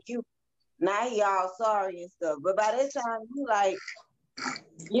even like you, now he all sorry and stuff. But by this time, you like,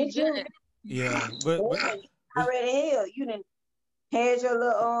 you just, yeah, but already hell, you didn't had your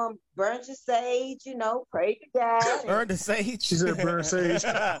little burnt your sage, you know, pray to God. Burn the sage. She said burn sage.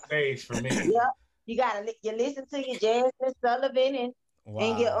 Sage for me. Yep. You listen to your Jasmine Sullivan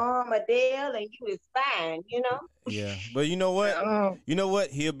and your Adele, and you is fine, you know. Yeah, but you know what?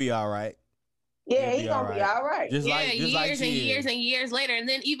 He'll be all right. Yeah, he's gonna be all right. Years and years later, and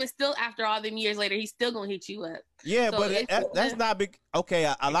then even still after all them years later, he's still gonna hit you up. Yeah, so but that's not big. Okay,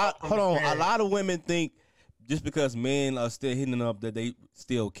 a lot of women think just because men are still hitting them up that they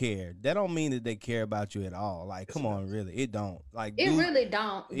still care. That don't mean that they care about you at all. Like, come on, really, it don't. Like, it really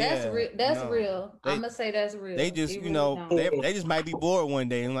don't. That's real. I'm gonna say that's real. They just, they just might be bored one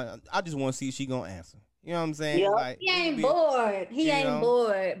day and like, I just want to see if she gonna answer. You know what I'm saying? Yep. Like, he ain't bored. He ain't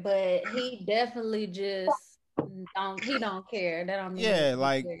bored, but he definitely just don't care. That don't mean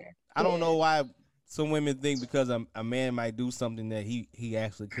care. I don't know why some women think because a man might do something that he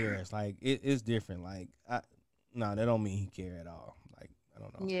actually cares. Like it's different. Like no, that don't mean he care at all. Like I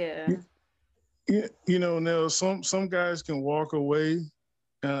don't know. Yeah. You know, now some guys can walk away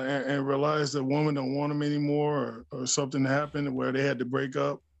and realize the woman don't want them anymore, or something happened where they had to break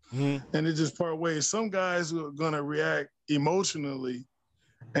up. Mm-hmm. And it just part ways. Some guys are going to react emotionally,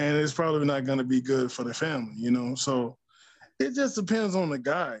 and it's probably not going to be good for the family, you know? So it just depends on the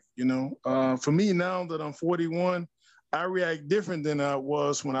guy, you know? For me, now that I'm 41, I react different than I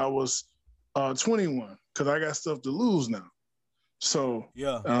was when I was 21, because I got stuff to lose now. So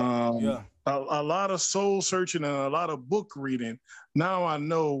a lot of soul searching and a lot of book reading. Now I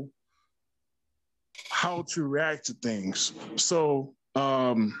know how to react to things. So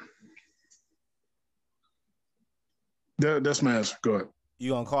that's my answer. Go ahead.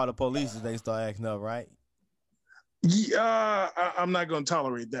 You gonna call the police if they start acting up, right? Yeah, I'm not gonna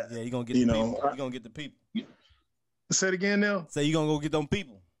tolerate that. Yeah, you gonna get people. You gonna get the people. Say it again, Neil. Say you gonna go get them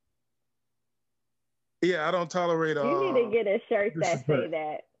people. Yeah, I don't tolerate. You need to get a shirt that say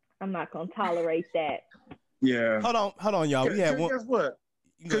that. I'm not gonna tolerate that. Yeah. Hold on, y'all. We have one. Guess what?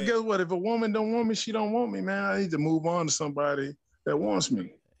 Because guess what? If a woman don't want me, she don't want me, man. I need to move on to somebody that wants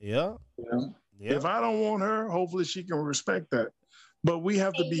me. Yeah. Yeah. If I don't want her, hopefully she can respect that. But we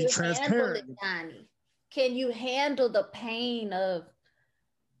have to be transparent. Johnny? Can you handle the pain of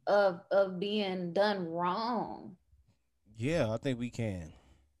being done wrong? Yeah, I think we can.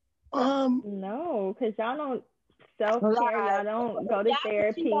 No, because y'all don't self-care. Y'all don't go to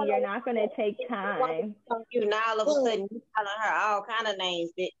therapy. You're not going to take time. You now all of a sudden you telling her all kind of names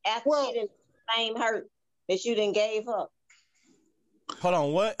that after she didn't same hurt that you didn't gave her. Hold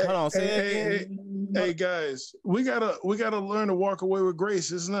on, what? Hold on, say it again. Hey guys, we gotta learn to walk away with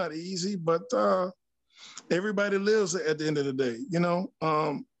grace. It's not easy, but everybody lives at the end of the day. You know,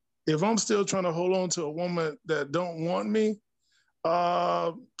 if I'm still trying to hold on to a woman that don't want me,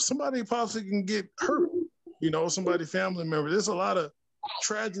 somebody possibly can get hurt. You know, somebody family member. There's a lot of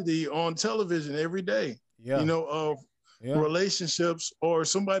tragedy on television every day. Yeah. You know, of relationships or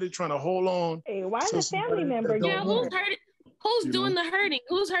somebody trying to hold on. Hey, why is a family member? Yeah, who's hurting? Who's doing the hurting?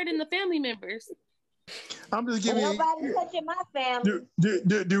 Who's hurting the family members? I'm just giving you nobody touching my family.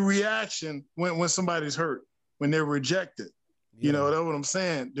 The reaction when somebody's hurt, when they're rejected. Yeah. You know, that's what I'm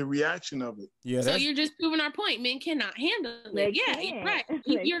saying. The reaction of it. Yeah. So you're just proving our point. Men cannot handle it. Yeah, you're right.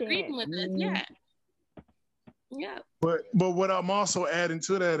 You're agreeing with us. Yeah. Yeah. But what I'm also adding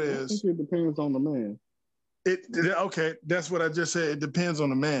to that is I think it depends on the man. Okay, that's what I just said. It depends on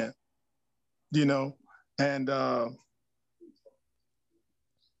the man. You know, and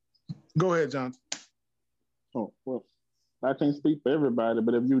go ahead, John. Oh, well, I can't speak for everybody,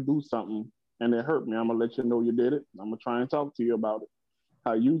 but if you do something and it hurt me, I'm going to let you know you did it. I'm going to try and talk to you about it.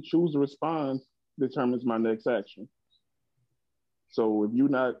 How you choose to respond determines my next action. So if you're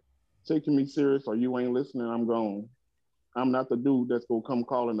not taking me serious or you ain't listening, I'm gone. I'm not the dude that's going to come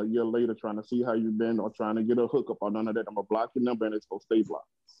calling a year later trying to see how you've been or trying to get a hookup or none of that. I'm going to block your number and it's going to stay blocked.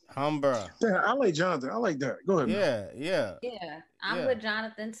 Bruh. Yeah, I like Jonathan. I like that. Go ahead. Yeah, I'm with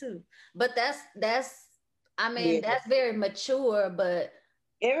Jonathan too. But that's very mature. But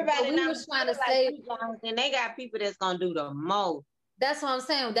everybody was trying to say, Jonathan, they got people that's gonna do the most. That's what I'm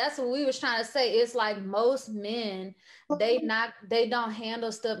saying. That's what we was trying to say. It's like most men, they don't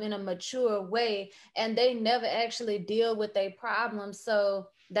handle stuff in a mature way, and they never actually deal with their problems. So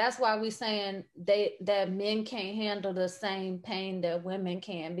that's why we're saying that men can't handle the same pain that women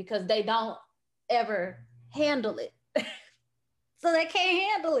can, because they don't ever handle it. So they can't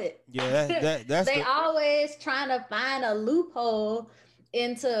handle it. Yeah, that's they always trying to find a loophole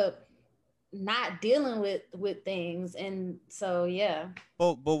into not dealing with things. And so yeah.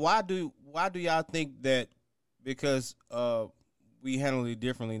 But why do y'all think that because we handle it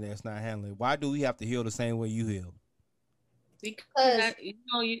differently that's not handling it? Why do we have to heal the same way you heal? Because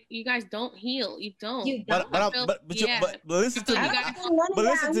you guys don't heal. You don't. But listen to me. But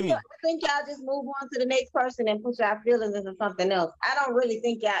listen to me. I think y'all just move on to the next person and put y'all feelings into something else. I don't really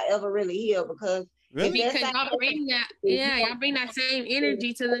think y'all ever really heal because y'all bring that. Yeah, y'all bring that same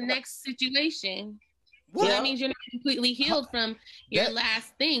energy to the next situation. So that means you're not completely healed from your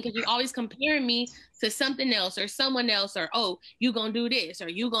last thing, because you're always comparing me to something else or someone else, or you gonna do this or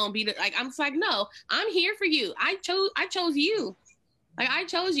you gonna be like, I'm just like, no, I'm here for you. I chose you. Like I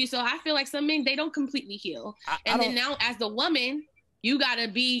chose you. So I feel like some men, they don't completely heal. Then now as the woman, you gotta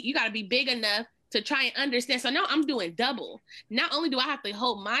be big enough to try and understand. So now I'm doing double. Not only do I have to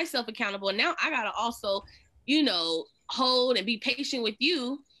hold myself accountable, now I gotta also, hold and be patient with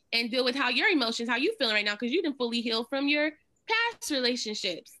you and deal with how your emotions, how you feeling right now, because you didn't fully heal from your past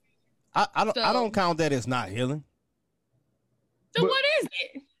relationships. I don't count that as not healing. So what is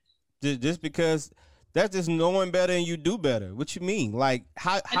it? Just because that's just knowing better and you do better. What you mean? Like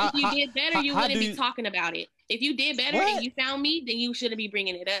if you did better, you wouldn't be talking about it. If you did better and you found me, then you shouldn't be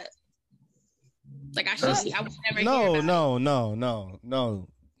bringing it up. Like I should be. I would never hear about it. No.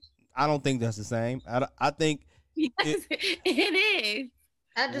 I don't think that's the same. I think it is.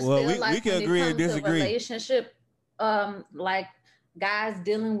 I just feel like we can agree or disagree. Relationship, like guys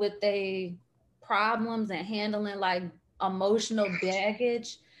dealing with their problems and handling like emotional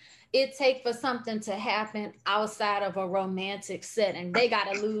baggage, it takes for something to happen outside of a romantic setting. They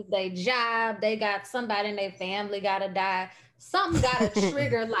got to lose their job. They got somebody in their family got to die. Something got to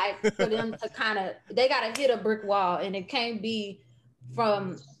trigger like for them to they got to hit a brick wall, and it can't be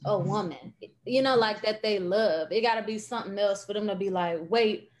from a woman, you know, like that they love. It got to be something else for them to be like,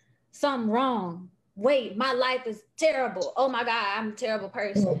 wait, something wrong. Wait, my life is terrible. Oh my God, I'm a terrible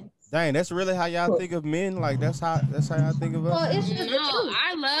person. Dang, that's really how y'all think of men? Like that's how y'all think of us? Well, it's just no,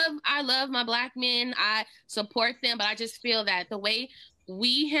 I love my Black men. I support them, but I just feel that the way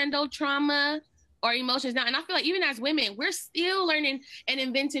we handle trauma or emotions now, and I feel like even as women, we're still learning and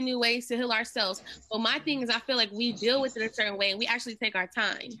inventing new ways to heal ourselves. But my thing is, I feel like we deal with it a certain way and we actually take our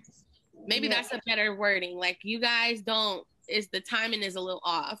time. Maybe that's a better wording. Like you guys don't, the timing is a little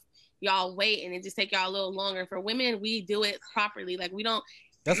off. Y'all wait and it just take y'all a little longer. For women, we do it properly. Like we don't.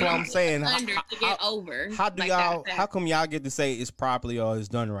 That's what I'm saying. To get over. How do y'all? How come y'all get to say it's properly or it's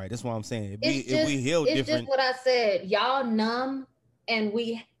done right? That's what I'm saying. If we heal different. It's just what I said. Y'all numb and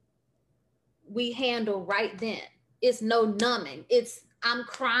we handle right then. It's no numbing. It's I'm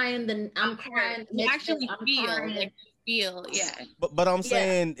crying. I'm crying. You actually feel. Yeah. But I'm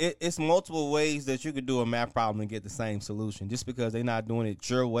saying it's multiple ways that you could do a math problem and get the same solution. Just because they're not doing it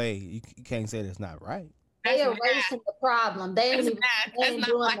your way, you can't say that's not right. They erasing the problem. They ain't doing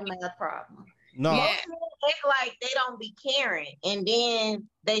the math problem. No. Most men act like they don't be caring, and then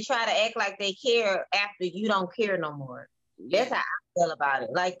they try to act like they care after you don't care no more. That's how I feel about it.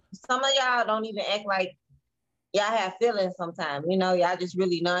 Like some of y'all don't even act like y'all have feelings sometimes. You know, y'all just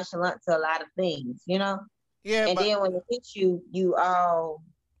really nonchalant to a lot of things. You know. Yeah. And then when it hits you, you all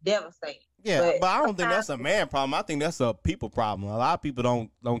devastated. Yeah, but I don't think that's a man problem. I think that's a people problem. A lot of people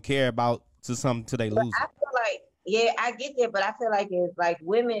don't care about something till they lose it. I feel like, I get that, but I feel like it's like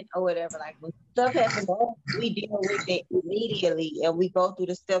women or whatever, like when stuff happens, we deal with it immediately and we go through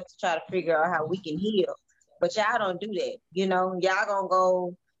the steps to try to figure out how we can heal. But y'all don't do that. You know, y'all gonna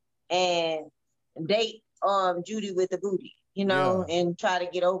go and date Judy with the booty, you know, and try to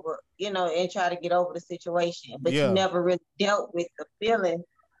get over, the situation. But you never really dealt with the feeling.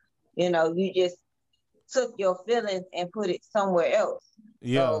 You know, you just took your feelings and put it somewhere else.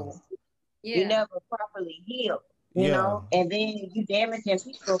 Yeah. So, you never properly heal, you know, and then you damaging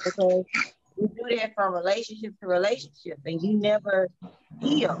people because you do that from relationship to relationship and you never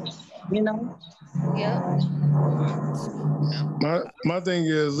heal, you know? Yeah. My thing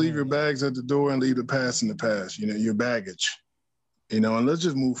is leave your bags at the door and leave the past in the past, you know, your baggage, you know, and let's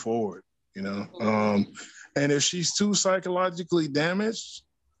just move forward, you know? And if she's too psychologically damaged,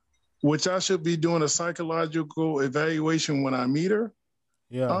 which I should be doing a psychological evaluation when I meet her.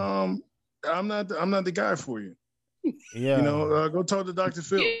 Yeah. I'm not the guy for you. Yeah. You know, go talk to Dr.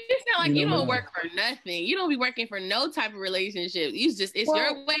 Phil. You sound like you don't work for nothing. You don't be working for no type of relationship. It's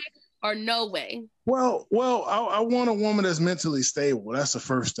your way or no way. Well, I want a woman that's mentally stable. That's the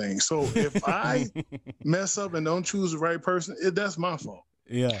first thing. So if I mess up and don't choose the right person, that's my fault.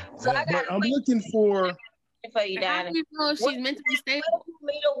 Yeah. So but I'm looking for you, Donna. How do you know if she's mentally stable? What if you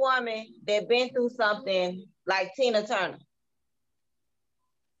meet a woman that been through something like Tina Turner?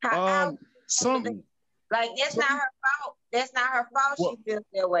 Something. Like that's not her fault. That's not her fault. Well, she feels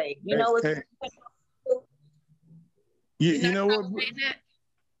that way. You know what? You know what?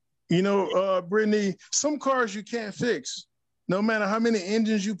 You know, Brittany, some cars you can't fix. No matter how many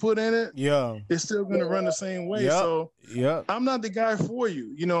engines you put in it, it's still going to run the same way. So I'm not the guy for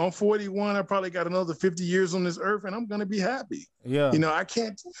you. You know, I'm 41. I probably got another 50 years on this earth, and I'm going to be happy. Yeah. You know, I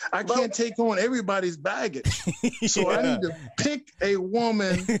can't take on everybody's baggage. So I need to pick a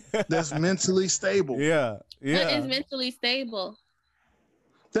woman that's mentally stable. Yeah. What is mentally stable?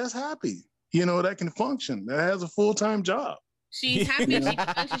 That's happy. You know, that can function. That has a full-time job. She's happy.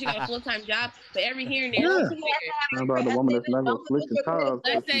 She got a full-time job, but every here and there, How about the woman that's never switching cars?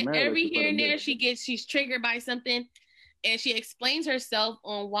 let's say every here and there, she's triggered by something, and she explains herself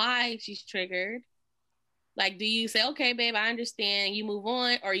on why she's triggered. Like, do you say, "Okay, babe, I understand," you move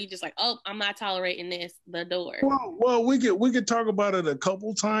on, or are you just like, "Oh, I'm not tolerating this," the door? Well, we could talk about it a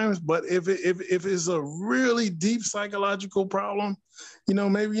couple times, but if it's a really deep psychological problem, you know,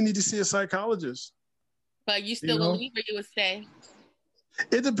 maybe you need to see a psychologist. But you still believe or you would stay?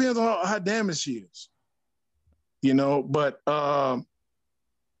 It depends on how damaged she is. You know, but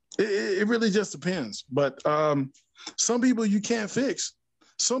it really just depends. But some people you can't fix.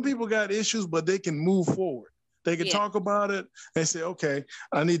 Some people got issues, but they can move forward. They can talk about it and say, okay,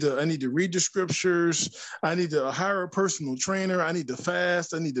 I need to read the scriptures. I need to hire a personal trainer. I need to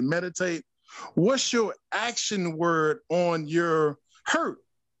fast. I need to meditate. What's your action word on your hurt?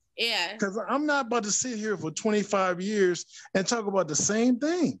 Yeah. Because I'm not about to sit here for 25 years and talk about the same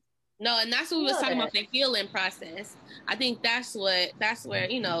thing. No, and that's what we was talking about, the healing process. I think that's where,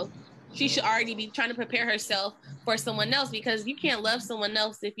 you know, she should already be trying to prepare herself for someone else, because you can't love someone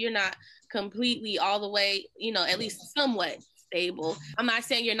else if you're not completely all the way, you know, at least somewhat stable. I'm not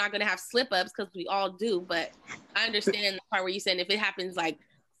saying you're not going to have slip ups because we all do, but I understand the part where you're saying if it happens like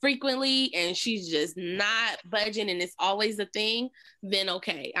frequently and she's just not budging and it's always a thing, then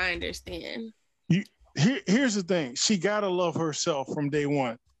okay, I understand. Here's the thing. She got to love herself from day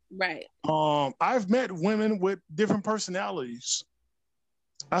one. Right. I've met women with different personalities.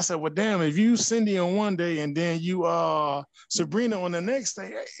 I said, well, damn, if you Cindy on one day and then you Sabrina on the next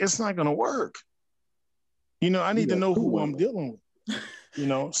day, it's not going to work. You know, I need to know who I'm dealing with. You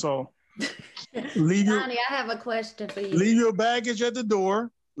know, so Donnie, I have a question for you. Leave your baggage at the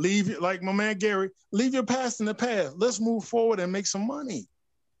door. Like my man Gary, leave your past in the past. Let's move forward and make some money.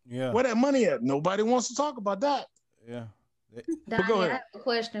 Yeah. Where that money at? Nobody wants to talk about that. Yeah. Donnie, I have a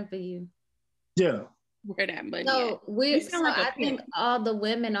question for you. Yeah. Where that money so I think all the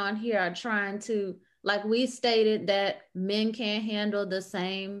women on here are trying to, like we stated, that men can't handle the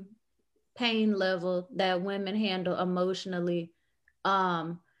same pain level that women handle emotionally.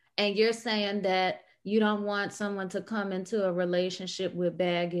 And you're saying that you don't want someone to come into a relationship with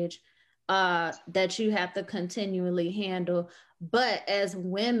baggage that you have to continually handle. But as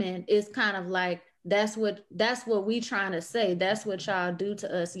women, it's kind of like, that's what we trying to say. That's what y'all do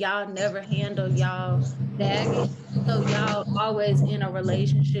to us. Y'all never handle y'all baggage. So y'all always in a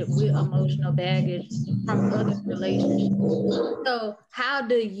relationship with emotional baggage from other relationships. So how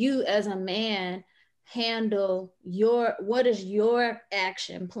do you as a man handle what is your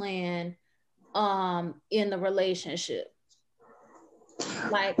action plan in the relationship?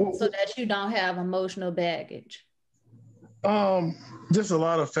 Like, so that you don't have emotional baggage. Just a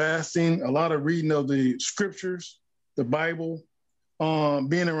lot of fasting, a lot of reading of the scriptures, the Bible,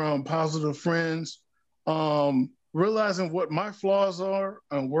 being around positive friends, realizing what my flaws are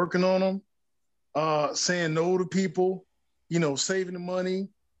and working on them, saying no to people, you know, saving the money,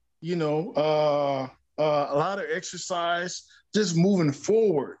 you know, a lot of exercise, just moving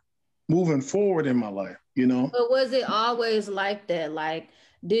forward in my life, you know. But was it always like that? Like,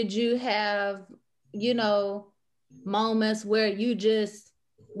 did you have, you know, moments where you just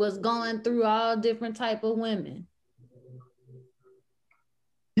was going through all different type of women?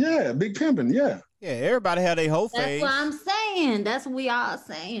 Yeah, big pimping, yeah. Yeah, everybody have their whole phase. That's what I'm saying. That's what we all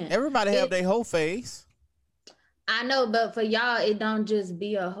saying. Everybody have their whole phase. I know, but for y'all, it don't just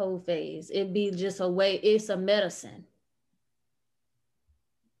be a whole phase. It be just a way, it's a medicine.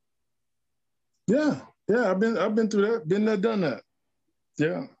 Yeah, I've been through that, been there, done that.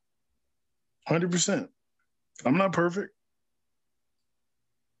 Yeah, 100%. I'm not perfect.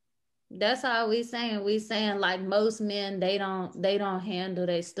 That's all we saying. We saying like most men, they don't handle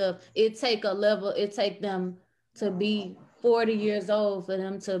their stuff. It take them to be 40 years old for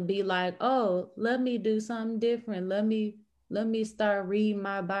them to be like, oh, let me do something different. Let me start reading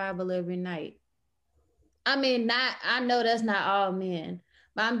my Bible every night. I mean, I know that's not all men,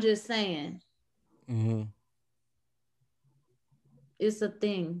 but I'm just saying. Mm-hmm. It's a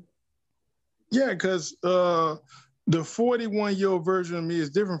thing. Yeah, because the 41-year-old version of me is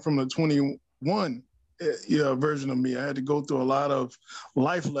different from the 21 version of me. I had to go through a lot of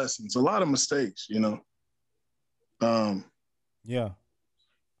life lessons, a lot of mistakes, you know. Yeah.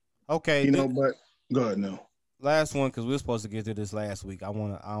 Okay. You know, but go ahead now. Last one, because we were supposed to get to this last week. I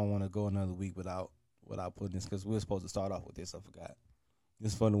don't want to go another week without putting this, because we were supposed to start off with this. I forgot.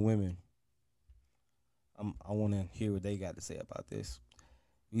 This for the women. I want to hear what they got to say about this.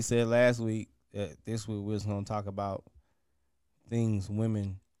 We said last week that this week we was going to talk about things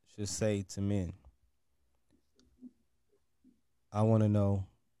women should say to men. I want to know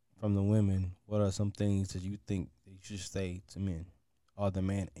from the women, what are some things that you think they should say to men or the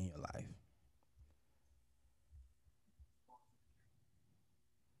man in your life?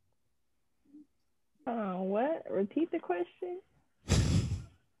 What? Repeat the question.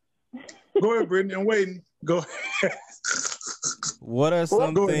 Go ahead, Brittany. I'm waiting. Go ahead. What are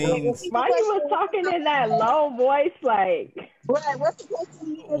some things? Why you was talking in that low voice, like? What's the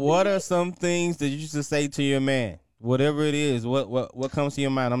question? What are some things that you should say to your man? Whatever it is, what comes to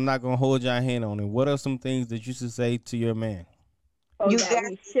your mind? I'm not gonna hold your hand on it. What are some things that you should say to your man? Oh, you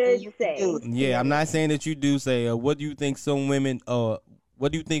should say. Yeah, I'm not saying that you do say. What do you think some women?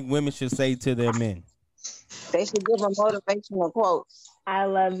 What do you think women should say to their men? They should give them motivational quotes. I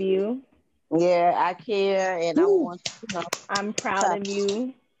love you. Yeah, I care, and I want you know. I'm proud of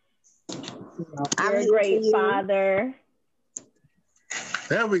you. You're a great father.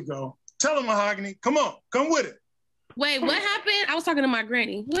 There we go. Tell him, Mahogany. Come on, come with it. Wait, what happened? I was talking to my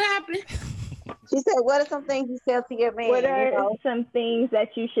granny. What happened? She said, "What are some things you say to your man?" What are some things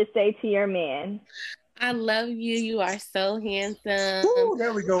that you should say to your man? I love you. You are so handsome. Ooh,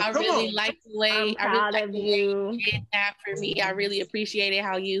 there we go. I really like the way you did that for me. I really appreciated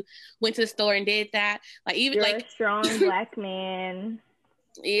how you went to the store and did that. Like even You're like a strong Black man.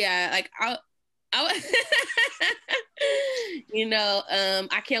 Yeah, like I you know,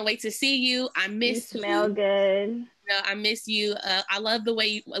 I can't wait to see you. I miss you. Smell good. I miss you. I love the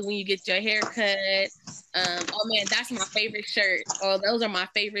way when you get your hair cut. Oh man, that's my favorite shirt. Oh, those are my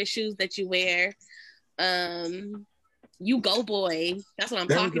favorite shoes that you wear. You go, boy. That's what I'm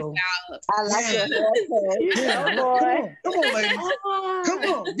talking about. I like your haircut. Yeah, boy. Come on, ladies. Come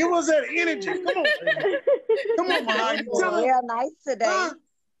on. Give us that energy. Come on, ladies. Come on, Mahogany. Real nice today.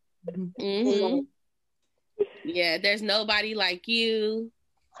 Mm-hmm. Yeah, there's nobody like you.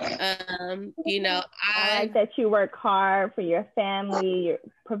 You know, I like that you work hard for your family, you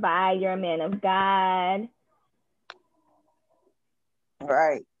provide, you're a man of God.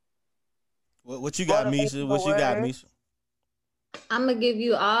 Right. What you got, Misha? What you got, Misha? I'm going to give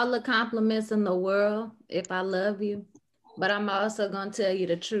you all the compliments in the world if I love you, but I'm also going to tell you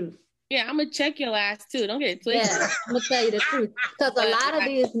the truth. Yeah, I'm going to check your ass too. Don't get it twisted. Yeah, I'm going to tell you the truth. Because a lot of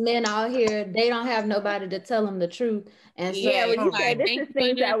these men out here, they don't have nobody to tell them the truth. And so, yeah, well, you said this is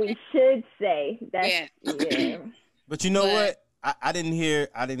things that we should say. That's, yeah. But you know what? I didn't hear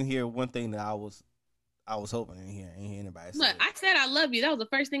one thing that I was hoping to hear. I didn't hear anybody say. Look, I said I love you. That was the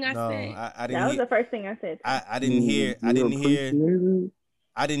first thing I said. I didn't. That was the first thing I said. I didn't hear.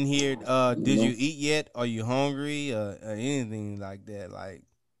 Did you eat yet? Are you hungry? Or anything like that? Like.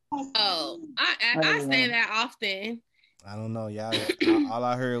 Oh, I say that often. I don't know, y'all. All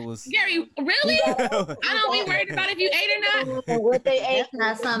I heard was Gary. Really? I don't be worried about if you ate or not. What they ate, it's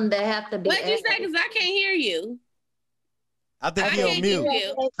not something that have to be. What'd you say? Because I can't hear you. I think he on mute.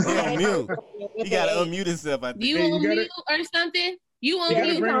 He on mute. He gotta unmute himself. I think. You on mute or something? You on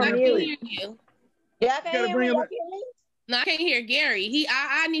mute? I can't hear you. Yeah, I can't hear me. No, I can't hear Gary.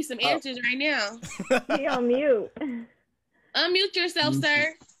 I need some answers right now. He on mute. Unmute yourself,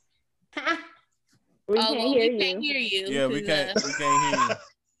 sir. We can't hear you. Yeah, we can't hear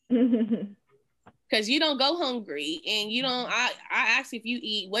you. Because you don't go hungry, and you don't. I asked if you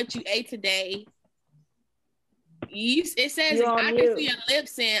eat what you ate today. It says I can see your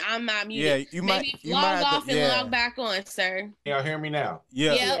lips, and I'm not muted. Yeah, Maybe log off and log back on, sir. Y'all hear me now?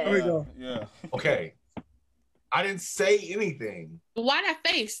 Yeah. There we go. Yeah. Okay. I didn't say anything. Why that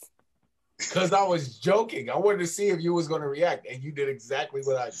face? Because I was joking. I wanted to see if you was going to react, and you did exactly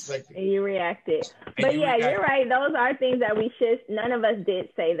what I expected. And you reacted. But yeah, you're right. Those are things that we should, none of us did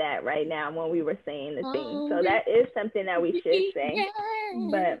say that right now when we were saying the thing. So that is something that we should say.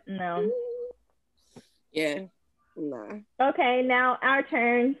 But no. Yeah. Nah. Okay, now our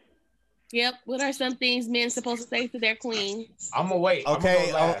turn. Yep. What are some things men supposed to say to their queen? I'm gonna wait. Okay. I'm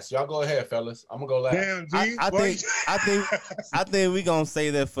gonna go last. Y'all go ahead, fellas. I'm gonna go last. Damn, I think we gonna say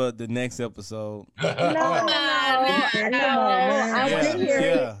that for the next episode. No.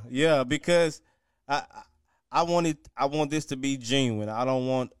 Yeah, because I want this to be genuine. I don't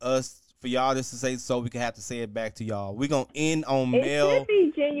want us for y'all just to say so we can have to say it back to y'all. We're gonna end on Mel. It should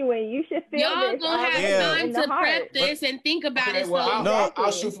be genuine. You should feel y'all this. Gonna have time to prep this and think about it. Well,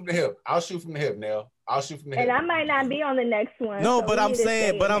 I'll shoot from the hip. I'll shoot from the hip, Nell. I'll shoot from the hip. And I might not be on the next one. No, so but I'm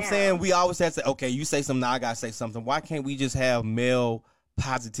saying we always have to say, okay, you say something, now I gotta say something. Why can't we just have male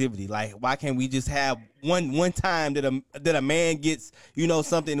positivity? Like, why can't we just have one time that a man gets,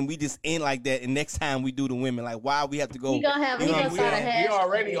 something, and we just end like that, and next time we do the women? Like, why we have to go? We gonna have we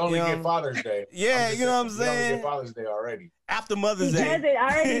already only get Father's Day. Yeah, you know what I'm saying? We only get Father's Day already. After Mother's Day. Because it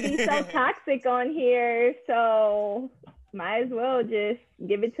already be so toxic on here, so might as well just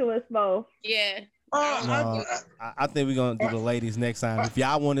give it to us both. Yeah. No, I think we're gonna do the ladies next time. If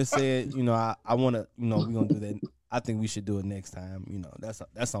y'all want to say it, I want to, we're gonna do that. I think we should do it next time.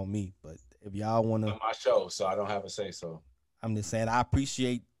 That's on me. But if y'all want to, my show, so I don't have a say so. I'm just saying I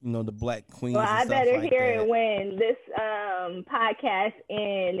appreciate the Black queens. Well, I better like hear that. it when this podcast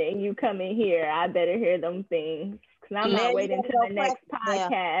ends and you come in here. I better hear them things because I'm not waiting till the next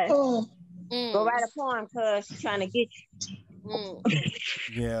podcast. Go write a poem, cause she's trying to get you.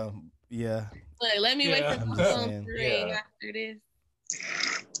 Yeah. Look, let me wait for the phone to ring after this.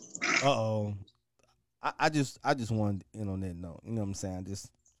 I just wanted to end on that note. You know what I'm saying? I just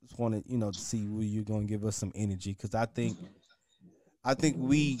wanted, to see where you're gonna give us some energy, because I think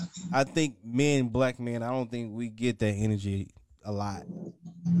men, Black men, I don't think we get that energy a lot.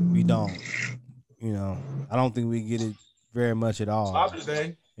 We don't. I don't think we get it very much at all. Father's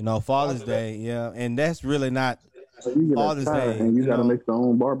Day. Father's Day, yeah, and that's really not Father's Day. And you gotta make your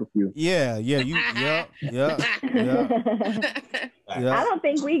own barbecue. Yeah. I don't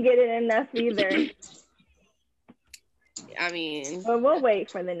think we get it enough either. I mean, well, we'll wait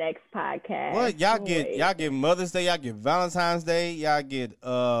for the next podcast. What y'all get? Y'all get Mother's Day. Y'all get Valentine's Day. Y'all get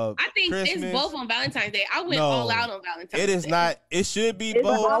I think Christmas. it's both on Valentine's Day. I went all out on Valentine's Day. It is not. It should be it's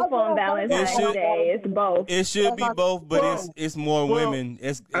both. Both on Valentine's Day. It's both. It should be both, but it's more women.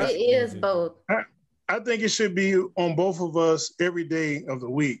 It is both. I think it should be on both of us every day of the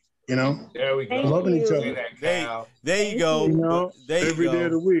week. You know, there we go. Loving each other. There you go. You know, every day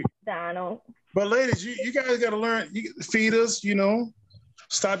of the week. Donald. But ladies, you guys got to learn. You feed us. You know,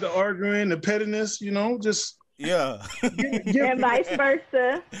 stop the arguing, the pettiness. You know, just and vice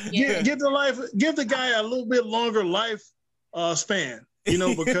versa. Give the guy a little bit longer life span. You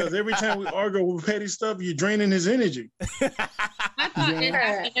know, because every time we argue with petty stuff, you're draining his energy. I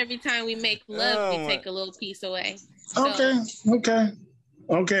thought every time we make love, we take a little piece away. So.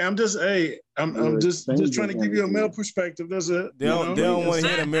 Okay. I'm just trying to give you a male perspective. That's it. They don't want to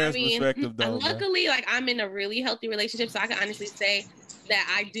hear the male's perspective, though. Luckily, like I'm in a really healthy relationship, so I can honestly say that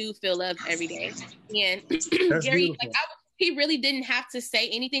I do feel loved every day. And Gary, he really didn't have to say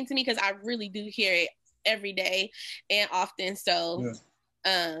anything to me because I really do hear it every day and often. So,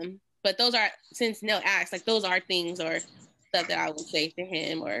 but those are, since Nell asked, like those are things or stuff that I would say to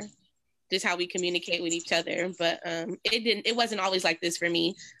him or just how we communicate with each other. But it wasn't always like this for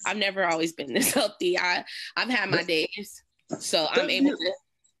me. I've never always been this healthy. I've had my days, so I'm able to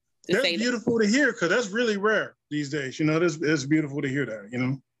that's say beautiful to hear, because that's really rare these days. You know, it's beautiful to hear that, you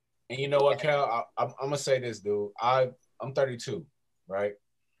know. And you know what, Cal, I'm gonna say this, dude. I'm 32, right?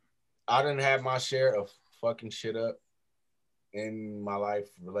 I didn't have my share of fucking shit up in my life,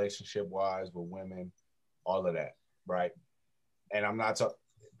 relationship wise, with women, all of that, right? And I'm not talking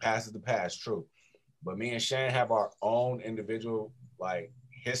past is the past, true. But me and Shane have our own individual like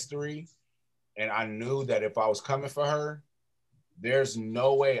history. And I knew that if I was coming for her, there's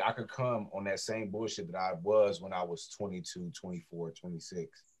no way I could come on that same bullshit that I was when I was 22, 24,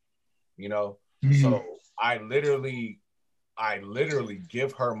 26. You know? Mm-hmm. So I literally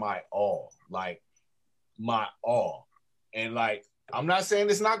give her my all. Like my all. And like, I'm not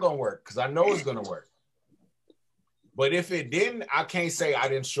saying it's not gonna work, because I know it's gonna work. But if it didn't, I can't say I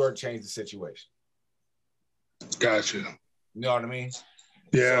didn't shortchange the situation. Gotcha. You know what I mean?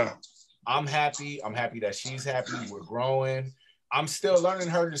 Yeah. So I'm happy. I'm happy that she's happy. We're growing. I'm still learning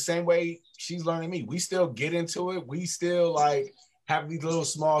her the same way she's learning me. We still get into it. We still like have these little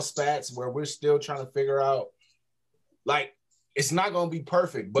small spats where we're still trying to figure out, like, it's not going to be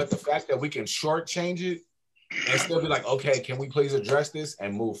perfect, but the fact that we can shortchange it and still be like, okay, can we please address this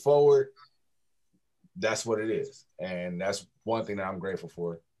and move forward? That's what it is. And that's one thing that I'm grateful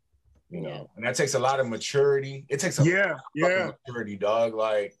for, you know. And that takes a lot of maturity. It takes a lot of maturity, dog.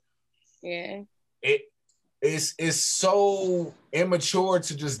 Like, it's so immature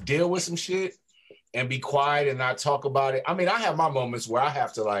to just deal with some shit and be quiet and not talk about it. I mean, I have my moments where I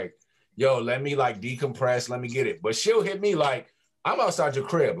have to like, yo, let me like decompress, let me get it. But she'll hit me like, I'm outside your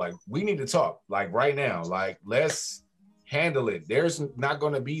crib. Like, we need to talk, like right now. Like, let's handle it. There's not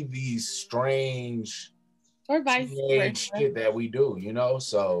going to be these strange or vice versa shit that we do, you know?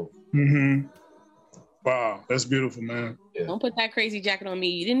 So. Mm-hmm. Wow, that's beautiful, man. Yeah. Don't put that crazy jacket on me.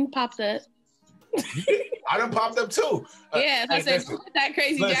 You didn't pop that. I done popped up too. Yeah, I said, put that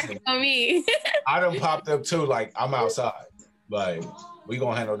crazy jacket on me. I done popped up too. Like, I'm outside. Like, we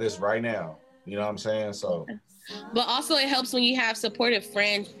gonna handle this right now. You know what I'm saying? So. But also it helps when you have supportive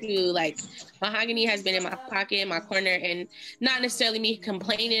friends too. Like Mahogany has been in my pocket, in my corner, and not necessarily me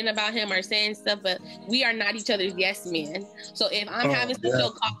complaining about him or saying stuff, but we are not each other's yes men. So if I'm having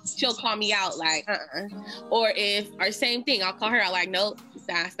stuff, she'll call me out like, or same thing, I'll call her out like, nope,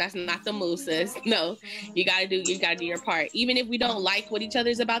 that's not the move, sis. No, you gotta do your part. Even if we don't like what each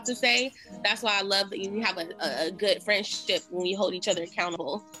other's about to say, that's why I love that you have a good friendship when you hold each other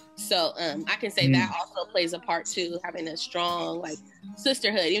accountable. So I can say that also plays a part too, having a strong like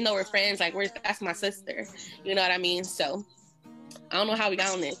sisterhood. Even though we're friends, like that's my sister. You know what I mean? So I don't know how we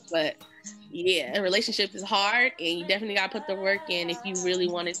got on this, but yeah, a relationship is hard, and you definitely gotta put the work in if you really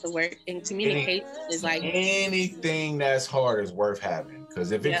want it to work. And communication is like anything that's hard is worth having.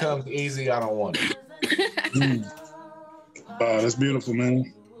 Because if it comes easy, I don't want it. Wow, that's beautiful,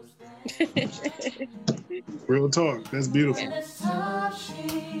 man. Real talk. That's beautiful.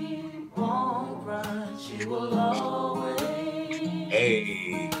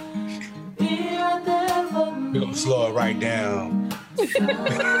 Hey. We're gonna slow it right down. This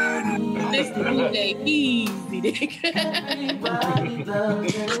DJ easy,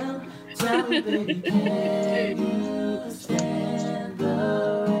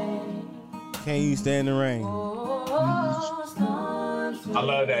 Can you stand the rain? I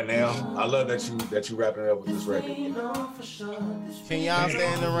love that now. I love that you wrapping it up with this record. Can y'all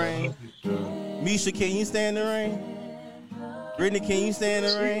stand in the rain? Misha, can you stand in the rain? Brittany, can you stand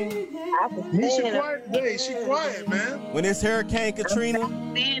in the rain? Misha quiet today. She quiet, man. When it's Hurricane Katrina,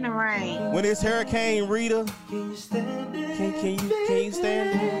 Stand in the rain. when it's Hurricane Rita, can you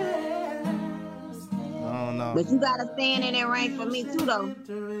stand there? I don't know. But you gotta stand in that rain for me too, though.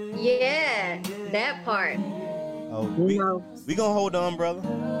 Yeah, that part. Oh, we gonna hold the umbrella.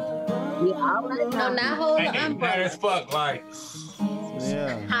 Yeah, all right. No, not hold the Mad umbrella. as fuck, like.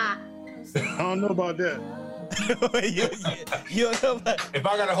 Yeah. Ha. I don't know about that. you don't know about If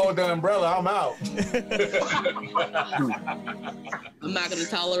I gotta hold the umbrella, I'm out. I'm not gonna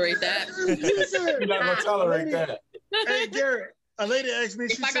tolerate that. You're not gonna tolerate that. Hey, Garrett, a lady asked me.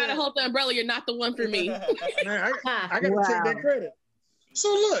 If I gotta hold the umbrella, you're not the one for me. Man, I gotta take that credit. So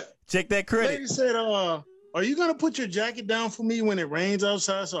look, check that credit. Lady said, "Are you gonna put your jacket down for me when it rains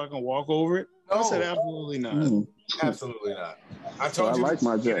outside so I can walk over it?" I said, "Absolutely not. Absolutely not." I told you like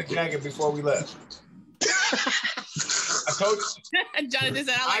my to get a jacket before we left. I told you. Jonathan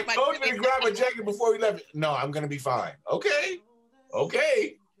said, "I told you to grab a jacket before we left. No, I'm gonna be fine. Okay.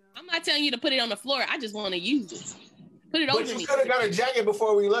 I'm not telling you to put it on the floor. I just want to use it. Put it over But me. you could have got a jacket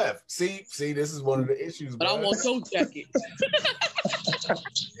before we left. See, this is one of the issues. But I want those jackets.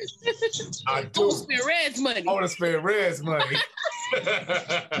 I do. I want to spend Red's money. I want to spend Red's money.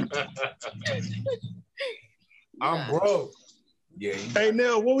 I'm broke. Yeah. Hey,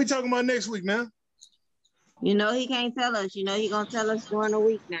 Nell, what we talking about next week, man? You know he can't tell us. You know he gonna tell us during the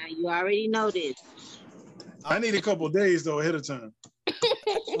week now. You already know this. I need a couple of days though ahead of time.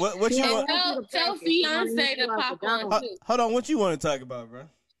 What you want? Tell Fiance to pop on too. Hold on, what you want to talk about, bro?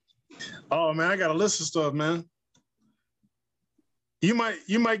 Oh man, I got a list of stuff, man. You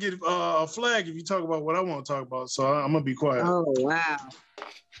might get a flag if you talk about what I want to talk about. So I'm gonna be quiet. Oh wow.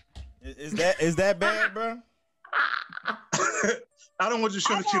 Is that bad, bro? I don't want you to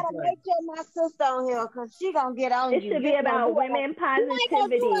show I gotta make sure my sister on here because she gonna get on It you. should be about women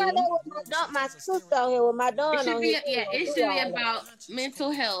positivity. My sister on here with my daughter It should on be, here. it should be about mental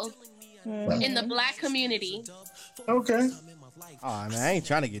health in the Black community. Okay. Oh man, I ain't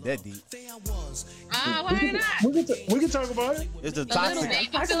trying to get that deep. Why not? We can talk about it. It's the A little toxic.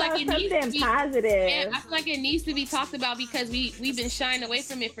 bit. I feel like it needs to Something be positive. Yeah, I feel like it needs to be talked about because we've been shying away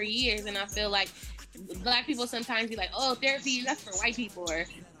from it for years, and I feel like Black people sometimes be like, "Oh, therapy, that's for white people," or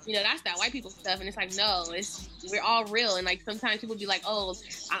that's that white people stuff, and it's like, no, we're all real, and like sometimes people be like, "Oh,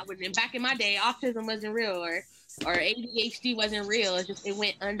 back in my day, autism wasn't real," or ADHD wasn't real. It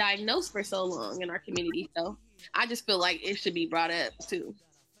went undiagnosed for so long in our community, so I just feel like it should be brought up too.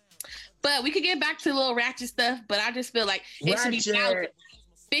 But we could get back to the little ratchet stuff, but I just feel like it should be balanced.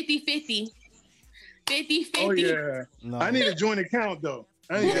 50-50. 50-50. Oh yeah. No. I need a joint account though.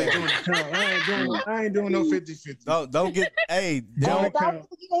 I ain't got a joint account. I ain't doing no 50-50. Don't get He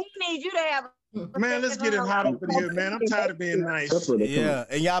needs you to have. Man, let's get it hot up in here, man. I'm tired of being nice. Yeah,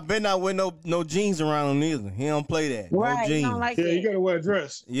 and y'all better not wear no jeans around him either. He don't play that. Right, no jeans. don't like yeah, that. you gotta wear a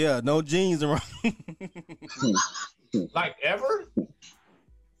dress. Yeah, no jeans around. Like ever?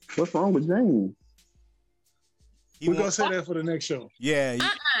 What's wrong with James? We're gonna say that for the next show. Yeah.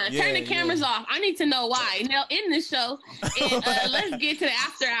 Turn the cameras off. I need to know why. Now end the show and let's get to the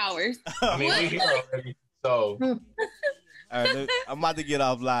after hours. I mean, we here already, so. All right, I'm about to get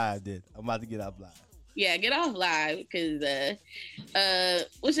off live. Yeah, get off live because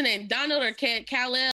what's your name? Donald or Kal-El?